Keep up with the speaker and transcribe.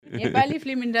Nepali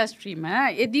film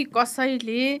इन्डस्ट्रीमा यदि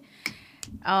कसैले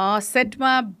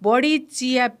सेटमा बढी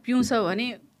चिया पिउँछ भने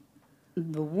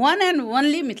one and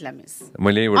only Mithila miss.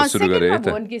 मैले यहीँबाट सुरु गरेँ त।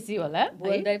 भुवन केसी होला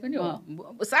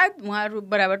सायद उहाँहरू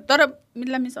बराबर, तर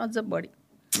मिथिला मिस अझ बढी।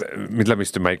 मिथिला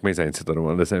मिस त माइकमै चाहिन्छ, तर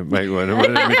मलाई चाहिँ माइक भएन।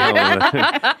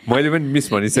 मैले पनि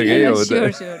मिस भनिसकेँ।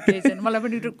 मलाई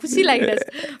पनि खुसी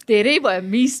लागिरहेछ, धेरै भयो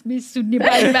मिस मिस सुन्ने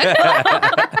बारेमा।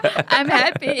 I'm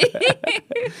happy.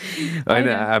 होइन,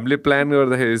 हामीले प्लान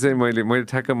गर्दाखेरि चाहिँ मैले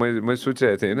ठ्याक्क मैले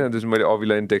सोचिरहेको थिएँ होइन, त्यसमा मैले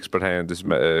अभिलाई टेक्स्ट पठाएँ,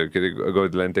 त्यसमा के अरे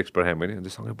गौरीलाई टेक्स्ट पठाएँ मैले,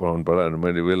 अन्त सँगै पढाउनु पर्यो भनेर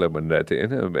मैले वेलाई भनिरहेको थिएँ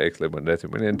होइन, एक्सलाई भनिरहेको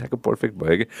थिएँ मैले, अनि ठ्याक्क पर्फेक्ट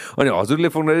भयो कि। अनि हजुरले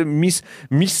फोन गरेर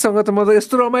मिससँग त म त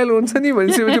यस्तो रमाइलो हुन्छ नि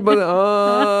भनेपछि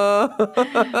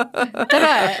तर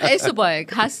यसो भयो,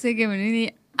 खास चाहिँ के भने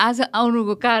नि आज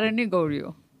आउनुको कारण नै गौरी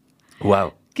हो। वाउ।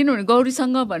 किनभने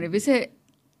गौरीसँग भनेपछि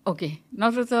ओके,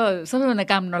 नत्र त सबैभन्दा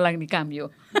काम नलाग्ने काम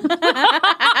यो।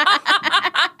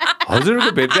 हजुरको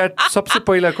भेटघाट सबसे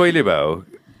पहिला कहिले भयो?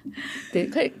 खै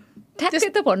ठ्याक्कै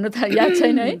त भन्नु त याद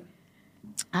छैन है।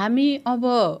 हामी अब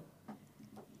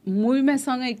मुभीमा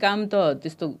सँगै काम त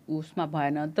त्यस्तो उसमा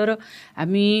भएन, तर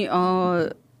हामी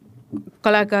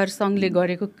कलाकार सङ्घले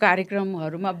गरेको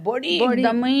कार्यक्रमहरूमा बढी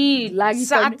एकदमै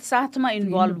साथमा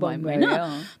इन्भल्भ भयौँ होइन।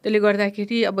 त्यसले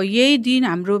गर्दाखेरि अब यही दिन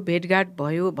हाम्रो भेटघाट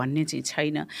भयो भन्ने चाहिँ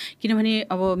छैन, किनभने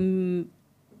अब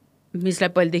मिसलाई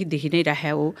पहिलेदेखि देखि नै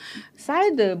राखेको हो।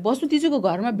 सायद बसुतिजुको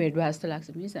घरमा भेट भयो जस्तो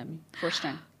लाग्छ मिस हामी फर्स्ट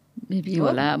टाइम। मेबी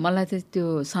होला, मलाई चाहिँ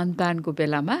त्यो सन्तानको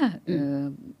बेलामा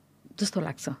जस्तो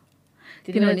लाग्छ,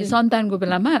 किनभने सन्तानको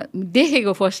बेलामा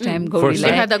देखेको फर्स्ट टाइम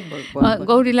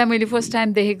गौरीलाई मैले फर्स्ट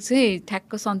टाइम देखेको चाहिँ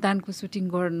ठ्याक्क सन्तानको सुटिङ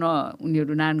गर्न उनीहरू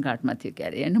नानघाटमा थियो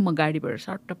क्यारे होइन। म गाडीबाट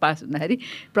सट्ट पास हुँदाखेरि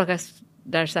प्रकाश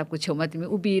डाक्टर साहबको छेउमा तिमी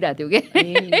उभिरहेको थियौ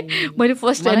क्या। मैले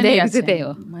फर्स्ट टाइम देखेको चाहिँ त्यही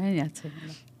हो,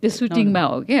 त्यो सुटिङमा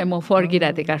हो क्या। म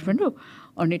फर्किरहेको थिएँ काठमाडौँ,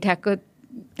 अनि ठ्याक्क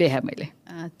देखाएँ मैले,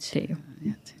 त्यही हो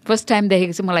फर्स्ट टाइम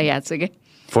देखेको चाहिँ मलाई याद छ क्या।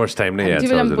 फर्स्ट टाइम नै याद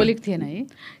छ। बोलेको थिएन है,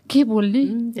 के बोल्ने,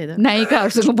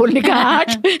 नायिकाहरूसँग बोल्ने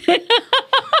काट।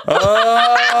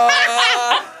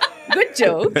 Good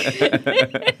joke.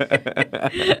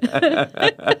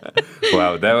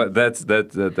 Wow, that's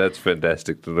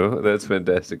fantastic to know. That's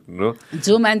fantastic to know.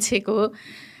 जो मान्छेको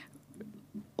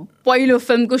पहिलो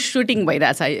फिल्मको सुटिङ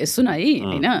भइरहेछ है, सुन है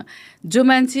होइन, जो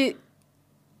मान्छे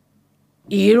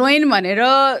हिरोइन भनेर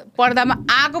पर्दामा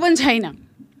आएको पनि छैन,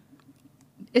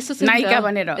 नायिका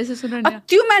भनेर,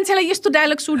 त्यो मान्छेलाई यस्तो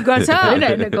डायलग सुट गर्छ।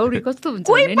 गौरी कस्तो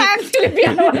हुन्छ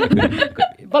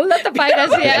बल्ल त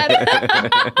पाइरहेछ यार।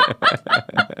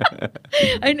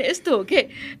 होइन यस्तो हो के,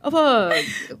 अब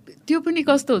त्यो पनि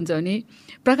कस्तो हुन्छ भने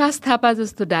प्रकाश थापा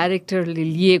जस्तो डाइरेक्टरले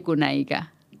लिएको नायिका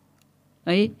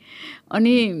है,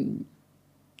 अनि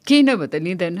केही नभए त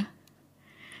लिँदैन।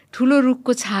 ठुलो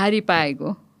रुखको छहारी पाएको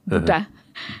बुट्टा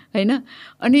होइन,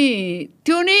 अनि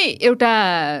त्यो नै एउटा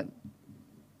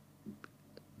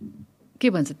के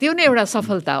भन्छ, त्यो नै एउटा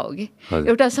सफलता हो कि।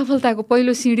 एउटा सफलताको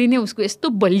पहिलो सिँढी नै उसको यस्तो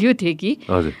बलियो थियो कि,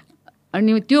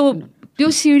 अनि त्यो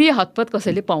सिँढी हतपत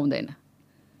कसैले पाउँदैन।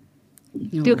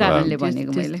 त्यो कारणले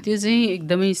भनेको मैले। त्यो चाहिँ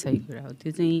एकदमै सही कुरा हो,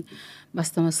 त्यो चाहिँ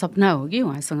वास्तवमा सपना हो कि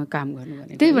उहाँसँग काम गर्नु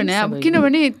भनेको। त्यही भने अब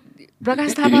किनभने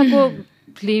प्रकाश थापाको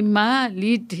फिल्ममा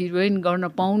लिड हिरोइन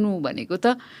गर्न पाउनु भनेको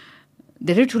त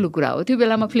धेरै ठुलो कुरा हो। त्यो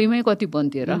बेलामा फिल्मै कति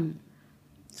बन्थ्यो र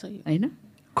होइन?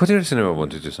 कतिवटा सिनेमा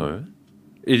बन्थ्यो त्यो समयमा?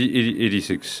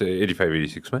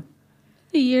 85-86 मा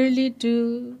इयरली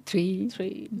 2-3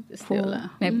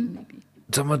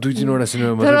 जम्मा 2-3वटा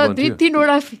सिनेमा तर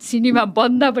 2-3वटा सिनेमा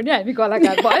बन्दा पनि हामी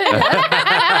कलाकार भयो।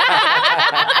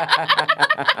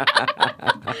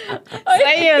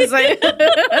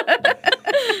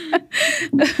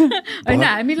 होइन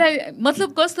हामीलाई मतलब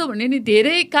कस्तो भने नि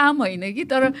धेरै काम होइन कि,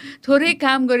 तर थोरै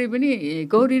काम गरे पनि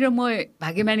गौरी र म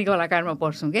भाग्यमानी कलाकारमा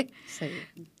पर्छौँ क्या।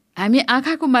 हामी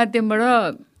आँखाको माध्यमबाट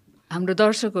हाम्रो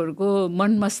दर्शकहरूको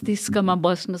मन मस्तिष्कमा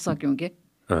बस्न सक्यौँ क्या,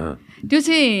 त्यो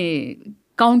चाहिँ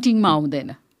काउन्टिङमा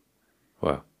आउँदैन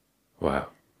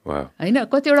होइन।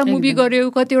 कतिवटा मुभी गऱ्यो,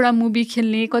 कतिवटा मुभी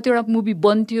खेल्ने, कतिवटा मुभी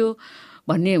बन्थ्यो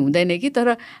भन्ने हुँदैन कि।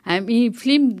 तर हामी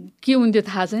फिल्म के हुन्थ्यो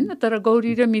थाहा छैन, तर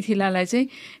गौरी र मिथिलालाई चाहिँ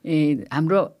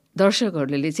हाम्रो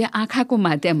दर्शकहरूले चाहिँ आँखाको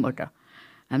माध्यमबाट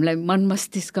हामीलाई मन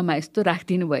मस्तिष्कमा यस्तो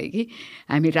राखिदिनु भयो कि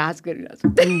हामी राज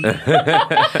गरिरहेछौँ।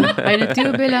 होइन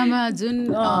त्यो बेलामा जुन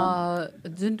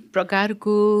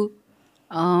प्रकारको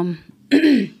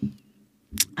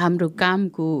हाम्रो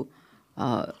कामको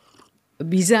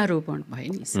बिजारोपण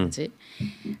भयो नि चाहिँ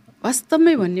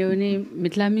वास्तवमै भन्यो भने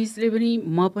मिथिला मिसले पनि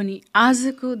म पनि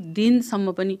आजको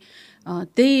दिनसम्म पनि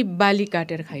त्यही बाली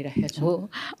काटेर खाइरहेको छु। हो,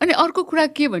 अनि अर्को कुरा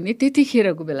के भने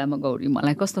त्यतिखेरको बेलामा गौरी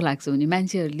मलाई कस्तो लाग्छ भने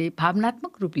मान्छेहरूले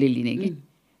भावनात्मक रूपले लिने कि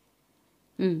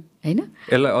होइन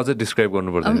यसलाई अझ डिस्क्राइब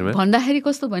गर्नुपर्छ भन्दाखेरि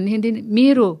कस्तो भनेदेखि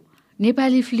मेरो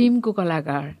नेपाली फिल्मको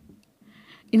कलाकार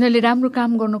यिनीहरूले राम्रो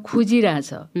काम गर्न खोजिरहेछ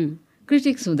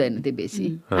क्रिटिक्स हुँदैन त्यो बेसी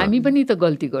हामी पनि त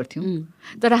गल्ती गर्थ्यौँ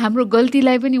तर हाम्रो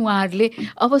गल्तीलाई पनि उहाँहरूले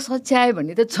अब सच्यायो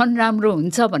भने त झन् राम्रो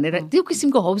हुन्छ भनेर त्यो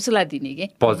किसिमको हौसला दिने के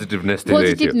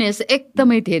पोजिटिभनेस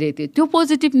एकदमै धेरै थियो त्यो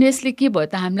पोजिटिभनेसले के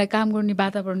भयो त हामीलाई काम गर्ने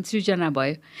वातावरण सृजना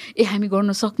भयो हामी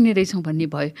गर्न सक्ने रहेछौँ भन्ने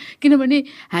भयो किनभने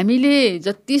हामीले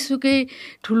जतिसुकै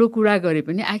ठुलो कुरा गरे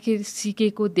पनि आखिर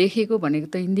सिकेको देखेको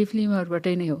भनेको त हिन्दी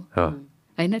फिल्महरूबाटै नै हो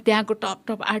होइन त्यहाँको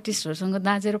टप आर्टिस्टहरूसँग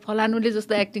नाचेर फलानुले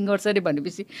जस्तो एक्टिङ गर्छ अरे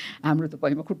भनेपछि हाम्रो त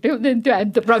पहिला खुट्टै हुँदैन थियो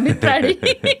हामी त प्रमित राडी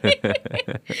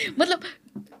मतलब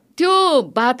त्यो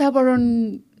वातावरण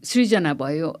सृजना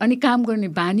भयो अनि काम गर्ने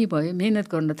बानी भयो मेहनत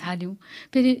गर्न थाल्यौँ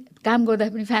फेरि काम गर्दा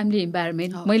पनि फ्यामिली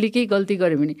इन्भाइरोमेन्ट मैले केही गल्ती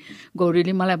गरेँ भने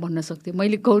गौरीले मलाई भन्न सक्थेँ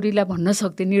मैले गौरीलाई भन्न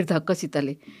सक्थेँ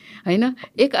निर्धक्कसितले होइन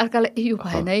एक अर्कालाई यो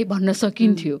भएन है भन्न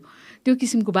सकिन्थ्यो त्यो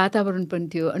किसिमको वातावरण पनि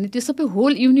थियो अनि त्यो सबै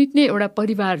होल युनिट नै एउटा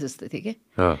परिवार जस्तो थियो क्या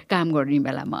काम गर्ने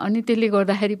बेलामा अनि त्यसले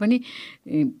गर्दाखेरि पनि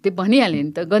त्यो भनिहाल्यो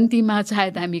नि त गन्तीमा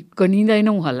सायद हामी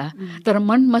गनिँदैनौँ होला तर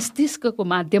मन मस्तिष्कको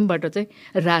माध्यमबाट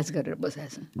चाहिँ राज गरेर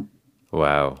बसेको छ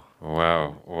वाउ वाउ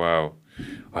वाउ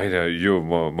होइन यो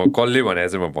म कसले भने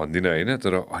चाहिँ म भन्दिनँ होइन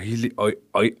तर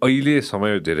अहिले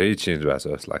समय धेरै चेन्ज भएको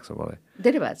छ जस्तो लाग्छ मलाई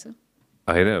धेरै भएको छ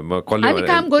होइन म कसले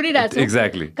काम गरिरहेछौँ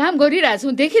एक्ज्याक्टली काम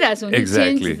गरिरहेछौँ देखिरहेछौँ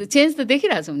चेन्ज त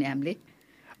देखिरहेछौँ नि हामीले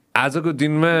आजको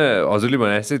दिनमा हजुरले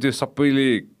भने जस्तै त्यो सबैले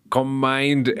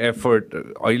कम्बाइन्ड एफर्ट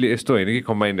अहिले यस्तो होइन कि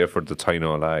कम्बाइन्ड एफर्ट त छैन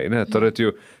होला होइन तर त्यो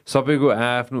सबैको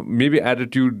आफ्नो मेबी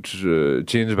एटिट्युड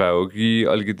चेन्ज भयो कि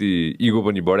अलिकति इगो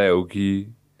पनि बढायो कि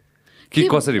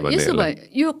कसरी भन्ने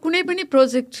यो कुनै पनि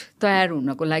प्रोजेक्ट तयार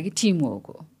हुनको लागि टिम हो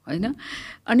होइन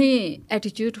अनि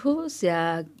एटिट्युड होस् या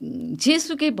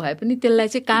जेसुकै भए पनि त्यसलाई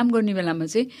चाहिँ काम गर्ने बेलामा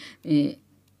चाहिँ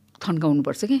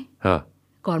थन्काउनुपर्छ कि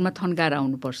घरमा थन्काएर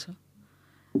आउनुपर्छ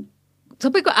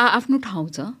सबैको आफ्नो ठाउँ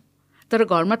छ तर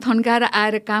घरमा थन्काएर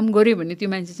आएर काम गर्यो भने त्यो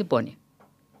मान्छे चाहिँ बन्यो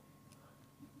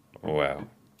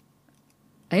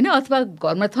होइन अथवा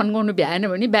घरमा थन्काउनु भ्याएन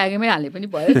भने ब्यागमै हाले पनि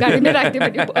भयो गाडीमै राख्दै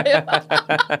पनि भयो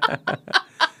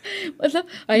मतलब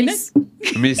होइन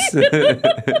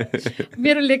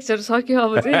मेरो लेक्चर सक्यो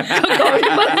अब चाहिँ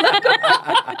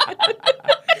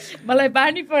मलाई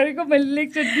बानी परेको मैले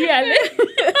लेक्चर दिइहालेँ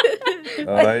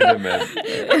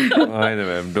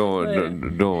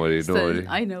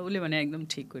होइन उसले भने एकदम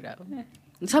ठिक कुरा हो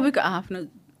सबैको आफ्नो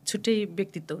छुट्टै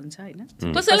व्यक्तित्व हुन्छ होइन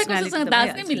कसैलाई कसैसँग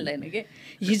दाँच्नै मिल्दैन कि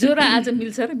हिजो र आज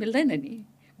मिल्छ र मिल्दैन नि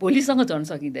भोलिसँग झन्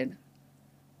सकिँदैन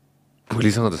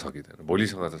भोलिसँग त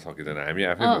सकिँदैन हामी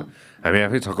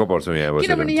आफै छक्क पर्छौँ यहाँ बसेर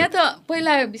किनभने यहाँ त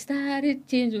पहिला बिस्तारै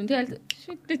चेन्ज हुन्थ्यो अहिले त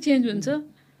छिट्टै चेन्ज हुन्छ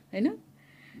होइन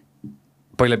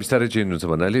पहिला बिस्तारै चेन्ज हुन्छ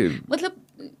भन्नाले मतलब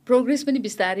प्रोग्रेस पनि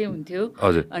बिस्तारै हुन्थ्यो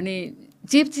अनि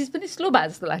जे चिज पनि स्लो भए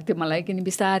जस्तो लाग्थ्यो मलाई किन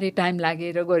बिस्तारै टाइम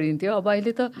लागेर गरिन्थ्यो अब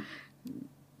अहिले त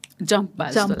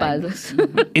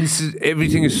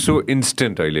एभ्रिथिङ इज सो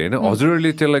इन्स्टेन्ट अहिले होइन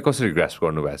हजुरहरूले त्यसलाई कसरी ग्रास्प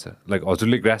गर्नुभएको छ लाइक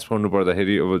हजुरले ग्रास्प गर्नु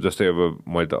पर्दाखेरि अब जस्तै अब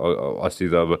मैले त अस्ति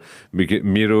त अब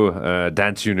मेरो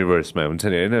डान्स युनिभर्समा हुन्छ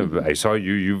नि होइन आई स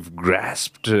यु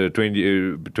ग्रास्प्ड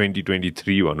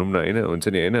 2023 भनौँ न होइन हुन्छ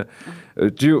नि होइन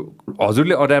त्यो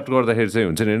हजुरले एड्याप्ट गर्दाखेरि चाहिँ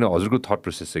हुन्छ नि होइन हजुरको थट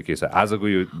प्रोसेस चाहिँ के छ आजको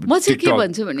यो म चाहिँ के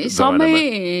भन्छु भने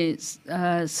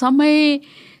समय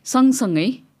सँगसँगै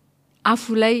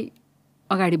आफूलाई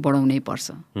अगाडि बढाउनै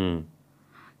पर्छ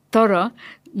तर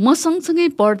म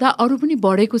सँगसँगै बढ्दा अरू पनि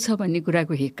बढेको छ भन्ने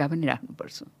कुराको हेक्का पनि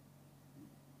राख्नुपर्छ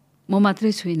म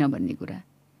मात्रै छुइनँ भन्ने कुरा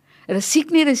र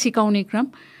सिक्ने र सिकाउने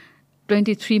क्रम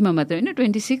 23 मा मात्रै होइन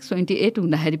 26, 28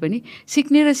 हुँदाखेरि पनि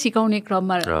सिक्ने र सिकाउने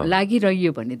क्रममा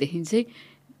लागिरह्यो भनेदेखि चाहिँ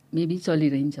मेबी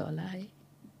चलिरहन्छ होला है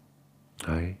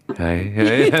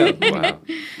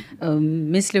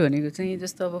मिसले भनेको चाहिँ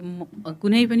जस्तो अब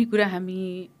कुनै पनि कुरा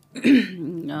हामी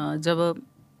जब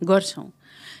गर्छौँ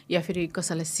या फेरि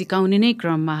कसैलाई सिकाउने नै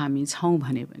क्रममा हामी छौँ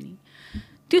भने पनि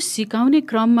त्यो सिकाउने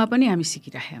क्रममा पनि हामी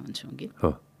सिकिरहेका हुन्छौँ कि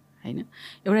होइन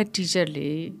एउटा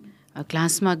टिचरले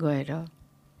क्लासमा गएर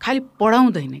खालि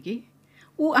पढाउँदैन कि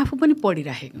ऊ आफू पनि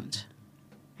पढिराखेको हुन्छ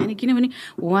होइन किनभने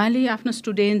उहाँले आफ्नो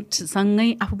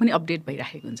स्टुडेन्टसँगै आफू पनि अपडेट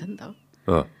भइराखेको हुन्छ नि त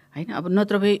होइन अब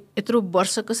नत्र भए यत्रो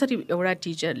वर्ष कसरी एउटा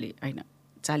टिचरले होइन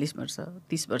 40 वर्ष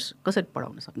 30 वर्ष कसरी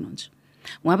पढाउन सक्नुहुन्छ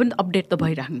उहाँ पनि अपडेट त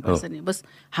भइराख्नुपर्छ नि बस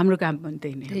हाम्रो काम पनि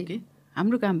त्यही नै हो कि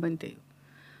हाम्रो काम पनि त्यही हो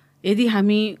यदि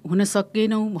हामी हुन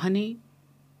सकेनौँ भने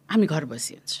हामी घर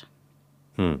बसिन्छ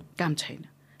काम छैन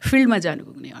फिल्डमा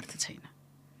जानुको कुनै अर्थ छैन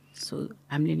सो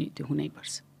हामीले नि त्यो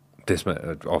हुनैपर्छ त्यसमा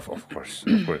of course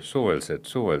so well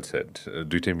said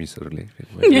दुईटै मिसहरूले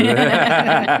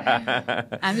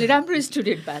हामीले राम्रो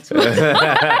स्टुडेन्ट भएको छ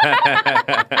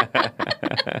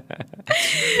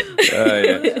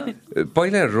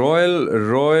पहिला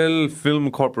रोयल फिल्म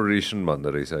कर्पोरेसन भन्दो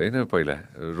रहेछ होइन पहिला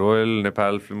रोयल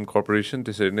नेपाल फिल्म कर्पोरेसन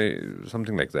त्यसरी नै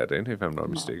समथिङ लाइक द्याट होइन if I am not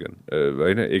mistaken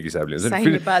होइन एक हिसाबले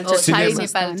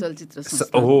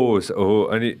हो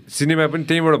अनि सिनेमा पनि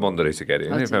त्यहीँबाट बन्दो रहेछ क्यारे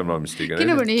होइन if I am not mistaken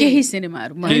किनभने केही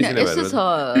सिनेमाहरू यस्तो छ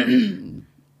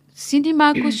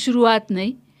सिनेमाको सुरुवात नै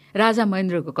राजा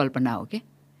महेन्द्रको कल्पना हो के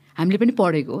हामीले पनि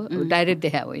पढेको डाइरेक्ट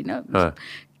देखा होइन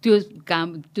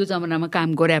त्यो जमानामा काम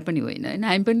गरे पनि होइन होइन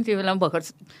हामी पनि त्यो बेलामा भर्खर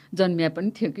जन्मिया पनि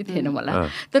थियो कि थिएन होला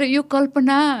तर यो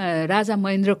कल्पना राजा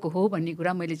महेन्द्रको हो भन्ने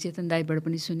कुरा मैले चेतन दाईबाट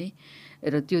पनि सुने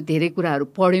र त्यो धेरै कुराहरू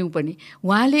पढ्यौँ पनि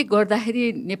उहाँले गर्दाखेरि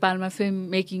नेपालमा फिल्म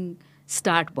मेकिङ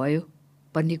स्टार्ट भयो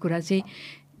भन्ने कुरा चाहिँ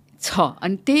छ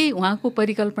अनि त्यही उहाँको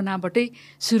परिकल्पनाबाटै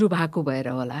सुरु भएको भएर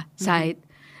होला सायद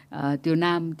त्यो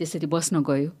नाम त्यसरी बस्न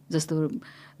गयो जस्तो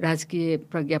राजकीय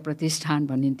प्रज्ञा प्रतिष्ठान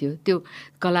भनिन्थ्यो त्यो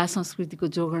कला संस्कृतिको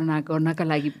जोगर्ना गर्नका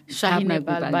लागि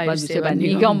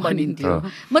निगम भनिन्थ्यो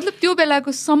मतलब त्यो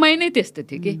बेलाको समय नै त्यस्तो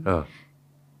थियो कि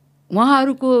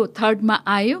उहाँहरूको थर्डमा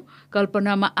आयो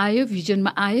कल्पनामा आयो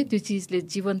भिजनमा आयो त्यो चिजले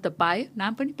जीवन त पायो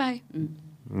नाम पनि पायो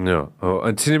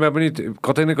अनि सिनेमा पनि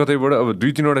कतै न कतैबाट अब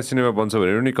 2-3वटा सिनेमा बन्छ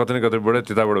भने पनि कतै न कतैबाट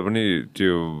त्यताबाट पनि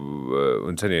त्यो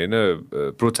हुन्छ नि होइन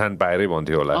प्रोत्साहन पाएरै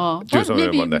भन्थ्यो होला त्यो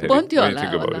समयमा भन्दाखेरि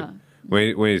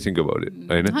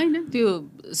होइन त्यो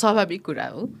स्वाभाविक कुरा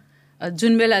हो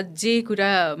जुन बेला जे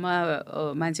कुरामा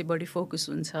मान्छे बढी फोकस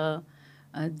हुन्छ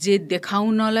जे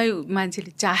देखाउनलाई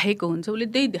मान्छेले चाहेको हुन्छ उसले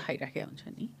त्यही देखाइराखेको हुन्छ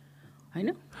नि होइन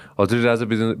हजुरले राजा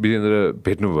वीरेन्द्र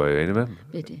भेट्नुभयो होइन म्याम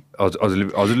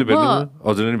हजुरले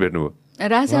भेट्नुभयो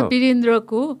राजा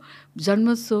वीरेन्द्रको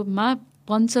जन्मोत्सवमा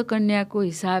पञ्चकन्याको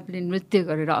हिसाबले नृत्य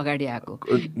गरेर अगाडि आएको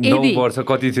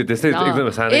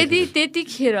यदि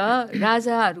त्यतिखेर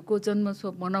राजाहरूको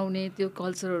जन्मोत्सव मनाउने त्यो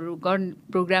कल्चरहरू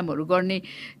प्रोग्रामहरू गर्ने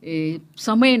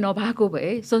समय नभएको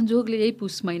भए संजोगले यही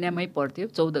पुष महिनामै पर्थ्यो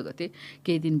 14 गते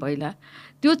केही दिन पहिला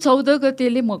त्यो 14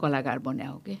 गतेले म कलाकार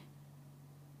बनाएको के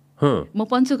म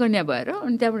पञ्चकन्या भएर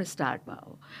अनि त्यहाँबाट स्टार्ट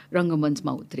भयो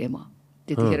रङ्गमञ्चमा उत्रेँ म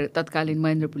त्यतिखेर तत्कालीन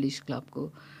महेन्द्र पुलिस क्लबको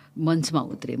मञ्चमा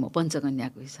उत्रेँ म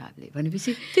पञ्चकन्याको हिसाबले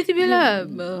भनेपछि त्यति बेला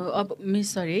अब मिस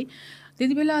सरी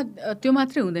त्यति बेला त्यो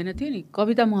मात्रै हुँदैन थियो नि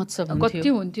कविता महोत्सव कति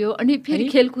हुन्थ्यो अनि फेरि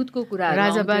खेलकुदको कुरा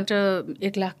राजाबाट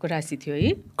 1 लाखको राशि थियो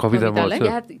है कवितालाई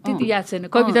त्यति याद छैन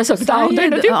कविता शब्द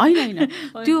आउँदैन होइन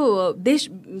त्यो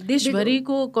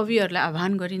देशभरिको कविहरूलाई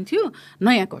आह्वान गरिन्थ्यो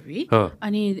नयाँ कवि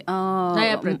अनि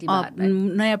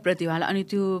नयाँ प्रतिभालाई अनि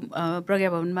त्यो प्रज्ञा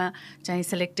भवनमा चाहिँ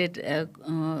सेलेक्टेड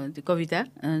कविता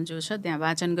जो छ त्यहाँ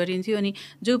वाचन गरिन्थ्यो अनि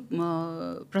जो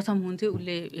प्रथम हुन्थ्यो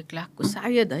उसले 1 लाखको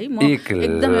सायद है म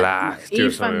एकदम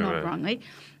इफ आइम नट रङ है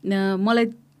मलाई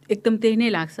एकदम त्यही नै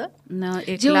लाग्छ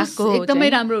 1 लाखको एकदमै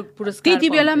राम्रो पुरस्कार त्यति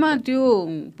बेलामा त्यो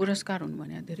पुरस्कार हुनु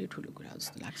भने धेरै ठुलो कुरा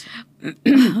जस्तो लाग्छ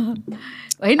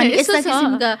होइन यस्ता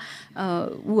किसिमका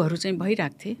ऊहरू चाहिँ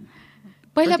भइरहेको थिए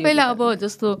पहिला अब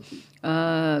जस्तो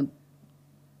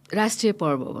राष्ट्रिय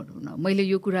पर्व भनौँ न मैले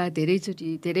यो कुरा धेरैचोटि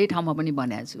धेरै ठाउँमा पनि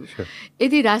भनेको छु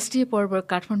यदि राष्ट्रिय पर्व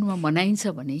काठमाडौँमा मनाइन्छ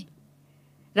भने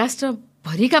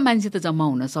राष्ट्रभरिका मान्छे त जम्मा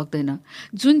हुन सक्दैन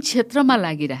जुन क्षेत्रमा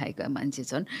लागिरहेका मान्छे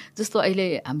छन् जस्तो अहिले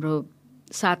हाम्रो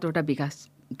 7वटा विकास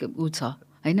ऊ छ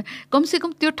होइन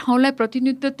कमसेकम त्यो ठाउँलाई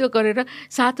प्रतिनिधित्व गरेर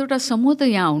 7वटा समूह त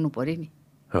यहाँ आउनु पर्यो नि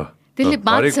त्यसले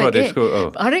बाँच्छ के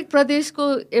हरेक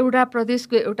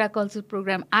प्रदेशको एउटा कल्चर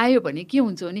प्रोग्राम आयो भने के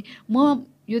हुन्छ भने म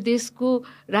यो देशको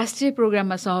राष्ट्रिय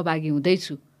प्रोग्राममा सहभागी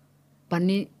हुँदैछु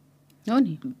भन्ने हो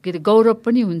नि के अरे गौरव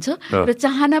पनि हुन्छ र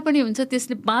चाहना पनि हुन्छ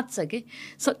त्यसले बाँच्छ के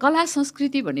कला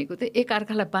संस्कृति भनेको त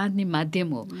एकअर्कालाई बाँध्ने माध्यम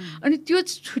हो अनि त्यो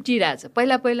छुटिरहेछ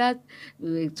पहिला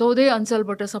 14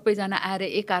 अञ्चलबाट सबैजना आएर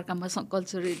एकअर्कामा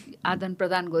कल्चरल आदान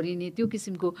प्रदान गरिने त्यो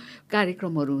किसिमको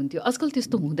कार्यक्रमहरू हुन्थ्यो आजकल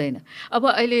त्यस्तो हुँदैन अब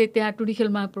अहिले त्यहाँ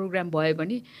टुडीखेलमा प्रोग्राम भयो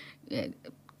भने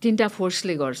 3टा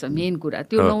फोर्सले गर्छ मेन कुरा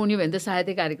त्यो नहुने भने त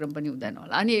सायदै कार्यक्रम पनि हुँदैन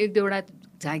होला अनि 1-2वटा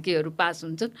झाँकीहरू पास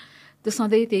हुन्छन् त्यो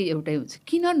सधैँ त्यही एउटै हुन्छ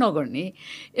किन नगर्ने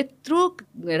यत्रो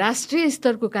राष्ट्रिय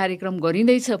स्तरको कार्यक्रम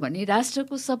गरिँदैछ भने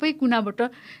राष्ट्रको सबै कुनाबाट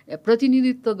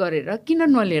प्रतिनिधित्व गरेर किन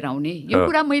नलिएर आउने यो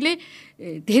कुरा मैले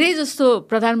धेरै जस्तो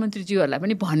प्रधानमन्त्रीज्यूहरूलाई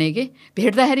पनि भने के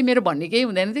भेट्दाखेरि मेरो भन्ने केही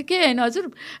हुँदैन थियो के होइन हजुर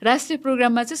राष्ट्रिय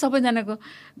प्रोग्राममा चाहिँ सबैजनाको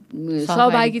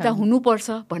सहभागिता हुनुपर्छ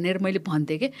भनेर मैले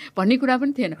भन्थेँ के भन्ने कुरा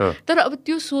पनि थिएन तर अब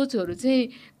त्यो सोचहरू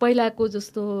चाहिँ पहिलाको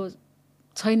जस्तो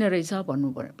छैन रहेछ भन्नु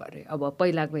पर्यो अब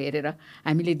पहिलाको हेरेर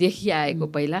हामीले देखिआएको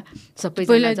पहिला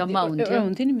सबैजना जम्मा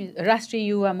हुन्थ्यो नि राष्ट्रिय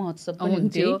युवा महोत्सव पनि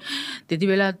हुन्थ्यो त्यति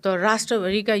बेला त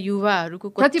राष्ट्रभरिका युवाहरूको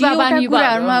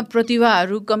कुराहरूमा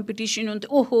प्रतिभाहरू कम्पिटिसन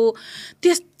हुन्थ्यो ओहो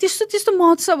त्यस्तो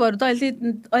महोत्सवहरू त अहिले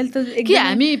त के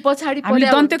हामी पछाडि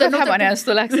दन्त्यकथा भने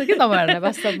जस्तो लाग्छ कि तपाईँहरूलाई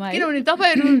वास्तवमा किनभने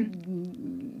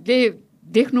तपाईँहरूले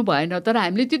देख्नु भएन, तर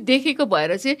हामीले त्यो देखेको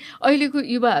भएर चाहिँ अहिलेको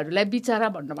युवाहरूलाई बिचारा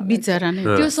भन्नु बिचारा नै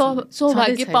त्यो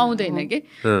सौभाग्य पाउँदैन कि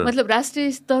मतलब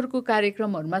राष्ट्रिय स्तरको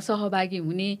कार्यक्रमहरूमा सहभागी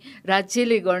हुने,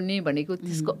 राज्यले गर्ने भनेको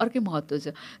त्यसको अर्कै महत्त्व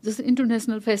छ। जस्तो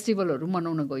इन्टरनेसनल फेस्टिभलहरू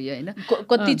मनाउन गयो होइन,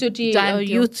 कतिचोटि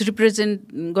युथ रिप्रेजेन्ट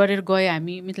गरेर गए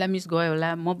हामी, मिथिला मिस गयो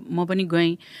होला, म पनि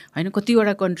गएँ होइन,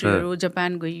 कतिवटा कन्ट्रीहरू,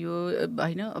 जापान गइयो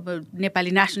होइन, अब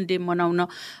नेपाली नेसनल डे मनाउन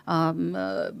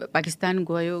पाकिस्तान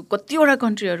गयो, कतिवटा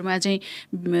कन्ट्रीहरूमा चाहिँ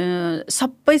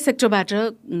सबै सेक्टरबाट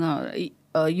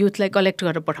युथलाई कलेक्ट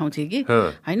गरेर पठाउँथ्यो कि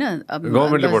होइन,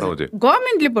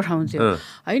 गभर्मेन्टले पठाउँथ्यो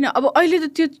होइन। अब अहिले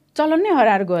त त्यो चलन नै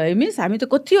हराएर गयो मिस, हामी त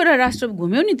कतिवटा राष्ट्र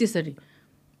घुम्यौँ नि त्यसरी,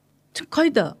 खै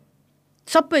त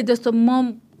सबै जस्तो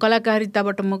म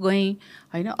कलाकारिताबाट म गएँ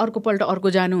होइन, अर्कोपल्ट अर्को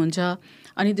जानुहुन्छ,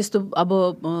 अनि त्यस्तो अब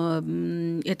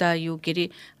यता यो के अरे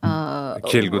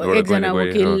एकजना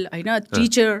वकिल होइन,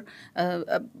 टिचर,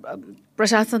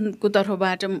 प्रशासनको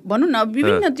तर्फबाट भनौँ न,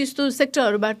 विभिन्न त्यस्तो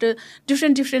सेक्टरहरूबाट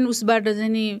डिफ्रेन्ट उसबाट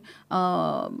चाहिँ नि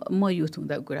म युथ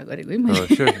हुँदा कुरा गरेको है मैले।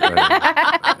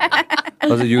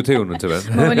 युथै हुनुहुन्छ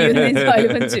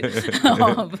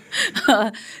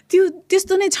त्यो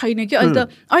त्यस्तो नै छैन कि अहिले त।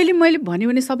 अहिले मैले भन्यो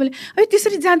भने सबैले है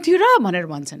त्यसरी जान्थ्यो र भनेर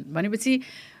भन्छन्, भनेपछि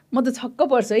म त छक्क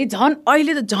पर्छ है, झन्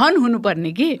अहिले त झन्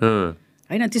हुनुपर्ने कि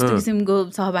होइन, त्यस्तो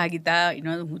किसिमको सहभागिता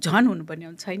होइन झन्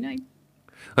हुनुपर्ने छैन है।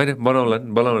 होइन बनाउला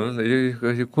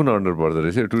यो कुन अन्डर पर्दो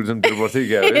रहेछ, टुरिज्मतिर पर्छ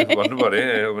क्या भन्नु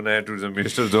पऱ्यो, अब नयाँ टुरिज्म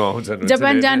मिनिस्टर जो आउँछन्।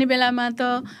 जापान जाने बेलामा त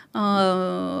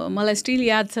मलाई स्टिल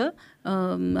याद छ,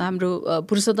 हाम्रो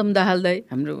पुरुषोत्तम दाहाल दाई,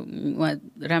 हाम्रो उहाँ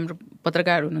राम्रो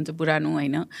पत्रकार हुनुहुन्छ पुरानो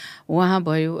होइन, उहाँ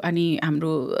भयो, अनि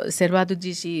हाम्रो शेरबहादुर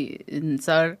जीसी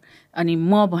सर, अनि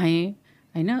म भएँ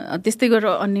होइन, त्यस्तै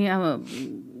गरेर अन्य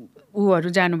ऊहरू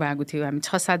जानुभएको थियो, हामी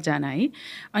 6-7 जना है।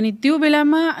 अनि त्यो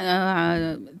बेलामा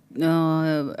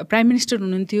प्राइम मिनिस्टर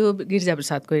हुनुहुन्थ्यो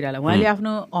गिरिजाप्रसाद कोइराला, उहाँले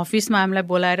आफ्नो अफिसमा हामीलाई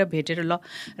बोलाएर भेटेर ल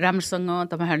राम्रोसँग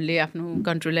तपाईँहरूले आफ्नो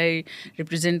कन्ट्रीलाई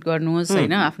रिप्रेजेन्ट गर्नुहोस्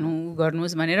होइन, आफ्नो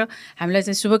गर्नुहोस् भनेर हामीलाई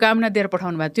चाहिँ शुभकामना दिएर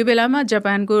पठाउनु भएको। त्यो बेलामा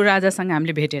जापानको राजासँग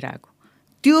हामीले भेटेर आएको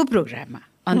त्यो प्रोग्राममा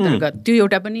अन्तर्गत, त्यो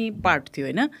एउटा पनि पार्ट थियो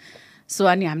होइन। सो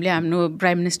अनि हामीले हाम्रो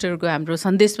प्राइम मिनिस्टरको हाम्रो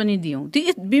सन्देश पनि दियौँ,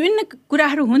 त्यो विभिन्न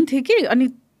कुराहरू हुन्थ्यो कि, अनि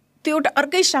त्यो एउटा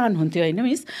अर्कै शान हुन्थ्यो होइन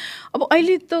मिस। अब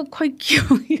अहिले त खै के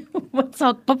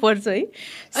छक्क पर्छ है,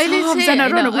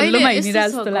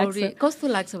 कस्तो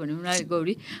लाग्छ भने मलाई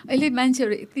गौरी, अहिले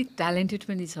मान्छेहरू यति ट्यालेन्टेड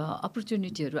पनि छ,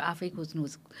 अपर्च्युनिटीहरू आफै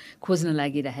खोज्न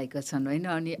लागिरहेका छन् होइन।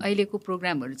 अनि अहिलेको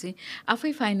प्रोग्रामहरू चाहिँ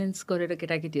आफै फाइनेन्स गरेर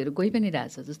केटाकेटीहरू गइ पनि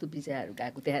रहेछ, जस्तो विजयहरू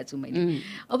गएको देखाएको छु मैले।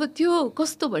 अब त्यो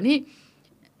कस्तो भने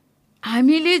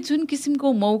हामीले जुन किसिमको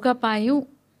मौका पायौँ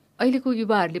अहिलेको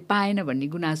युवाहरूले पाएन भन्ने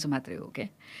गुनासो मात्रै हो क्या,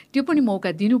 त्यो पनि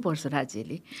मौका दिनुपर्छ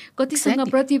राज्यले। कतिसँग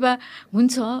प्रतिभा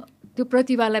हुन्छ, त्यो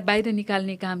प्रतिभालाई बाहिर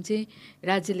निकाल्ने काम चाहिँ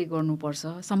राज्यले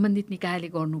गर्नुपर्छ, सम्बन्धित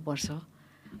निकायले गर्नुपर्छ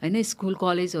होइन। स्कुल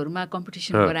कलेजहरूमा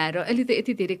कम्पिटिसन गराएर, अहिले त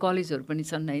यति धेरै कलेजहरू पनि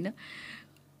छन् होइन,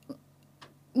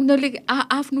 उनीहरूले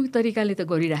आफ्नो तरिकाले त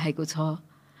गरिरहेको छ।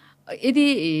 यदि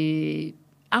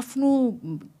आफ्नो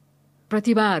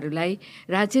प्रतिभाहरूलाई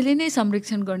राज्यले नै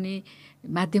संरक्षण गर्ने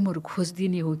माध्यमहरू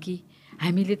खोजिदिने हो कि,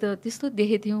 हामीले त त्यस्तो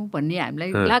देखेको थियौँ भन्ने हामीलाई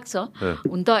लाग्छ।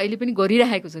 हुन त अहिले पनि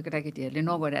गरिरहेको छ केटाकेटीहरूले,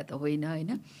 नगरे त होइन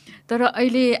होइन, तर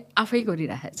अहिले आफै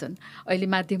गरिरहेछन्। अहिले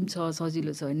माध्यम छ,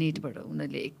 सजिलो छ, नेटबाट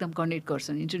उनीहरूले एकदम कनेक्ट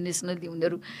गर्छन् इन्टरनेसनली,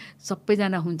 उनीहरू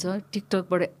सबैजना हुन्छ।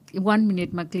 टिकटकबाट 1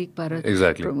 मिनटमा क्लिक पारेर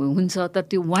हुन्छ, तर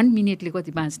त्यो 1 मिनटले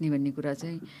कति बाँच्ने भन्ने कुरा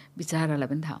चाहिँ बिचारालाई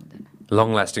पनि थाहा हुँदैन, लङ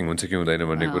लास्टिङ हुन्छ कि हुँदैन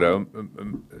भन्ने कुरा हो।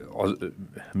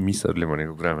 मिसहरूले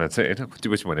भनेको कुरामा चाहिँ होइन,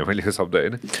 कतिपछि भने मैले शब्द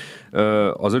होइन,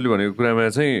 हजुरले भनेको कुरामा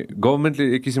चाहिँ गभर्मेन्टले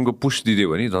एक किसिमको पुस दिदियो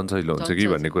भने झन् सजिलो हुन्छ कि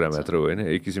भन्ने कुरा मात्र हो होइन।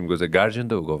 एक किसिमको चाहिँ गार्जियन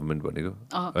त हो गभर्मेन्ट भनेको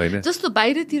होइन। जस्तो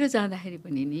बाहिरतिर जाँदाखेरि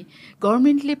पनि नि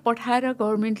गभर्मेन्टले पठाएर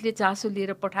गभर्मेन्टले चासो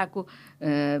लिएर पठाएको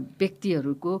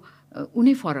व्यक्तिहरूको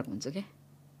उनी फरक हुन्छ क्या,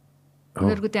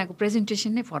 उनीहरूको त्यहाँको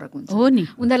प्रेजेन्टेसन नै फरक हुन्छ हो नि,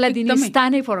 उनीहरूलाई दिने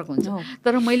स्थानै फरक हुन्छ।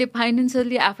 तर मैले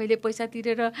फाइनेन्सियली आफैले पैसा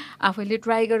तिरेर आफैले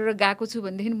ट्राई गरेर गएको छु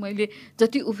भनेदेखि मैले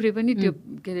जति उफ्रे पनि त्यो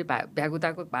के अरे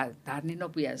भ्यागुताको धार्ने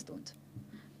नपुगे जस्तो हुन्छ।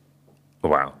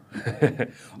 वाउ,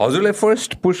 हजुरलाई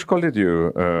फर्स्ट पुस कसले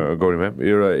दियो गौरी म्याम?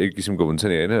 एउटा एक किसिमको हुन्छ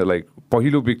नि होइन, लाइक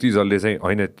पहिलो व्यक्ति जसले चाहिँ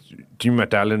होइन टिममा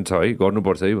ट्यालेन्ट छ है,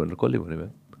 गर्नुपर्छ है भनेर कसले भन्यो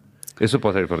म्याम? यसो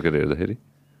पछाडि फर्केर हेर्दाखेरि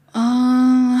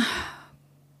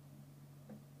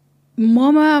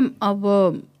ममा अब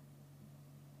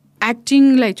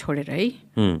एक्टिङलाई छोडेर है,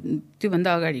 त्योभन्दा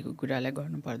अगाडिको कुरालाई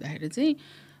गर्नु पर्दाखेरि चाहिँ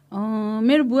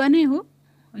मेरो बुवा नै हो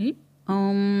है।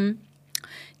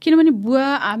 किनभने बुवा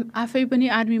आफै पनि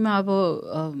आर्मीमा अब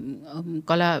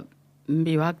कला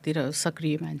विभागतिर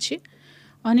सक्रिय मान्छे,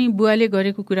 अनि बुवाले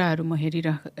गरेको कुराहरू म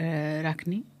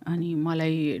हेरिराख्ने, अनि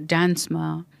मलाई डान्समा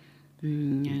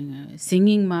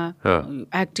सिङ्गिङमा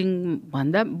एक्टिङ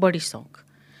भन्दा बढी सौक।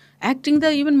 एक्टिङ त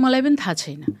इभन मलाई पनि थाहा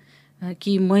छैन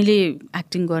कि मैले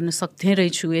एक्टिङ गर्न सक्थेँ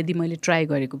रहेछु यदि मैले ट्राई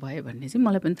गरेको भए भन्ने चाहिँ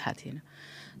मलाई पनि थाहा थिएन।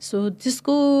 सो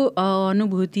त्यसको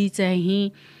अनुभूति चाहिँ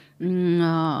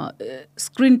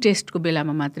स्क्रिन टेस्टको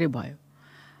बेलामा मात्रै भयो,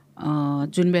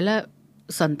 जुन बेला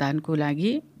सन्तानको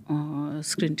लागि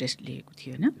स्क्रिन टेस्ट लिएको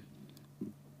थियो होइन।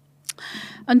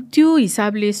 अनि त्यो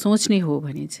हिसाबले सोच्ने हो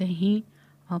भने चाहिँ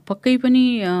पक्कै पनि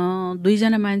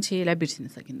दुईजना मान्छेलाई बिर्सिन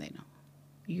सकिँदैन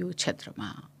यो क्षेत्रमा।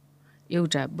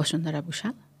 एउटा वसुन्धरा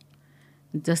भुषाल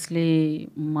जसले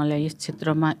मलाई यस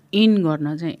क्षेत्रमा इन गर्न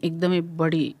चाहिँ एकदमै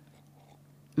बढी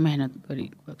मेहनत गरी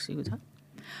बसेको छ।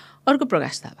 अर्को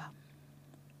प्रकाश थापा,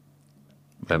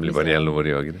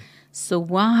 सो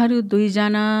उहाँहरू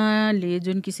दुईजनाले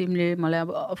जुन किसिमले मलाई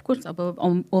अब अफकोर्स अब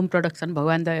ओम प्रोडक्सन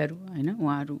भगवान दाईहरू होइन,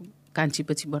 उहाँहरू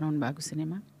कान्छीपछि बनाउनु भएको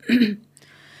सिनेमा,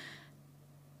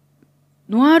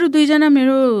 उहाँहरू दुईजना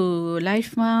मेरो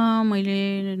लाइफमा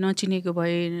मैले नचिनेको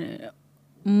भए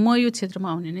म यो क्षेत्रमा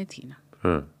आउने नै थिइनँ।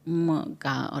 म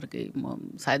कहाँ अर्कै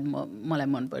सायद मलाई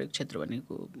मन परेको क्षेत्र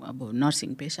भनेको अब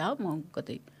नर्सिङ पेसा हो, म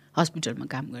कतै हस्पिटलमा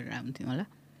काम गरेर आउँथेँ होला।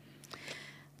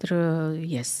 तर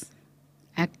यस,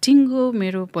 एक्टिङको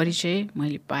मेरो परिचय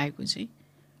मैले पाएको चाहिँ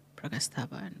प्रकाश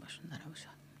Thapa and Vasundhara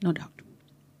Bhusal, no doubt.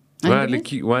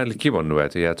 उहाँहरूले के भन्नुभएको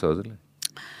थियो याद छ हजुरलाई?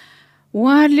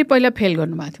 उहाँहरूले पहिला फेल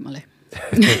गर्नुभएको थियो मलाई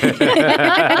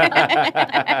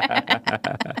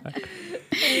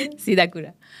सिधा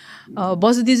कुरा।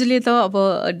 बसु दिजुले त अब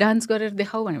डान्स गरेर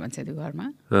देखाऊ भनेर भन्छ थियो घरमा,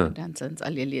 डान्स सान्स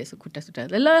अलिअलि यसो खुट्टा सुट्टा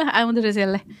ल आउँदो रहेछ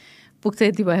यसलाई पुग्छ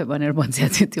यति भयो भनेर भन्छ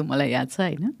थियो, त्यो मलाई याद छ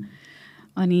होइन।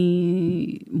 अनि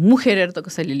मुख हेरेर त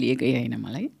कसैले लिएकै होइन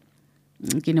मलाई,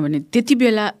 किनभने त्यति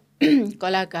बेला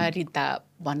कलाकारिता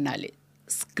भन्नाले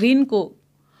स्क्रिनको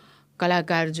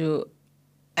कलाकार जो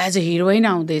एज अ हिरोइन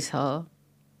आउँदैछ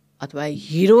अथवा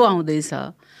हिरो आउँदैछ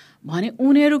भने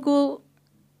उनीहरूको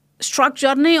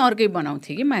स्ट्रक्चर नै अर्कै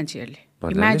बनाउँथे कि मान्छेहरूले।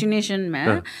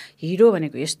 इमेजिनेसनमा हिरो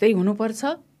भनेको यस्तै हुनुपर्छ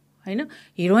होइन,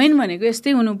 हिरोइन भनेको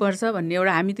यस्तै हुनुपर्छ भन्ने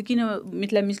एउटा, हामी त किन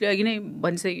मिथिला मिसले अघि नै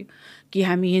भनिसक्यो कि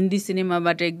हामी हिन्दी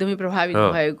सिनेमाबाट एकदमै प्रभावित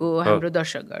भएको हाम्रो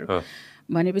दर्शकहरू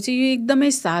भनेपछि यो एकदमै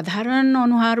साधारण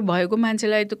अनुहार भएको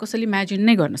मान्छेलाई त कसैले इमेजिन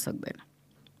नै गर्न सक्दैन।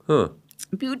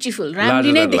 ब्युटिफुल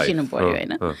राम्ररी नै देखिनु पर्यो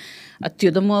होइन। त्यो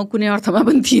त म कुनै अर्थमा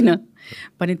पनि थिइनँ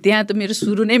भने त्यहाँ त मेरो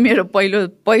सुरु नै मेरो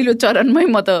पहिलो चरणमै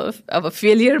म त अब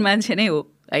फेलियर मान्छे नै हो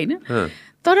होइन।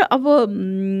 तर अब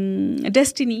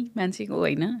डेस्टिनी मान्छेको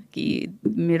होइन कि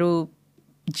मेरो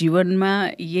जीवनमा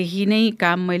यही नै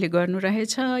काम मैले गर्नु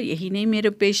रहेछ, यही नै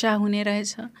मेरो पेसा हुने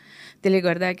रहेछ। त्यसले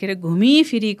गर्दाखेरि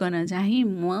घुमिफिरिकन चाहिँ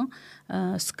म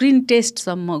स्क्रिन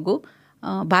टेस्टसम्मको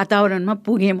वातावरणमा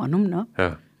पुगेँ भनौँ न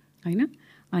होइन।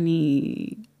 अनि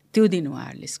त्यो दिन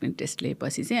उहाँहरूले स्क्रिन टेस्ट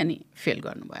लिएपछि चाहिँ अनि फेल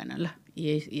गर्नु भएन, ल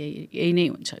यही नै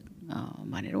हुन्छ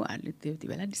भनेर उहाँहरूले त्यति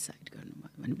बेला डिसाइड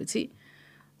गर्नुभयो। भनेपछि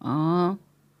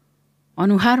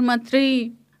अनुहार मात्रै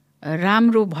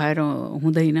राम्रो भएर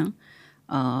हुँदैन,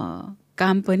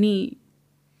 काम पनि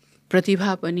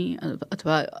प्रतिभा पनि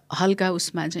अथवा हल्का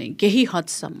उसमा चाहिँ केही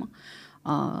हदसम्म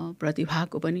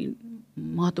प्रतिभाको पनि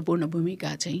महत्त्वपूर्ण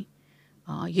भूमिका चाहिँ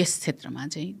यस क्षेत्रमा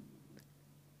चाहिँ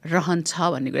रहन्छ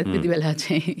भन्ने कुरा त्यति बेला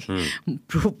चाहिँ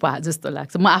प्रुफ भए जस्तो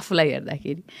लाग्छ म आफूलाई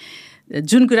हेर्दाखेरि।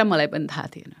 जुन कुरा मलाई पनि थाहा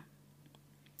थिएन,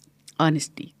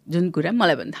 अनेस्टी जुन कुरा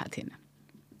मलाई पनि थाहा थिएन,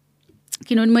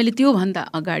 किनभने मैले त्योभन्दा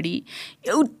अगाडि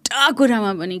एउटा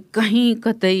कुरामा पनि कहीँ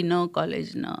कतै न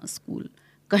कलेज न स्कुल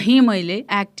कहीँ मैले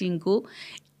एक्टिङको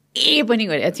पनि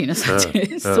गरेको थिइनँ।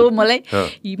 सो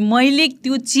मैले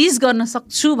त्यो चिज गर्न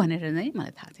सक्छु भनेर नै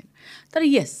मलाई थाहा थिएन। तर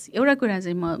यस, एउटा कुरा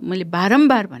चाहिँ मैले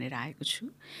बारम्बार भनेर आएको छु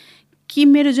कि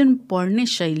मेरो जुन पढ्ने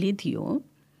शैली थियो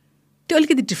त्यो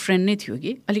अलिकति डिफ्रेन्ट नै थियो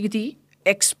कि, अलिकति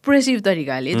एक्सप्रेसिभ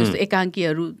तरिकाले। जस्तो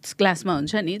एकाङ्कीहरू क्लासमा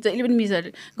हुन्छ नि, जहिले पनि मिसहरू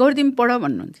गौरी तिमी पढ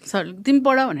भन्नुहुन्थ्यो, सर तिमी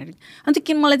पढ भनेर। अन्त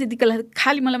किन मलाई त्यतिको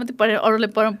खालि मलाई मात्रै पढेर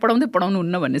अरूलाई पढाउनु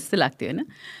हुन्न भन्ने जस्तो लाग्थ्यो होइन।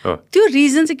 त्यो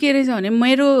रिजन चाहिँ के रहेछ भने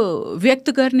मेरो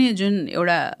व्यक्त गर्ने जुन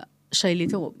एउटा शैली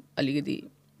थियो अलिकति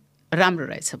राम्रो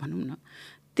रहेछ भनौँ न।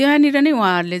 त्यहाँनिर नै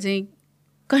उहाँहरूले चाहिँ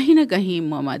कहीँ न कहीँ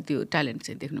ममा त्यो ट्यालेन्ट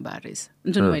चाहिँ देख्नु भएको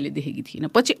रहेछ जुन मैले देखेकी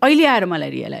थिइनँ। पछि अहिले आएर मलाई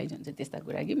रियलाइज हुन्छ त्यस्ता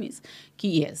कुरा कि मिस कि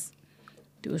यस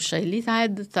त्यो शैली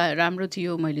सायद राम्रो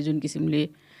थियो। मैले जुन किसिमले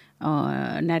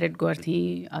न्यारेट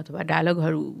गर्थेँ अथवा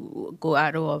डायलगहरूको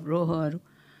आरोह अवरोहहरू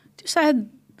त्यो सायद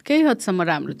केही हदसम्म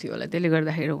राम्रो थियो होला। त्यसले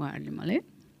गर्दाखेरि उहाँहरूले मलाई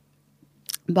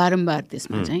बारम्बार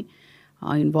त्यसमा चाहिँ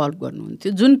इन्भल्भ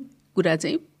गर्नुहुन्थ्यो, जुन कुरा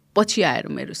चाहिँ पछि आएर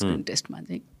मेरो स्क्रिन टेस्टमा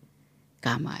चाहिँ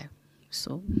काम आयो।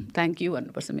 सो थ्याङ्क यू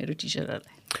भन्नुपर्छ मेरो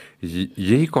टिचरहरूलाई।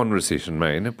 यही कन्भर्सेसनमा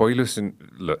होइन, पहिलो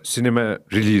सिनेमा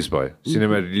रिलिज भयो,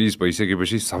 सिनेमा रिलिज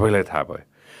भइसकेपछि सबैलाई थाहा भयो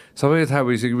सबैलाई थाहा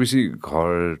भइसकेपछि घर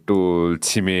टोल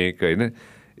छिमेक होइन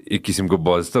एक किसिमको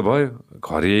बज त भयो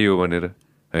घर यही हो भनेर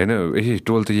होइन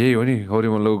टोल त यही हो नि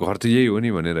हरिमल्लको घर त यही हो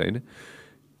नि भनेर होइन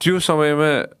त्यो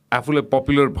समयमा आफूलाई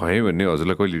पपुलर भएँ भन्ने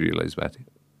हजुरलाई कहिले रियलाइज भएको थियो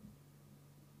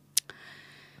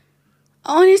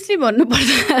अनेस्टली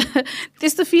भन्नुपर्दा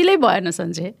त्यस्तो फिलै भएन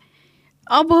सञ्जय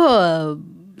अब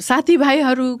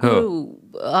साथीभाइहरूको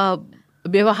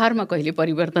व्यवहारमा कहिले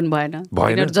परिवर्तन भएन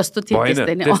तिनीहरू जस्तो थिए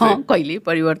त्यस्तै नै कहिले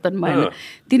परिवर्तन भएन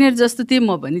तिनीहरू जस्तो थिए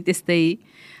म पनि त्यस्तै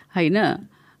होइन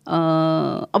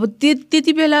अब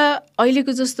त्यति बेला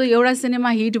अहिलेको जस्तो एउटा सिनेमा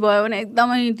हिट भयो भने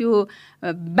एकदमै त्यो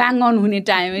ब्याङ अन हुने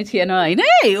टाइमै थिएन होइन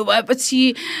यो भएपछि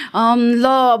ल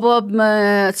अब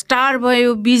स्टार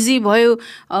भयो बिजी भयो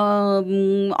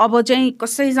अब चाहिँ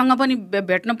कसैसँग पनि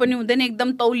भेट्न पनि हुँदैन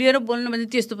एकदम तौलिएर बोल्नु भने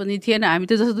त्यस्तो पनि थिएन हामी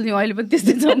त जस्तो थियौँ अहिले पनि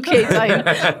त्यस्तै छौँ केही छैन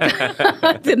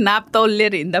त्यो नाप तौल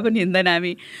लिएर हिँड्दा पनि हिँड्दैन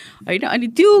हामी होइन अनि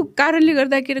त्यो कारणले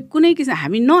गर्दाखेरि कुनै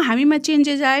किसिम हामीमा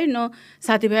चेन्जेस आयो न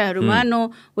साथीभाइहरूमा न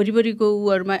वरिपरिको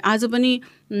उहरूमा आज पनि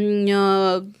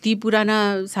ती पुराना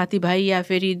साथीभाइ या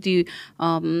फेरि ती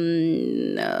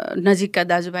नजिकका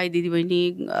दाजुभाइ दिदीबहिनी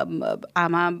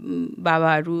आमा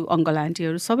बाबाहरू अङ्कल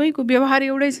आन्टीहरू सबैको व्यवहार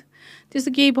एउटै छ त्यस्तो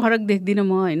केही फरक देख्दिनँ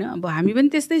म होइन अब हामी पनि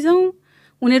त्यस्तै छौँ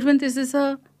उनीहरू पनि त्यस्तै छ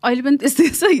अहिले पनि त्यस्तै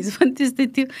छ हिजो पनि त्यस्तै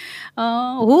थियो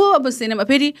हो अब सिनेमा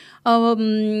फेरि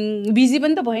बिजी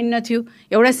पनि त भइन्न थियो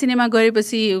एउटा सिनेमा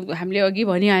गरेपछि हामीले अघि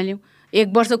भनिहाल्यौँ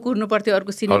 1 वर्ष कुर्नु पर्थ्यो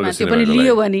अर्को सिनेमा त्यो पनि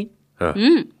लियो भने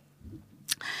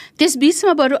त्यस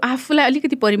बिचमा बरु आफूलाई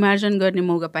अलिकति परिमार्जन गर्ने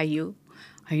मौका पाइयो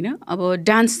होइन अब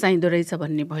डान्स चाहिँदो रहेछ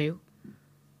भन्ने भयो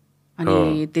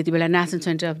अनि त्यति बेला नेसनल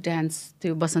सेन्टर अफ डान्स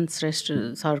त्यो बसन्त श्रेष्ठ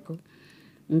सरको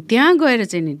त्यहाँ गएर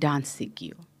चाहिँ नि डान्स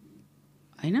सिकियो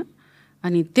होइन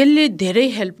अनि त्यसले धेरै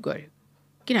हेल्प गर्यो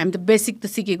किन हामी त बेसिक त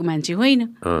सिकेको मान्छे होइन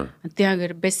त्यहाँ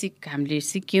गएर बेसिक हामीले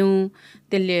सिक्यौँ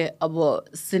त्यसले अब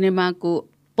सिनेमाको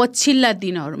पछिल्ला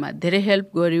दिनहरूमा धेरै हेल्प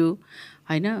गर्यो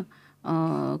होइन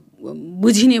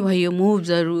बुझिने भयो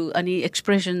मुभ्सहरू अनि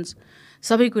एक्सप्रेसन्स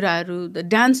सबै कुराहरू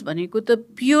डान्स भनेको त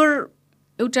प्योर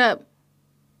एउटा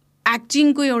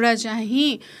एक्टिङको एउटा चाहिँ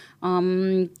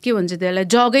के भन्छ त्यसलाई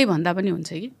जगै भन्दा पनि हुन्छ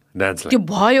कि त्यो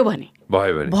भयो भने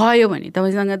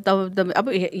तपाईँसँग अब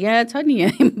यहाँ छ नि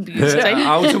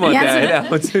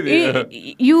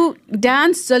यो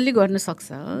डान्स जसले गर्न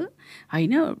सक्छ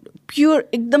होइन प्योर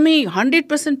एकदमै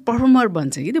 100% पर्फर्मर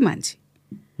बन्छ कि त्यो मान्छे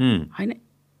होइन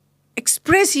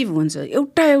एक्सप्रेसिभ हुन्छ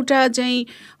एउटा चाहिँ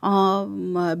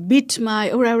बिटमा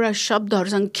एउटा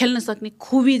शब्दहरूसँग खेल्न सक्ने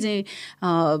खुबी चाहिँ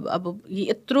अब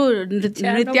यत्रो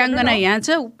नृत्याङ्गना यहाँ छ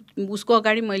उसको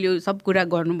अगाडि मैले सब कुरा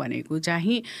गर्नु भनेको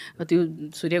चाहिँ त्यो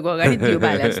सूर्यको अगाडि त्यो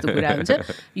बाला जस्तो कुरा हुन्छ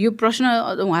यो प्रश्न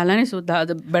उहाँलाई नै सोद्धा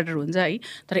अझ बेटर हुन्छ है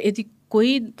तर यदि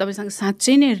कोही तपाईँसँग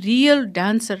साँच्चै नै रियल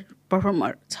डान्सर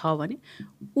पर्फर्मर छ भने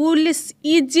उसले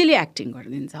इजिली एक्टिङ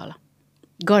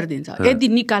गरिदिन्छ यदि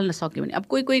निकाल्न सक्यो भने अब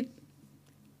कोही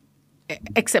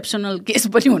एक्सेप्सनल केस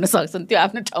पनि हुन सक्छन् त्यो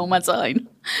आफ्नो ठाउँमा छ होइन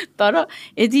तर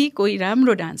यदि कोही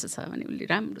राम्रो डान्सर छ भने उसले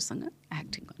राम्रोसँग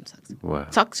एक्टिङ गर्न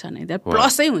सक्छ नै त्यहाँ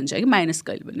प्लसै हुन्छ कि माइनस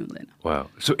कहिले पनि हुँदैन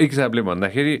सो एक हिसाबले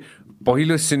भन्दाखेरि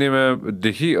पहिलो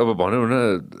सिनेमादेखि अब भनौँ न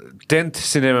 10th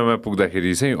सिनेमामा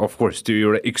पुग्दाखेरि चाहिँ अफकोर्स त्यो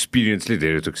एउटा एक्सपिरियन्सले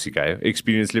धेरै थोक सिकायो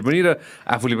एक्सपिरियन्सले पनि र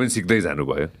आफूले पनि सिक्दै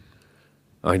जानुभयो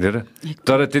होइन र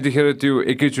तर त्यतिखेर त्यो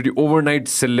एकैचोटि ओभरनाइट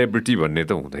सेलिब्रिटी भन्ने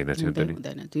त हुँदैन थियो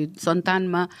हुँदैन त्यो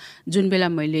सन्तानमा जुन बेला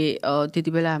मैले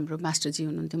त्यति बेला हाम्रो मास्टरजी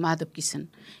हुनुहुन्थ्यो माधव किसन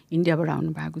इन्डियाबाट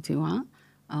आउनु भएको थियो उहाँ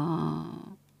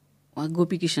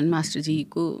गोपी किसन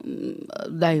मास्टरजीको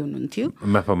दाइ हुनुहुन्थ्यो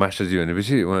मास्टरजी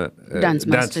भनेपछि डान्स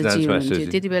मास्टरजी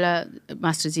हुनुहुन्थ्यो त्यति बेला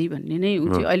मास्टरजी भन्ने नै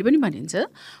थियो अहिले पनि भनिन्छ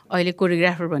अहिले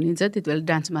कोरियोग्राफर भनिन्छ त्यति बेला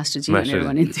डान्स मास्टरजी भनेर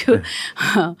भनिन्थ्यो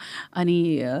अनि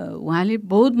उहाँले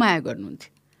बहुत माया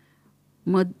गर्नुहुन्थ्यो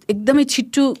म एकदमै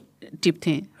छिट्टो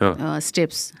टिप्थेँ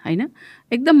स्टेप्स होइन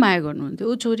एकदम माया गर्नुहुन्थ्यो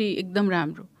ऊ छोरी एकदम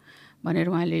राम्रो भनेर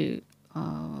उहाँले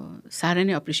साह्रै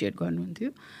नै एप्रिसिएट गर्नुहुन्थ्यो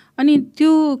अनि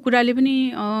त्यो कुराले पनि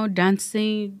डान्स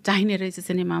चाहिँ चाहिने रहेछ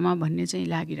सिनेमामा भन्ने चाहिँ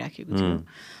लागिराखेको थियो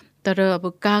तर अब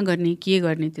कहाँ गर्ने के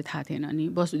गर्ने त्यो थाहा थिएन अनि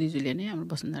बसुदिजूले नै हाम्रो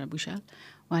वसुन्धरा भुषाल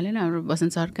उहाँले नै हाम्रो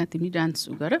वसन्त सर कहाँ तिमी डान्स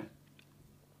गर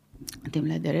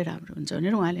तिमीलाई धेरै राम्रो हुन्छ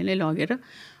भनेर उहाँले नै लगेर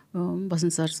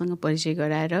वसन्त सरसँग परिचय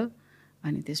गराएर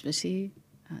अनि त्यसपछि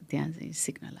त्यहाँ चाहिँ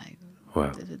सिक्न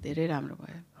लागेको धेरै राम्रो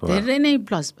भयो धेरै नै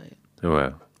प्लस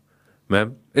भयो म्याम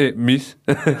मिस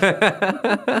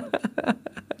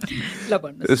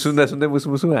सुन्दा सुन्दै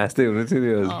मुसु हाँस्दै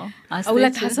हुनुहुन्थ्यो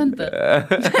उसलाई थाहा छ नि त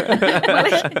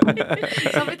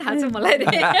सबै थाहा छ मलाई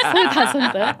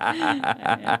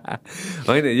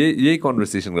होइन यही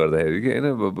कन्भर्सेसन गर्दाखेरि कि होइन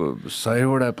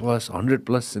 100वटा प्लस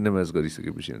 100+ सिनेमाज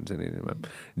गरिसकेपछि हुन्छ नि म्याम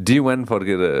D1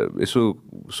 फर्केर यसो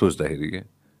सोच्दाखेरि के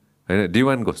होइन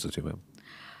दिवान कस्तो थियो म्याम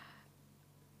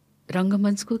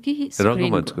रङ्गमञ्चको कि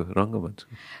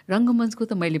रङ्गमञ्चको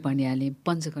त मैले भनिहालेँ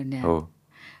पञ्चकन्या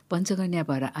पञ्चकन्या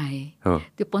भएर आएँ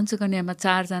त्यो पञ्चकन्यामा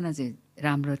 4 जना चाहिँ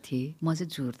राम्रो थिए म चाहिँ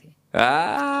जोर थिएँ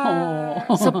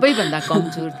सबैभन्दा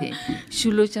कमजोर थिएँ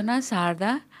सुलोचना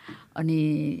शारदा अनि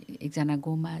एकजना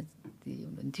गोमाजी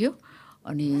हुनुहुन्थ्यो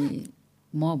अनि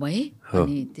म भएँ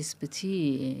अनि त्यसपछि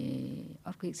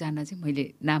अर्को एकजना चाहिँ मैले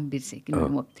नाम बिर्सेँ किनभने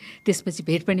म त्यसपछि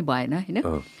भेट पनि भएन होइन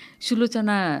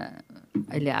सुलोचना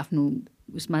अहिले आफ्नो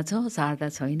उसमा छ शारदा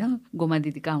छैन गोमा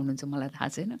दिदी कहाँ हुनुहुन्छ मलाई थाहा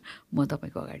छैन म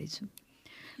तपाईँको अगाडि छु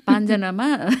 5 जनामा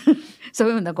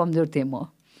सबैभन्दा कमजोर थिएँ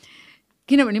म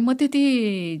किनभने म त्यति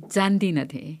जान्दिनँ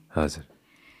थिएँ हजुर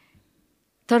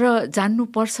तर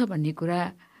जान्नुपर्छ भन्ने कुरा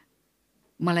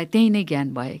मलाई त्यही नै ज्ञान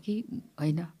भयो कि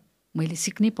होइन मैले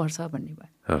सिक्नै पर्छ भन्ने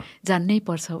भयो जान्नै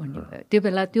पर्छ भन्ने भयो त्यो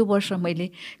बेला त्यो वर्ष मैले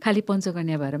खालि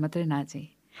पञ्चकन्या भएर मात्रै नाचेँ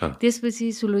त्यसपछि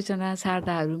सुलोचना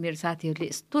शारदाहरू मेरो साथीहरूले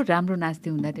यस्तो राम्रो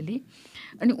नाच्थ्यो हुँदाखेरि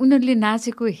अनि उनीहरूले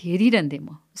नाचेको हेरिरहन्थेँ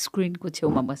म स्क्रिनको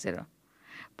छेउमा बसेर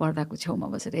पर्दाको छेउमा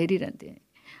बसेर हेरिरहन्थेँ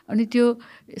अनि त्यो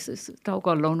टाउको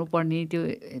हल्लाउनु पर्ने त्यो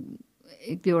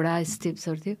एक दुईवटा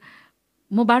स्टेप्सहरू थियो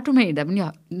म बाटोमा हिँड्दा पनि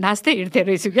नाच्दै हिँड्थेँ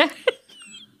रहेछु क्या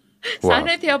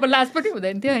सानै थियो अब लाज पनि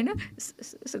हुँदैन थियो होइन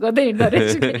गर्दै हिँड्दो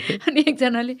रहेछु अनि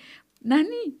एकजनाले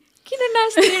नानी किन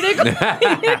नाच्दै हिँडेको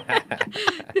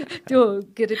त्यो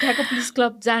के अरे ठ्याक्क पुलिस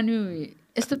क्लब जानु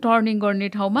यस्तो टर्निङ गर्ने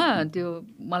ठाउँमा त्यो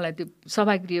मलाई त्यो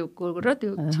सभागृहको र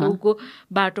त्यो छेउको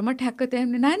बाटोमा ठ्याक्क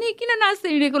त्यहाँ नानी किन नाच्दै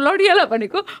हिँडेको लडियाला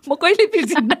भनेको म कहिले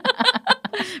बिर्सिन्न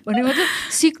भनेको चाहिँ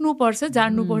सिक्नुपर्छ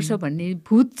जान्नुपर्छ भन्ने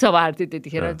भूत सवार थियो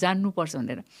त्यतिखेर जान्नुपर्छ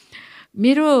भनेर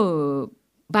मेरो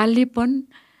बाल्यपन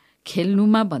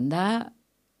खेल्नुमा भन्दा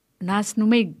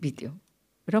नाच्नुमै बित्यो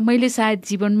र मैले सायद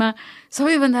जीवनमा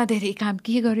सबैभन्दा धेरै काम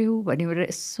के गर्यो भनेर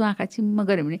यसो आँखा चिम्म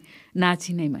गऱ्यो भने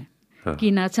नाचिनैमा कि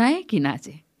नचाएँ कि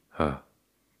नाचेँ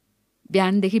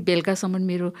बिहानदेखि बेलुकासम्म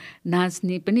मेरो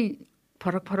नाच्ने पनि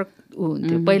फरक फरक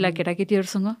हुन्थ्यो पहिला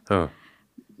केटाकेटीहरूसँग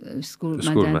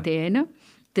स्कुलमा जान्थेँ होइन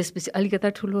त्यसपछि अलिकता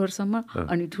ठुलोहरूसँग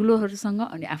अनि ठुलोहरूसँग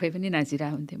अनि आफै पनि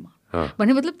नाचिरहेको हुन्थेँ म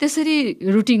भने मतलब त्यसरी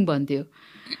रुटिन बन्थ्यो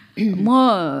म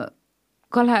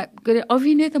कला के अरे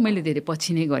अभिनय त मैले धेरै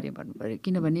पछि नै गरेँ भन्नु पऱ्यो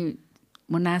किनभने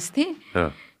म नाच्थेँ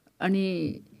अनि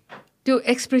त्यो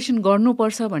एक्सप्रेसन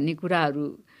गर्नुपर्छ भन्ने कुराहरू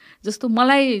जस्तो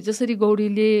मलाई जसरी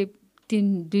गौरीले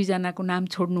 2 जनाको नाम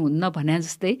छोड्नुहुन्न भने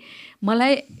जस्तै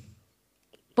मलाई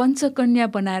पञ्चकन्या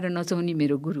बनाएर नचाउने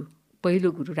मेरो गुरु पहिलो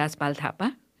गुरु राजपाल थापा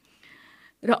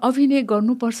र अभिनय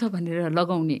गर्नुपर्छ भनेर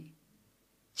लगाउने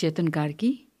चेतन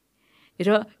कार्की र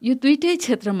यो दुईटै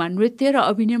क्षेत्रमा नृत्य र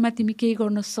अभिनयमा तिमी केही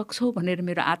गर्न सक्छौ भनेर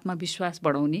मेरो आत्मविश्वास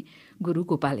बढाउने गुरु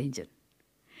गोपाल इन्जन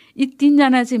यी 3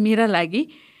 जना चाहिँ मेरा लागि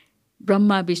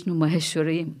ब्रह्मा विष्णु महेश्वर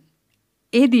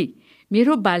यदि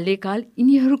मेरो बाल्यकाल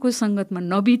यिनीहरूको सङ्गतमा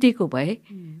नबितेको भए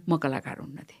म कलाकार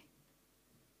हुन्न थिएँ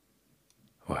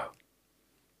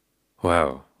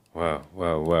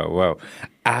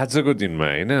आजको दिनमा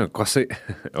होइन कसै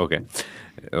ओके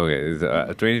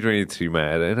 2023 मा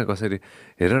आएर होइन कसरी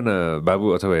हेर न बाबु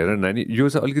अथवा हेर नानी यो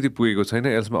चाहिँ अलिकति पुगेको छैन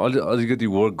यसमा अलिकति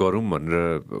वर्क गरौँ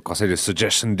भनेर कसैले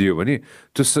सजेसन दियो भने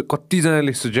त्यो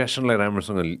कतिजनाले सजेसनलाई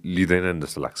राम्रोसँग लिँदैनन्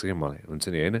जस्तो लाग्छ क्या मलाई हुन्छ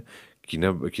नि होइन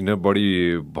किन बढी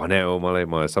भने हो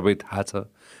मलाई सबै थाहा छ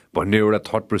भन्ने एउटा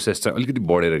थट प्रोसेस चाहिँ अलिकति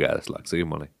बढेर गएको जस्तो लाग्छ कि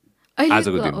मलाई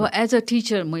अहिले एज अ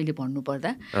टिचर मैले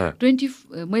भन्नुपर्दा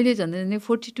मैले झन्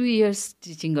 42 इयर्स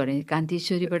टिचिङ गरेँ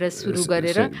कान्तिश्वरीबाट सुरु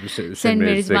गरेर सेन्ट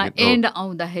मेरिजमा एन्ड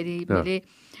आउँदाखेरि मैले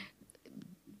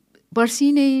वर्षी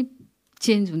नै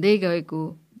चेन्ज हुँदै गएको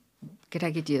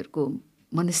केटाकेटीहरूको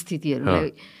मनस्थितिहरूलाई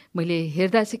मैले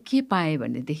हेर्दा चाहिँ के पाएँ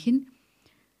भनेदेखि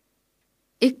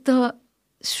एक त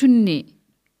सुन्ने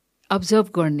अब्जर्भ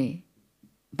गर्ने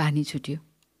बानी छुट्यो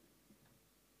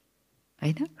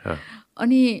होइन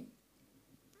अनि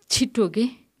छिट्टो के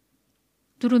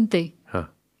तुरुन्तै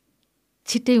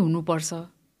छिट्टै हुनुपर्छ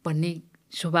भन्ने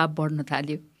स्वभाव बढ्न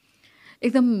थाल्यो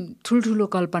एकदम ठुल्ठुलो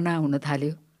कल्पना हुन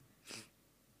थाल्यो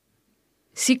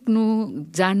सिक्नु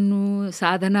जान्नु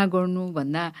साधना गर्नु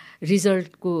भन्दा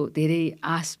रिजल्टको धेरै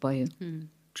आश भयो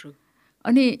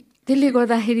अनि त्यसले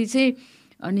गर्दाखेरि चाहिँ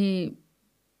अनि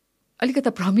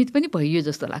अलिकता भ्रमित पनि भइयो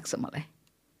जस्तो लाग्छ मलाई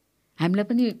हामीलाई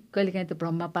पनि कहिलेकाहीँ त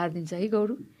भ्रममा पारिदिन्छ है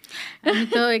गौरू हामी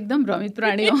त एकदम भ्रमित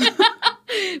प्राणी हो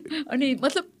अनि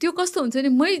मतलब त्यो कस्तो हुन्छ नि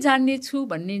मै जान्ने छु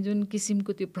भन्ने जुन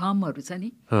किसिमको त्यो भ्रमहरू छ नि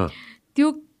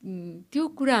त्यो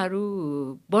कुराहरू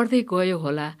बढ्दै गयो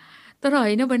होला तर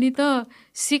होइन भने त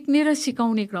सिक्ने र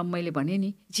सिकाउने क्रम मैले भने नि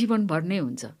जीवनभर नै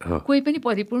हुन्छ कोही पनि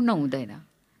परिपूर्ण हुँदैन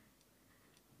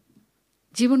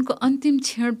जीवनको अन्तिम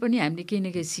क्षण पनि हामीले केही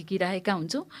न केही सिकिरहेका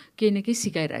हुन्छौँ केही न केही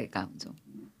सिकाइरहेका हुन्छौँ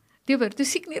त्यो भएर त्यो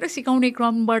सिक्ने र सिकाउने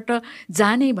क्रमबाट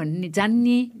जाने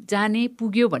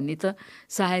पुग्यो भन्ने त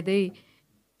सायदै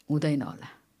हुँदैन होला।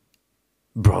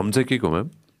 भ्रम चाहिँ के को म्याम?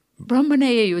 भ्रम भने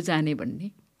यही हो जाने भन्ने।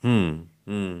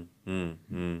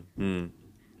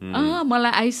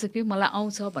 मलाई आइसक्यो, मलाई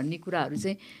आउँछ भन्ने कुराहरू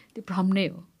चाहिँ त्यो भ्रम नै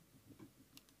हो।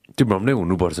 त्यो भ्रम नै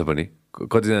हुनुपर्छ पनि।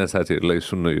 कतिजना साथीहरूलाई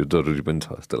सुन्न यो जरुरी पनि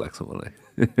छ जस्तो लाग्छ मलाई।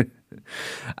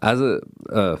 आज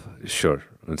स्योर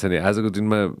हुन्छ नि, आजको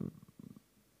दिनमा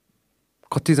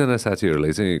कतिजना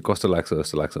साथीहरूलाई चाहिँ कस्तो लाग्छ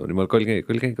जस्तो लाग्छ भने मैले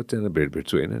कहिलेकाहीँ कतिजना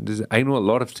भेट्छु होइन, I know a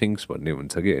lot of things भन्ने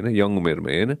हुन्छ कि होइन, यङ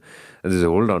उमेरमै होइन,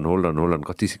 होल्ड अन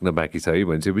कति सिक्न बाँकी छ है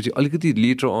भनिसकेपछि अलिकति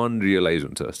लेटर अन रियलाइज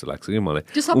हुन्छ जस्तो लाग्छ कि मलाई।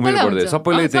 उमेर बढ्दै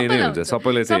सबैलाई त्यही नै हुन्छ,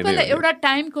 सबैलाई त्यही नै। एउटा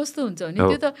टाइम कस्तो हुन्छ भने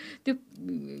त्यो त त्यो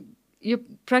यो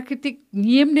प्राकृतिक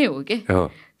नियम नै हो कि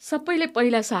सबैले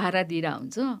पहिला सहारा दिएर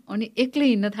हुन्छ, अनि एक्लै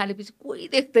हिँड्न थालेपछि कोही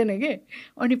देख्दैन के,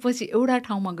 अनि पछि एउटा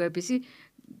ठाउँमा गएपछि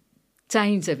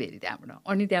चाहिन्छ फेरि त्यहाँबाट,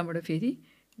 अनि त्यहाँबाट फेरि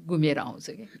घुमेर आउँछ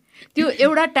कि। त्यो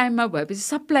एउटा टाइममा भएपछि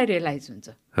सबलाई रियलाइज हुन्छ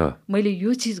मैले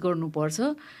यो चिज गर्नुपर्छ,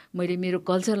 मैले मेरो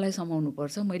कल्चरलाई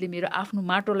समाउनुपर्छ, मैले मेरो आफ्नो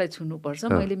माटोलाई छुनुपर्छ,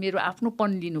 मैले मेरो आफ्नोपन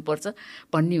लिनुपर्छ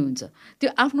भन्ने हुन्छ। त्यो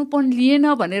आफ्नोपन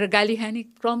लिएन भनेर गाली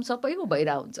खाने क्रम सबैको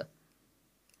भइरहेको हुन्छ।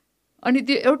 अनि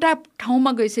त्यो एउटा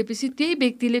ठाउँमा गइसकेपछि त्यही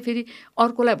व्यक्तिले फेरि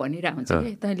अर्कोलाई भनिरहेको हुन्छ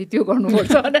कि तैँले त्यो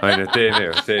गर्नुपर्छ।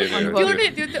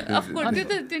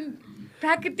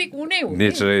 प्राकृतिक हुनै हो,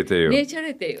 नेचरै त्यही हो,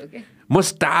 नेचरै त्यही हो क्या। म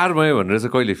स्टार भयो भनेर चाहिँ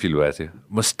कहिले फिल भएको थियो?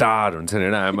 म स्टार हुन्छ नि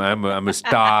होइन, आम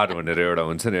स्टार भनेर एउटा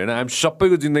हुन्छ नि होइन,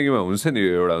 सबैको जिन्दगीमा हुन्छ नि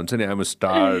एउटा हुन्छ नि आम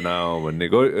स्टार नाउ भन्ने।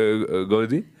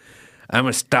 गौरी आम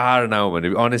स्टार नाउ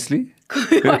भने अनेस्टली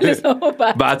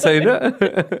बात छैन।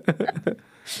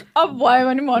 अब भयो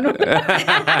भने भनौँ,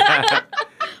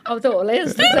 अब त होला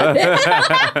जस्तो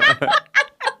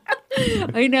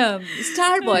होइन।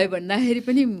 स्टार भयो भन्दाखेरि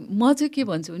पनि म चाहिँ के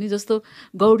भन्छु भने जस्तो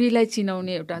गौरीलाई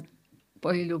चिनाउने एउटा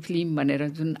पहिलो फिल्म भनेर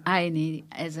जुन आए नि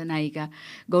एज अ नायिका,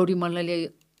 गौरी मल्लले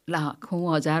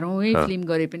लाखौँ हजारौँ फिल्म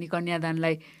गरे पनि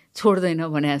कन्यादानलाई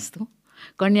छोड्दैन भने जस्तो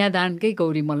कन्यादानकै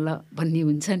गौरी मल्ल भन्ने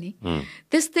हुन्छ नि।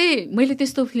 त्यस्तै मैले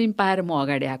त्यस्तो फिल्म पाएर म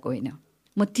अगाडि आएको होइन,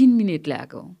 म 3 मिनट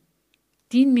ल्याएको हो।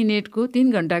 3 मिनटको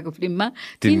 3 घन्टाको फिल्ममा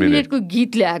 3 मिनटको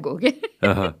गीत ल्याएको के।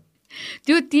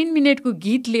 त्यो 3 मिनटको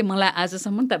गीतले मलाई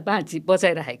आजसम्म त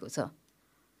बचाइरहेको छ।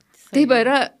 त्यही भएर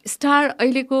स्टार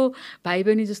अहिलेको भाइ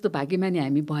बहिनी जस्तो भाग्यमानी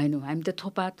हामी भएनौँ। हामी त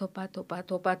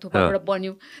थोपाबाट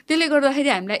बन्यौँ। त्यसले गर्दाखेरि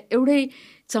हामीलाई एउटै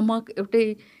चमक एउटै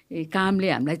कामले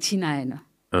हामीलाई छिनाएन।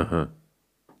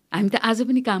 हामी त आज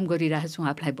पनि काम गरिरहेको छौँ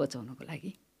आफूलाई बचाउनको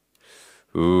लागि।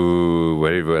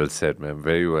 Very well said, ma'am.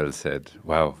 Very well said.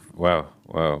 Wow.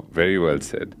 Very well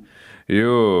said.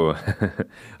 यो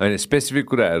होइन स्पेसिफिक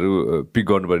कुराहरू पिक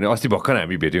गर्नुपर्ने। अस्ति भर्खर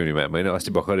हामी भेट्यौँ नि म्याम होइन,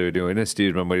 अस्ति भर्खर भेट्यौँ होइन,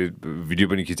 स्टेजमा मैले भिडियो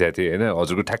पनि खिचाएको थिएँ होइन,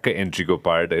 हजुरको ठ्याक्कै एन्ट्रीको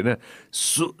पार्ट होइन।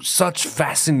 सच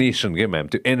फेसिनेसन क्या म्याम,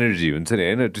 त्यो एनर्जी हुन्छ नि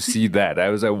होइन, to see that I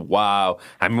was like wow.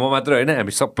 हामी म मात्र होइन,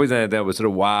 हामी सबैजना त्यहाँ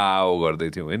बसेर वाउ गर्दै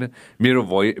थियौँ होइन,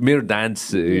 मेरो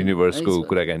डान्स युनिभर्सको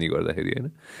कुराकानी गर्दाखेरि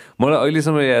होइन। मलाई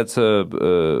अहिलेसम्म याद छ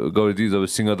गौरी जब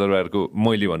सिंहदरबारको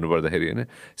मैले भन्नुपर्दाखेरि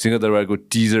होइन, सिंहदरबारको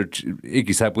टिजर एक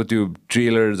हिसाबको त्यो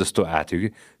ट्रेलर जस्तो आएको थियो कि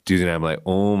त्यो दिन हामीलाई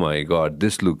oh my God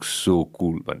this looks so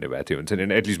cool भन्ने भएको थियो हुन्छ नि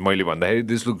होइन। एटलिस्ट मैले भन्दाखेरि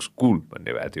दिस लुक्स कुल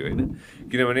भन्ने भएको थियो होइन,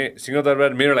 किनभने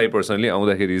सिंहदरबार मेरो लागि पर्सनली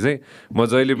आउँदाखेरि चाहिँ म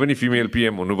जहिले पनि फिमेल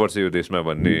पिएम हुनुपर्छ यो देशमा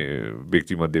भन्ने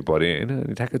व्यक्तिमध्ये परेँ होइन।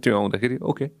 अनि ठ्याक्कै त्यो आउँदाखेरि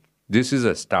okay this is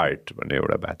a start भन्ने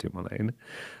एउटा भएको थियो मलाई होइन।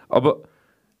 अब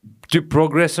त्यो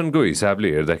प्रोग्रेसनको हिसाबले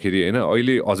हेर्दाखेरि होइन,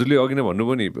 अहिले हजुरले अघि नै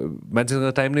भन्नुभयो नि मान्छेसँग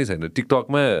टाइम नै छैन।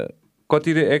 टिकटकमा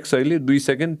कति रे एक्स अहिले 2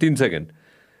 सेकेन्ड 3 सेकेन्ड,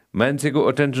 मान्छेको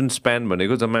अटेन्सन स्प्यान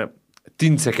भनेको जम्मा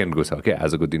 3 सेकेन्डको छ क्या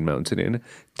आजको दिनमा हुन्छ नि होइन।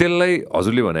 त्यसलाई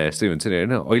हजुरले भने जस्तै हुन्छ नि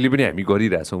होइन, अहिले पनि हामी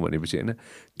गरिरहेछौँ भनेपछि होइन,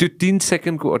 त्यो 3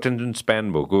 सेकेन्डको अटेन्सन स्प्यान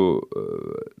भएको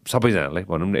सबैजनालाई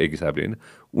भनौँ न एक हिसाबले होइन,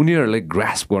 उनीहरूलाई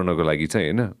ग्रास्प गर्नको लागि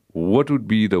चाहिँ होइन what would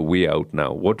be the way out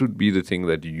now, what would be the thing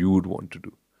that you would want to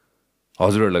do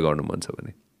हजुरहरूलाई गर्नु मन छ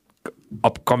भने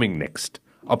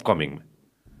अपकमिङमा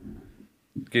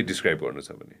के डिस्क्राइब गर्नु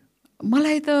छ भने?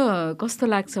 मलाई त कस्तो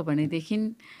लाग्छ भनेदेखि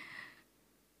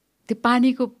त्यो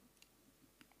पानीको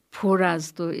फोरा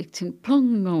जस्तो एकछिन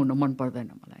फ्लङ्ग हुन मन पर्दैन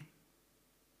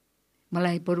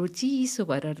मलाई बरु चिसो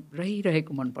भएर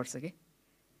रहिरहेको मनपर्छ कि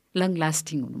लङ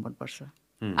लास्टिङ हुनु मनपर्छ।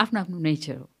 आफ्नो आफ्नो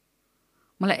नेचर हो।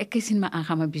 मलाई एकैछिनमा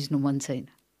आँखामा भिज्नु मन छैन।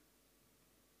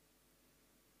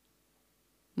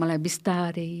 मलाई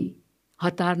बिस्तारै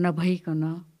हतार नभइकन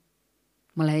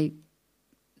मलाई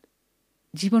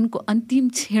जीवनको अन्तिम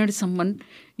क्षणसम्म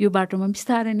यो बाटोमा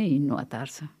बिस्तारै नै हिँड्नु हतार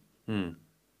छ।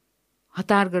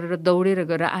 हतार गरेर दौडेर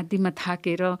गएर आदिमा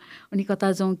थाकेर अनि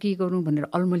कता जाउँ के गरौँ भनेर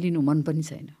अल्मलिनु मन पनि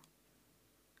छैन।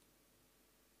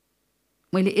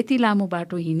 मैले यति लामो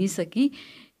बाटो हिँडिसकेँ,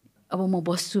 अब म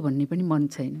बस्छु भन्ने पनि मन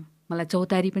छैन, मलाई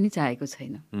चौतारी पनि चाहेको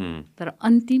छैन। तर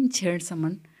अन्तिम क्षणसम्म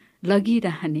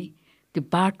लगिरहने त्यो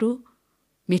बाटो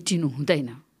मेटिनु हुँदैन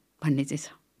भन्ने चाहिँ छ,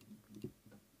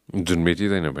 जुन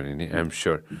मेटिँदैन भने नि आइएम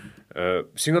स्योर।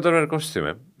 सिंहदरबार कस्तो थियो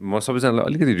म्याम? म सबैजनालाई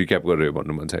अलिकति रिक्याप गरेर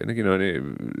भन्नु मन छ होइन, किनभने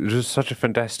it was such a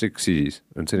fantastic series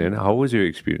हुन्छ नि होइन। How was your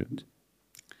experience?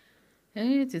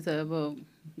 त्यो त अब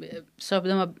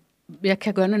शब्दमा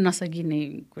व्याख्या गर्न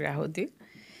नसकिने कुरा हो त्यो।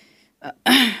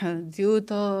 त्यो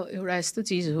त एउटा यस्तो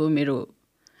चिज हो मेरो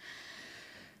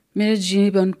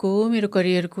जीवनको, मेरो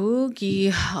करियरको, कि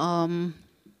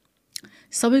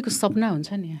सबैको सपना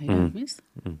हुन्छ नि होइन मिस,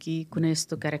 कि कुनै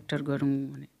यस्तो क्यारेक्टर गरौँ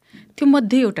भने त्यो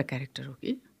मध्ये एउटा क्यारेक्टर हो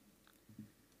कि।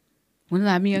 हुन त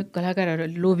हामी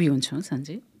कलाकारहरू लोभी हुन्छौँ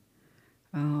सन्चै,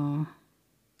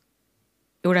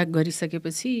 एउटा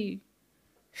गरिसकेपछि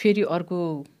फेरि अर्को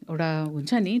एउटा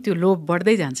हुन्छ नि, त्यो लोभ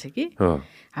बढ्दै जान्छ कि।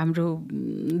 हाम्रो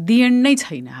दिएन नै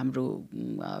छैन हाम्रो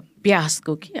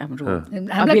प्यासको, कि हाम्रो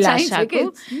अभिलाषाको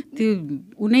त्यो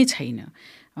उनै छैन।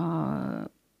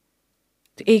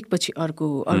 एकपछि अर्को,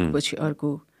 अर्कोपछि अर्को।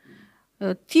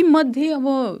 तीमध्ये अब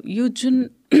यो जुन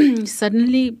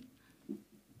सडनली,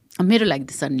 मेरो लागि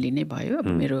त सडनली नै भयो। अब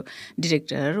मेरो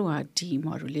डिरेक्टर, उहाँ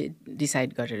टिमहरूले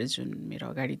डिसाइड गरेर जुन मेरो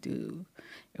अगाडि त्यो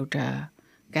एउटा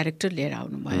क्यारेक्टर लिएर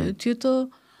आउनुभयो, त्यो त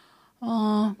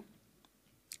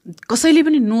कसैले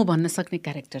पनि नो भन्न सक्ने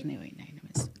क्यारेक्टर नै होइन होइन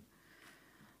मिस।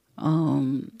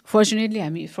 फर्चुनेटली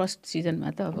हामी फर्स्ट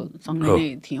सिजनमा त अब सँगै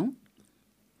नै थियौँ।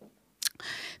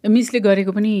 मिसले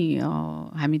गरेको पनि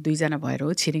हामी दुईजना भएर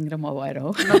हो, छिरिङ र म भएर हो।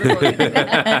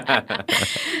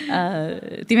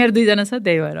 तिमीहरू दुईजना छ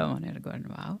त्यही भएर भनेर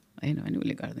गर्नुभयो, होइन भने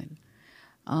उसले गर्दैन।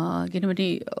 किनभने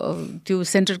त्यो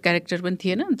सेन्टर क्यारेक्टर पनि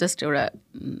थिएन, जस्ट एउटा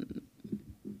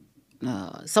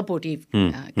सपोर्टिभ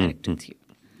क्यारेक्टर थियो।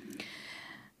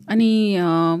 अनि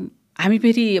हामी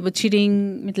फेरि अब छिरिङ,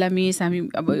 मिथिला मिस, हामी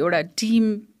अब एउटा टिम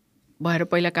भएर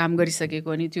पहिला काम गरिसकेको,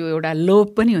 अनि त्यो एउटा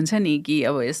लोभ पनि हुन्छ नि कि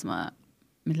अब यसमा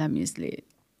मिथिला मिसले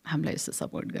हामीलाई यस्तो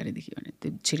सपोर्ट गरेदेखि भने त्यो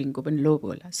छिरिङको पनि लोभ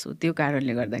होला। सो त्यो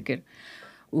कारणले गर्दाखेरि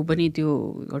ऊ पनि त्यो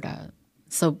एउटा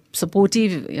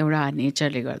सपोर्टिभ एउटा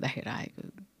नेचरले गर्दाखेरि आएको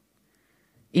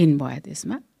इन भयो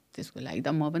त्यसमा। त्यसको लागि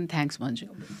त म पनि थ्याङ्क्स भन्छु।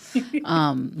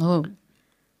 हो,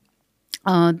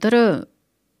 तर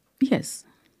यस,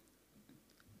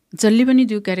 जसले पनि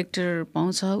त्यो क्यारेक्टर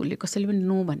पाउँछ उसले कसैले पनि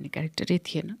नो भन्ने क्यारेक्टरै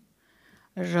थिएन।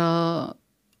 र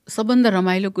सबभन्दा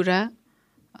रमाइलो कुरा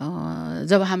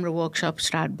जब हाम्रो वर्कसप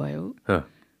स्टार्ट भयो,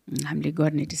 हामीले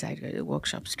गर्ने डिसाइड गरेर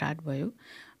वर्कसप स्टार्ट भयो,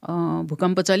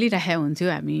 भूकम्प चलिरहेको हुन्थ्यो,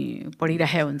 हामी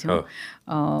पढिरहेको हुन्थ्यौँ,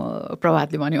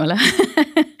 प्रभातले भन्यो होला।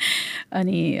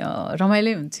 अनि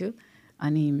रमाइलै हुन्थ्यो।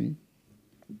 अनि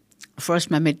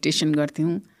फर्स्टमा मेडिटेसन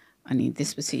गर्थ्यौँ, अनि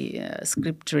त्यसपछि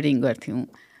स्क्रिप्ट रिडिङ गर्थ्यौँ।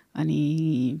 अनि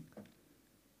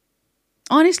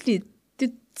अनेस्टली त्यो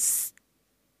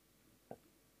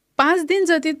 5 दिन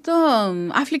जति त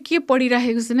आफूले के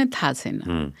पढिराखेको छैन थाहा छैन।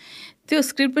 त्यो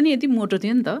स्क्रिप्ट पनि यति मोटो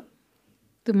थियो नि त,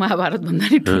 त्यो महाभारतभन्दा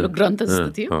नि ठुलो ग्रन्थ जस्तो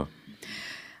थियो।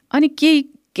 अनि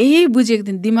केही बुझेको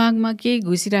थिएन, दिमागमा केही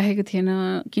घुसिराखेको थिएन।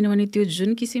 किनभने त्यो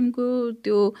जुन किसिमको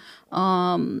त्यो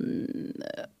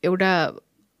एउटा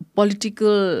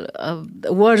पोलिटिकल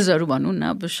वर्ड्सहरू भनौँ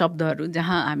न, अब शब्दहरू,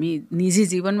 जहाँ हामी निजी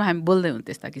जीवनमा हामी बोल्दैनौँ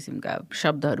त्यस्ता किसिमका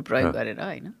शब्दहरू प्रयोग गरेर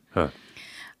होइन।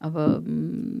 अब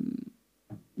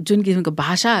जुन किसिमको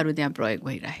भाषाहरू त्यहाँ प्रयोग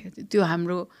भइरहेको थियो, त्यो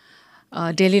हाम्रो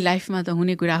डेली लाइफमा त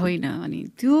हुने कुरा होइन। अनि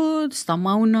त्यो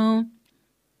समाउन,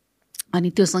 अनि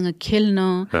त्योसँग खेल्न,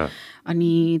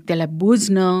 अनि त्यसलाई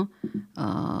बुझ्न,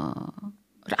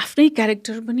 र आफ्नै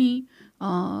क्यारेक्टर पनि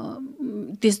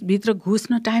त्यसभित्र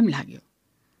घुस्न टाइम लाग्यो।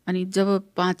 अनि जब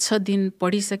 5-6 दिन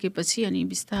पढिसकेपछि अनि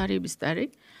बिस्तारै बिस्तारै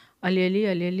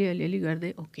अलिअलि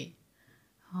गर्दै ओके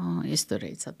यस्तो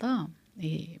रहेछ त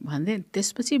भन्दै,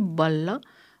 त्यसपछि बल्ल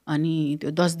अनि त्यो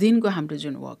 10 दिनको हाम्रो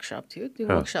जुन वर्कसप थियो, त्यो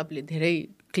वर्कसपले धेरै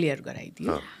क्लियर गराइदियो।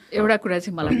 एउटा कुरा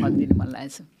चाहिँ मलाई भनिदिनु मन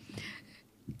लागेछ,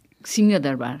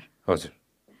 सिंहदरबार हजुर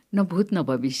न भूत न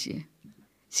भविष्य,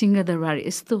 सिंहदरबार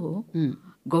यस्तो हो,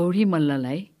 गौरी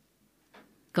मल्ललाई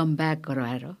कम ब्याक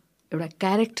गराएर एउटा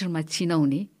क्यारेक्टरमा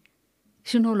चिनाउने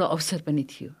सुनौलो अवसर पनि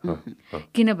थियो।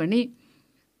 किनभने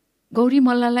गौरी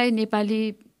मल्ललाई नेपाली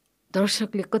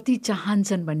दर्शकले कति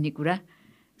चाहन्छन् भन्ने कुरा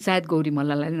सायद गौरी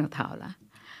मल्ललाई नै नथाहा होला।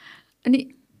 अनि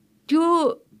त्यो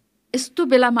यस्तो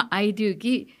बेलामा आइदियो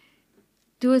कि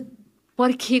त्यो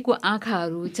पर्खिएको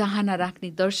आँखाहरू, चाहना राख्ने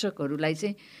दर्शकहरूलाई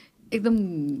चाहिँ एकदम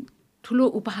ठुलो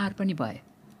उपहार पनि भयो।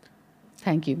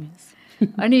 Thank you miss.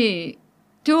 अनि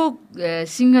त्यो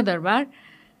सिंहदरबार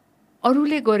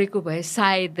अरूले गरेको भए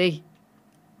सायदै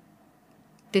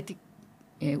त्यति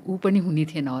ऊ पनि हुने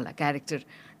थिएन होला, क्यारेक्टर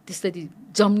त्यसरी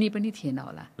जम्नी पनि थिएन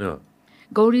होला।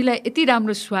 गौरीलाई यति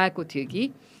राम्रो सुहाएको थियो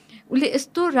कि उसले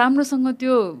यस्तो राम्रोसँग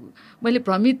त्यो मैले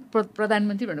भ्रमित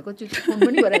प्रधानमन्त्री भनेर कतिचोटि फोन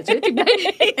पनि गरेको छु तिमीलाई,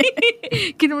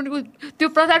 किनभने त्यो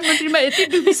प्रधानमन्त्रीमा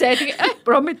यति डुबिसकेको थियो कि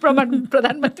भ्रमित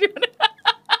प्रधानमन्त्री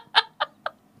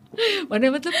भने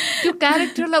मतलब त्यो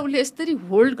क्यारेक्टरलाई उसले यसरी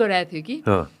होल्ड गराएको थियो कि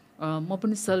म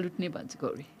पनि सल्युट नै भन्छु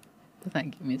Gauri.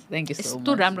 Thank you miss, thank you so much.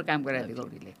 यस्तो राम्रो काम गराएको थियो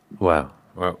गौरीले। वाह,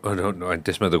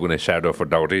 त्यसमा त कुनै स्याडो अफ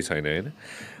डाउटै छैन होइन।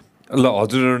 ल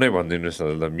हजुरहरू नै भनिदिनुहोस्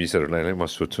न ल, मिसहरूलाई नै म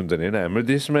सोध्छु नि त नि होइन। हाम्रो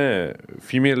देशमा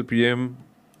फिमेल पिएम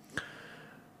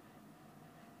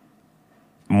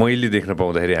मैले देख्न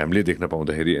पाउँदाखेरि, हामीले देख्न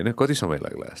पाउँदाखेरि होइन कति समय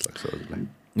लाग्ला जस्तो लाग्छ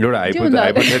हजुरलाई? एउटा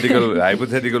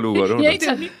हाइपोथेटिकल उ गरौँ।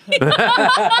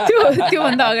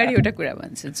 त्योभन्दा अगाडि एउटा कुरा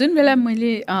भन्छु। जुन बेला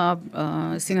मैले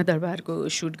सिंहदरबारको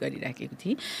सुट गरिराखेको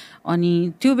थिएँ, अनि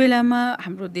त्यो बेलामा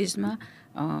हाम्रो देशमा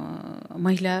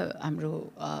महिला हाम्रो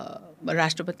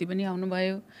राष्ट्रपति पनि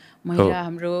आउनुभयो, महिला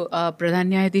हाम्रो प्रधान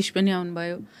न्यायाधीश पनि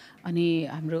आउनुभयो, अनि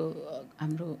हाम्रो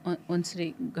वंश्री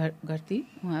घरती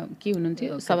उहाँ के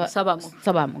हुनुहुन्थ्यो,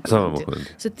 सभामुख।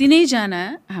 सो तिनैजना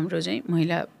हाम्रो चाहिँ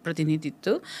महिला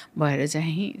प्रतिनिधित्व भएर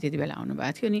चाहिँ त्यति बेला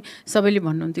आउनुभएको थियो। अनि सबैले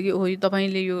भन्नुहुन्थ्यो कि ओ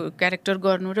तपाईँले यो क्यारेक्टर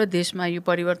गर्नु र देशमा यो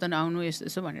परिवर्तन आउनु यस्तो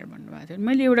यस्तो भनेर भन्नुभएको थियो।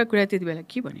 मैले एउटा कुरा त्यति बेला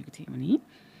के भनेको थिएँ भने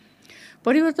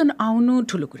परिवर्तन आउनु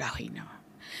ठुलो कुरा होइन,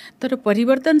 तर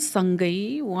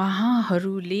परिवर्तनसँगै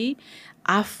उहाँहरूले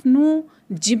आफ्नो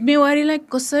जिम्मेवारीलाई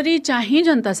कसरी चाहिँ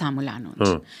जनता सामु लानुहुन्छ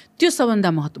त्यो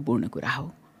सबभन्दा महत्त्वपूर्ण कुरा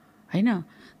हो होइन।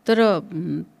 तर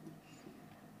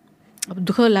अब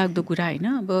दुःख लाग्दो कुरा होइन,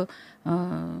 अब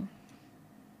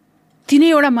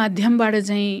तिनैवटा माध्यमबाट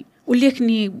चाहिँ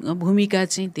उल्लेखनीय भूमिका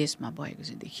चाहिँ देशमा भएको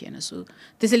चाहिँ देखिएन। सो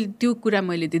त्यसैले त्यो कुरा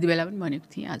मैले त्यति बेला पनि भनेको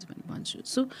थिएँ, आज पनि भन्छु।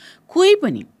 सो कोही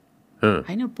पनि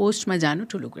होइन पोस्टमा जानु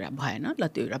ठुलो कुरा भएन, ल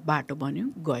त्यो एउटा बाटो बन्यो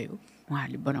गयो,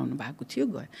 उहाँहरूले बनाउनु भएको थियो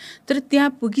गयो। तर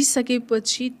त्यहाँ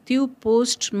पुगिसकेपछि त्यो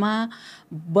पोस्टमा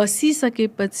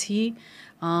बसिसकेपछि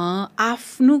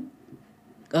आफ्नो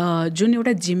जुन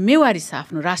एउटा जिम्मेवारी छ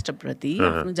आफ्नो राष्ट्रप्रति,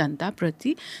 आफ्नो जनताप्रति,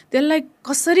 त्यसलाई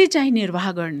कसरी चाहिँ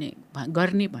निर्वाह गर्ने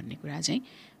भन्ने कुरा चाहिँ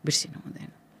बिर्सिनु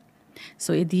हुँदैन।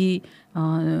 सो यदि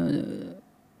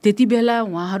त्यति बेला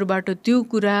उहाँहरूबाट त्यो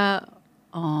कुरा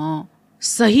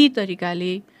सही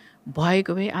तरिकाले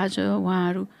भएको भए आज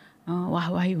उहाँहरू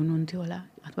वाहवाही हुनुहुन्थ्यो होला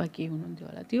अथवा के हुनुहुन्थ्यो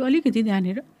होला, त्यो अलिकति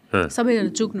त्यहाँनिर सबैजना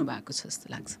चुक्नु भएको छ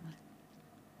जस्तो लाग्छ मलाई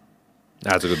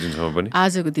आजको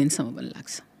दिनसम्म पनि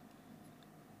लाग्छ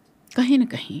कहीँ न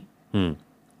कहीँ।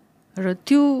 र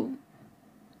त्यो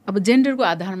अब जेन्डरको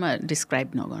आधारमा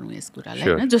डिस्क्राइब नगर्नु यस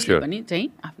कुरालाई होइन, जसले पनि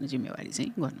चाहिँ आफ्नो जिम्मेवारी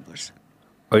चाहिँ गर्नुपर्छ।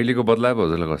 अहिलेको बदलाव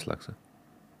हजुरलाई कस्तो लाग्छ?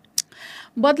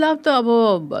 बदलाव त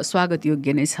अब स्वागत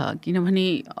योग्य नै छ,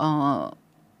 किनभने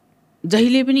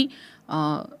जहिले पनि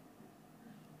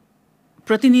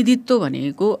प्रतिनिधित्व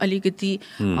भनेको अलिकति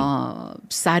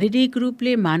शारीरिक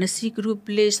रूपले, मानसिक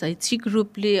रूपले, शैक्षिक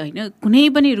रूपले होइन कुनै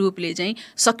पनि रूपले चाहिँ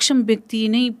सक्षम व्यक्ति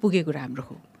नै पुगेको राम्रो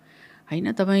हो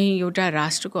होइन। तपाईँ एउटा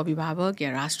राष्ट्रको अभिभावक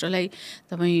या राष्ट्रलाई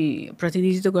तपाईँ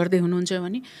प्रतिनिधित्व गर्दै हुनुहुन्छ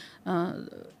भने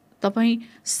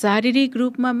तपाईँ शारीरिक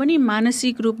रूपमा पनि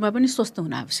मानसिक रूपमा पनि स्वस्थ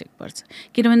हुन आवश्यक पर्छ,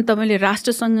 किनभने तपाईँले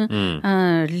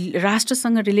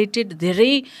राष्ट्रसँग रिलेटेड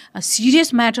धेरै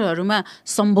सिरियस म्याटरहरूमा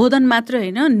सम्बोधन मात्र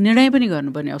होइन निर्णय पनि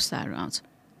गर्नुपर्ने अवस्थाहरू आउँछ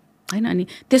होइन। अनि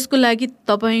त्यसको लागि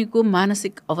तपाईँको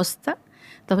मानसिक अवस्था,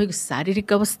 तपाईँको शारीरिक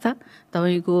अवस्था,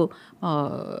 तपाईँको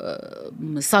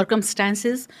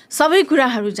सर्कमस्टान्सेस सबै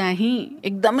कुराहरू चाहिँ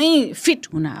एकदमै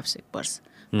फिट हुन आवश्यक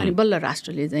पर्छ। अनि बल्ल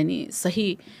राष्ट्रले चाहिँ नि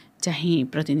सही चाहिँ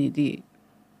प्रतिनिधि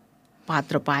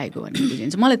पात्र पाएको भन्ने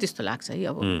बुझिन्छ, मलाई त्यस्तो लाग्छ है।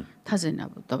 अब थाहा छैन,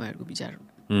 अब तपाईँहरूको विचार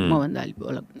मभन्दा अलिक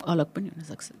अलग पनि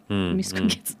हुनसक्छ।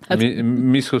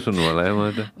 मिसको सुन्नु होला है।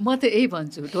 म त यही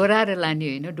भन्छु, डोराएर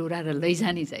लाने होइन डोराएर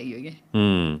लैजाने चाहियो क्या।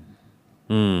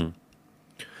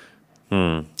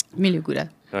 मिल्यो कुरा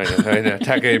होइन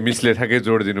ठ्याक्कै मिसले ठ्याक्कै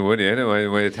जोड दिनुभयो नि होइन।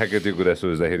 मैले ठ्याक्कै त्यो कुरा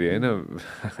सोच्दाखेरि होइन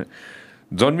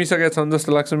जन्मिसकेका छन् जस्तो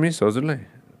लाग्छ मिस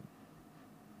हजुरलाई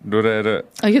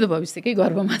डोराएर? यो त भविष्यकै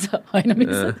गर्वमा छ होइन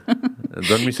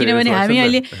किनभने हामी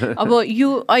अहिले अब यो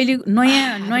अहिले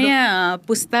नयाँ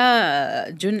पुस्ता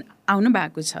जुन आउनु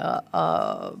भएको छ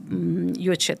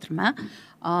यो क्षेत्रमा,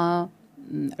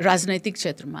 राजनैतिक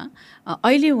क्षेत्रमा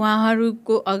अहिले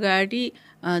उहाँहरूको अगाडि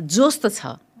जोस त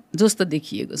छ, जोस त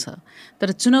देखिएको छ,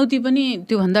 तर चुनौती पनि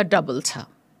त्योभन्दा डबल छ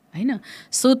होइन।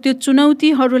 सो त्यो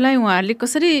चुनौतीहरूलाई उहाँहरूले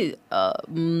कसरी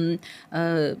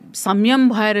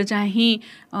संयम भएर चाहिँ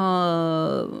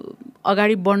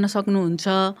अगाडि बढ्न सक्नुहुन्छ,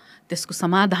 त्यसको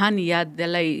समाधान या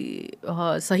त्यसलाई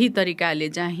सही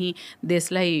तरिकाले चाहिँ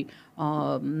देशलाई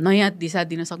नयाँ दिशा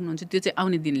दिन सक्नुहुन्छ, त्यो चाहिँ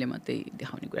आउने दिनले मात्रै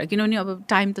देखाउने कुरा। किनभने अब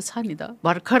टाइम त छ नि त,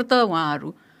 भर्खर त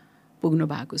उहाँहरू पुग्नु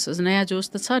भएको छ। नयाँ जोस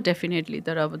त छ डेफिनेटली,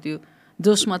 तर अब त्यो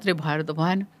जोस मात्रै भएर त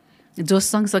भएन, जोस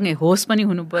सँगसँगै होस पनि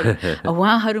हुनु पर्यो।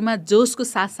 उहाँहरूमा जोसको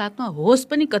साथसाथमा होस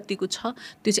पनि कतिको छ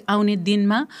त्यो चाहिँ आउने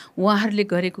दिनमा उहाँहरूले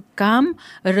गरेको काम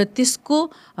र त्यसको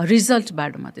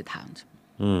रिजल्टबाट मात्रै थाहा हुन्छ।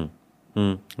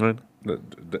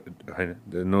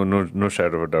 No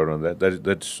shadow of a doubt on that.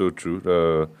 That's so true.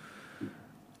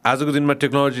 आजको दिनमा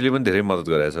टेक्नोलोजीले पनि धेरै मद्दत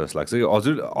गरेको छ जस्तो लाग्छ कि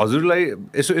हजुरलाई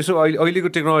यसो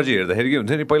अहिलेको टेक्नोलोजी हेर्दाखेरि के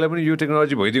हुन्छ नि, पहिला पनि यो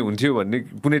टेक्नोलोजी भइदियो हुन्थ्यो भन्ने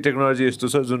कुनै टेक्नोलोजी यस्तो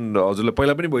छ जुन हजुरलाई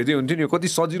पहिला पनि भइदियो हुन्थ्यो नि, कति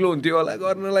सजिलो हुन्थ्यो होला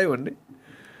गर्नलाई भन्ने?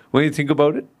 When you think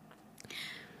about it?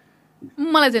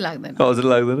 मलाई चाहिँ लाग्दैन। हजुर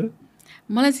लाग्दैन?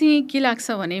 मलाई चाहिँ के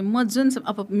लाग्छ भने म जुन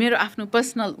अब मेरो आफ्नो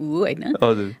पर्सनल होइन,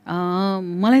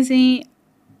 मलाई चाहिँ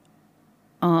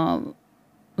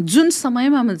जुन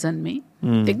समयमा म जन्मेँ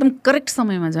एकदम करेक्ट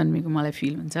समयमा जन्मेको मलाई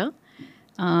फिल हुन्छ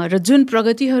र जुन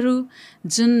प्रगतिहरू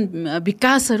जुन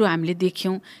विकासहरू हामीले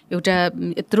देख्यौँ, एउटा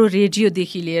यत्रो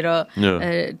रेडियोदेखि लिएर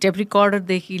टेप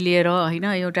रिकर्डरदेखि लिएर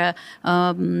होइन, एउटा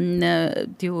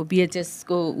त्यो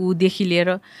VHSको ऊदेखि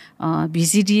लिएर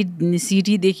VCD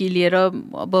CDदेखि लिएर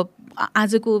अब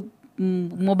आजको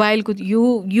मोबाइलको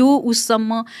यो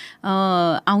उससम्म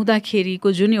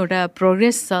आउँदाखेरिको जुन एउटा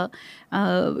प्रोग्रेस छ,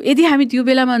 यदि हामी त्यो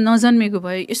बेलामा नजन्मेको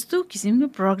भए यस्तो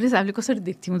किसिमको प्रोग्रेस हामीले कसरी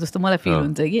देख्थ्यौँ जस्तो मलाई फिल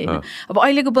हुन्छ कि होइन। अब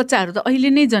अहिलेको बच्चाहरू त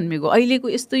अहिले नै जन्मेको, अहिलेको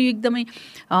यस्तो एकदमै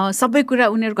सबै कुरा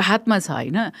उनीहरूको हातमा छ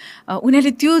होइन,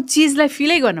 उनीहरूले त्यो चिजलाई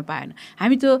फिलै गर्न पाएन।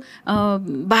 हामी त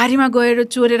बारीमा गएर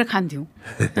चोरेर खान्थ्यौँ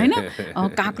होइन,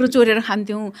 काँक्रो चोरेर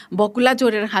खान्थ्यौँ, बकुला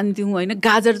चोरेर खान्थ्यौँ होइन,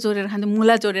 गाजर चोरेर खान्थ्यौँ,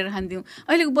 मुला चोरेर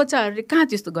खान्थ्यौँ। अहिलेको बच्चाहरूले कहाँ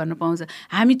त्यस्तो गर्न पाउँछ?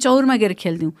 हामी चौरमा गएर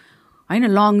खेल्थ्यौँ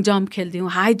होइन, लङ जम्प खेल्थ्यौँ,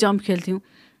 हाई जम्प खेल्थ्यौँ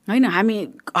होइन, हामी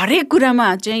हरेक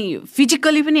कुरामा चाहिँ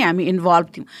फिजिकली पनि हामी इन्भल्भ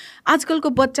थियौँ। आजकलको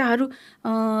बच्चाहरू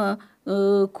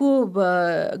को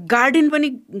गार्डन पनि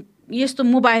यस्तो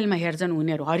मोबाइलमा हेर्छन्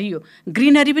उनीहरू, हरियो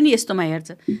ग्रिनरी पनि यस्तोमा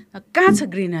हेर्छ, कहाँ छ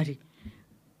ग्रिनरी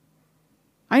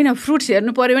होइन। फ्रुट्स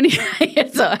हेर्नु पऱ्यो भने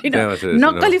हेर्छ होइन,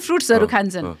 नक्कली फ्रुट्सहरू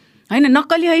खान्छन् होइन,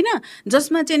 नक्कली होइन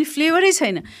जसमा चाहिँ फ्लेभरै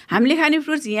छैन। हामीले खाने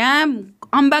फ्रुट्स यहाँ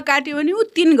अम्बा काट्यो भने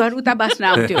 3 घर उता बास्न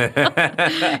आउँथ्यो।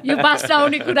 यो बास्न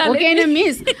आउने कुरा हो कि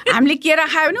मिस? हामीले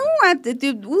केरा खायो भने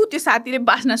त्यो साथीले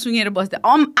बास्ना सुँगेर बस्दै,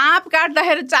 आँप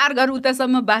काट्दाखेरि 4 घर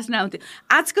उतासम्म बास्न आउँथ्यो।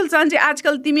 आजकल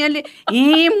तिमीहरूले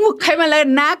मुखैमा लगेर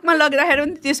नाकमा लगिराखेर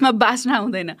पनि त्यसमा बास्न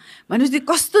आउँदैन। भनेपछि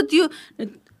कस्तो त्यो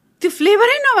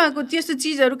फ्लेभरै नभएको त्यस्तो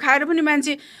चिजहरू खाएर पनि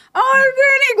मान्छे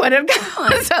अर्ग्यानिक भनेर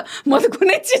खान्छ। म त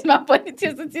कुनै चिजमा पनि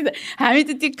त्यस्तो चिज हामी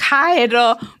त त्यो खाएर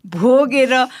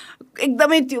भोगेर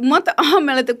एकदमै त्यो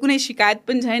मलाई त कुनै शिकायत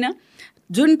पनि छैन।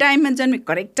 जुन टाइममा जन्मे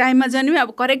करेक्ट टाइममा जन्मे,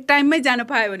 अब करेक्ट टाइममै जानु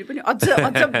पायो भने पनि अझ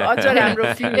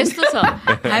राम्रो फिल यस्तो छ।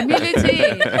 हामीले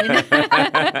चाहिँ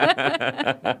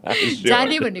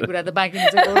जाने भन्ने कुरा त बाँकी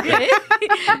हुन्छ।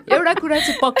 एउटा कुरा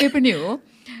चाहिँ पक्कै पनि हो,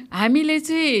 हामीले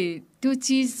चाहिँ त्यो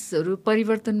चिजहरू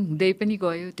परिवर्तन हुँदै पनि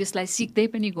गयो, त्यसलाई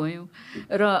सिक्दै पनि गयौँ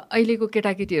र अहिलेको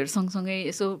केटाकेटीहरू सँगसँगै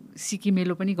यसो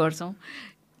सिकिमेलो पनि गर्छौँ।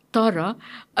 तर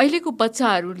अहिलेको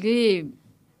बच्चाहरूले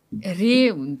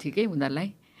रे हुन्थ्यो कि उनीहरूलाई,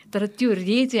 तर त्यो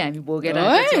रे चाहिँ हामी भोगेर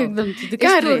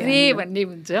रे भन्ने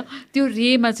हुन्छ, त्यो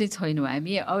रेमा चाहिँ छैनौँ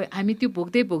हामी त्यो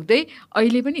भोग्दै भोग्दै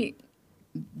अहिले पनि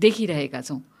देखिरहेका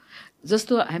छौँ।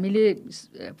 जस्तो हामीले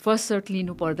फर्स्ट सर्ट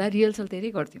लिनु पर्दा रिहर्सल धेरै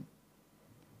गर्थ्यौँ।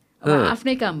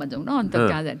 आफ्नै काममा जाउँ न, अन्त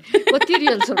कहाँ जाने, कति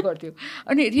रिहर्सल गर्थ्यौँ।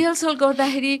 अनि रिहर्सल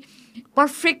गर्दाखेरि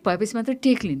पर्फेक्ट भएपछि मात्रै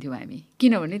टेक लिन्थ्यौँ हामी,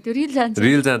 किनभने त्यो रिल जान्थ्यो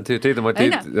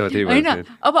होइन।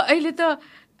 अब अहिले त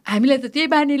हामीलाई त त्यही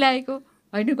बानी लागेको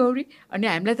होइन गौरी, अनि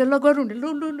हामीलाई त ल गरौँ न,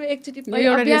 लु एकचोटि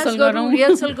रिहर्सल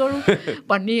गरौँ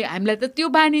भन्ने हामीलाई त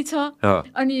त्यो बानी छ।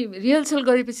 अनि रिहर्सल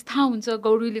गरेपछि थाहा हुन्छ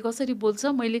गौरीले कसरी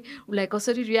बोल्छ, मैले उसलाई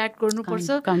कसरी रियाक्ट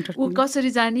गर्नुपर्छ, ऊ कसरी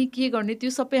जाने, के गर्ने,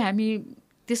 त्यो सबै हामी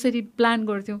त्यसरी प्लान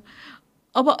गर्थ्यौँ।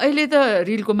 अब अहिले त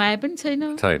रिलको माया पनि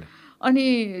छैन, अनि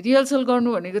रिहर्सल गर्नु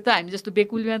भनेको त हामी जस्तो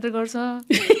बेकुल मात्र गर्छ।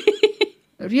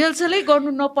 रिहर्सलै गर्नु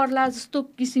नपर्ला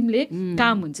जस्तो किसिमले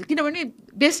काम हुन्छ, किनभने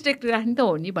बेस्ट एक्टर राख्ने त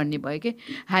हो नि भन्ने भयो कि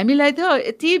हामीलाई त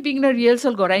यति बिघ्न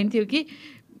रिहर्सल गराइन्थ्यो कि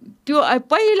त्यो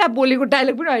पहिला बोलेको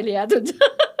डायलग पनि अहिले याद हुन्छ।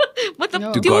 मतलब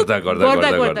त्यो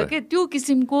गर्दा के त्यो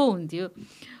किसिमको हुन्थ्यो।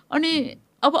 अनि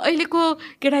अब अहिलेको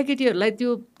केटाकेटीहरूलाई त्यो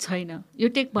छैन, यो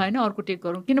टेक भएन अर्को टेक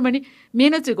गरौँ, किनभने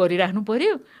मेहनत चाहिँ गरिराख्नु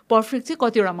पऱ्यो, पर्फेक्ट चाहिँ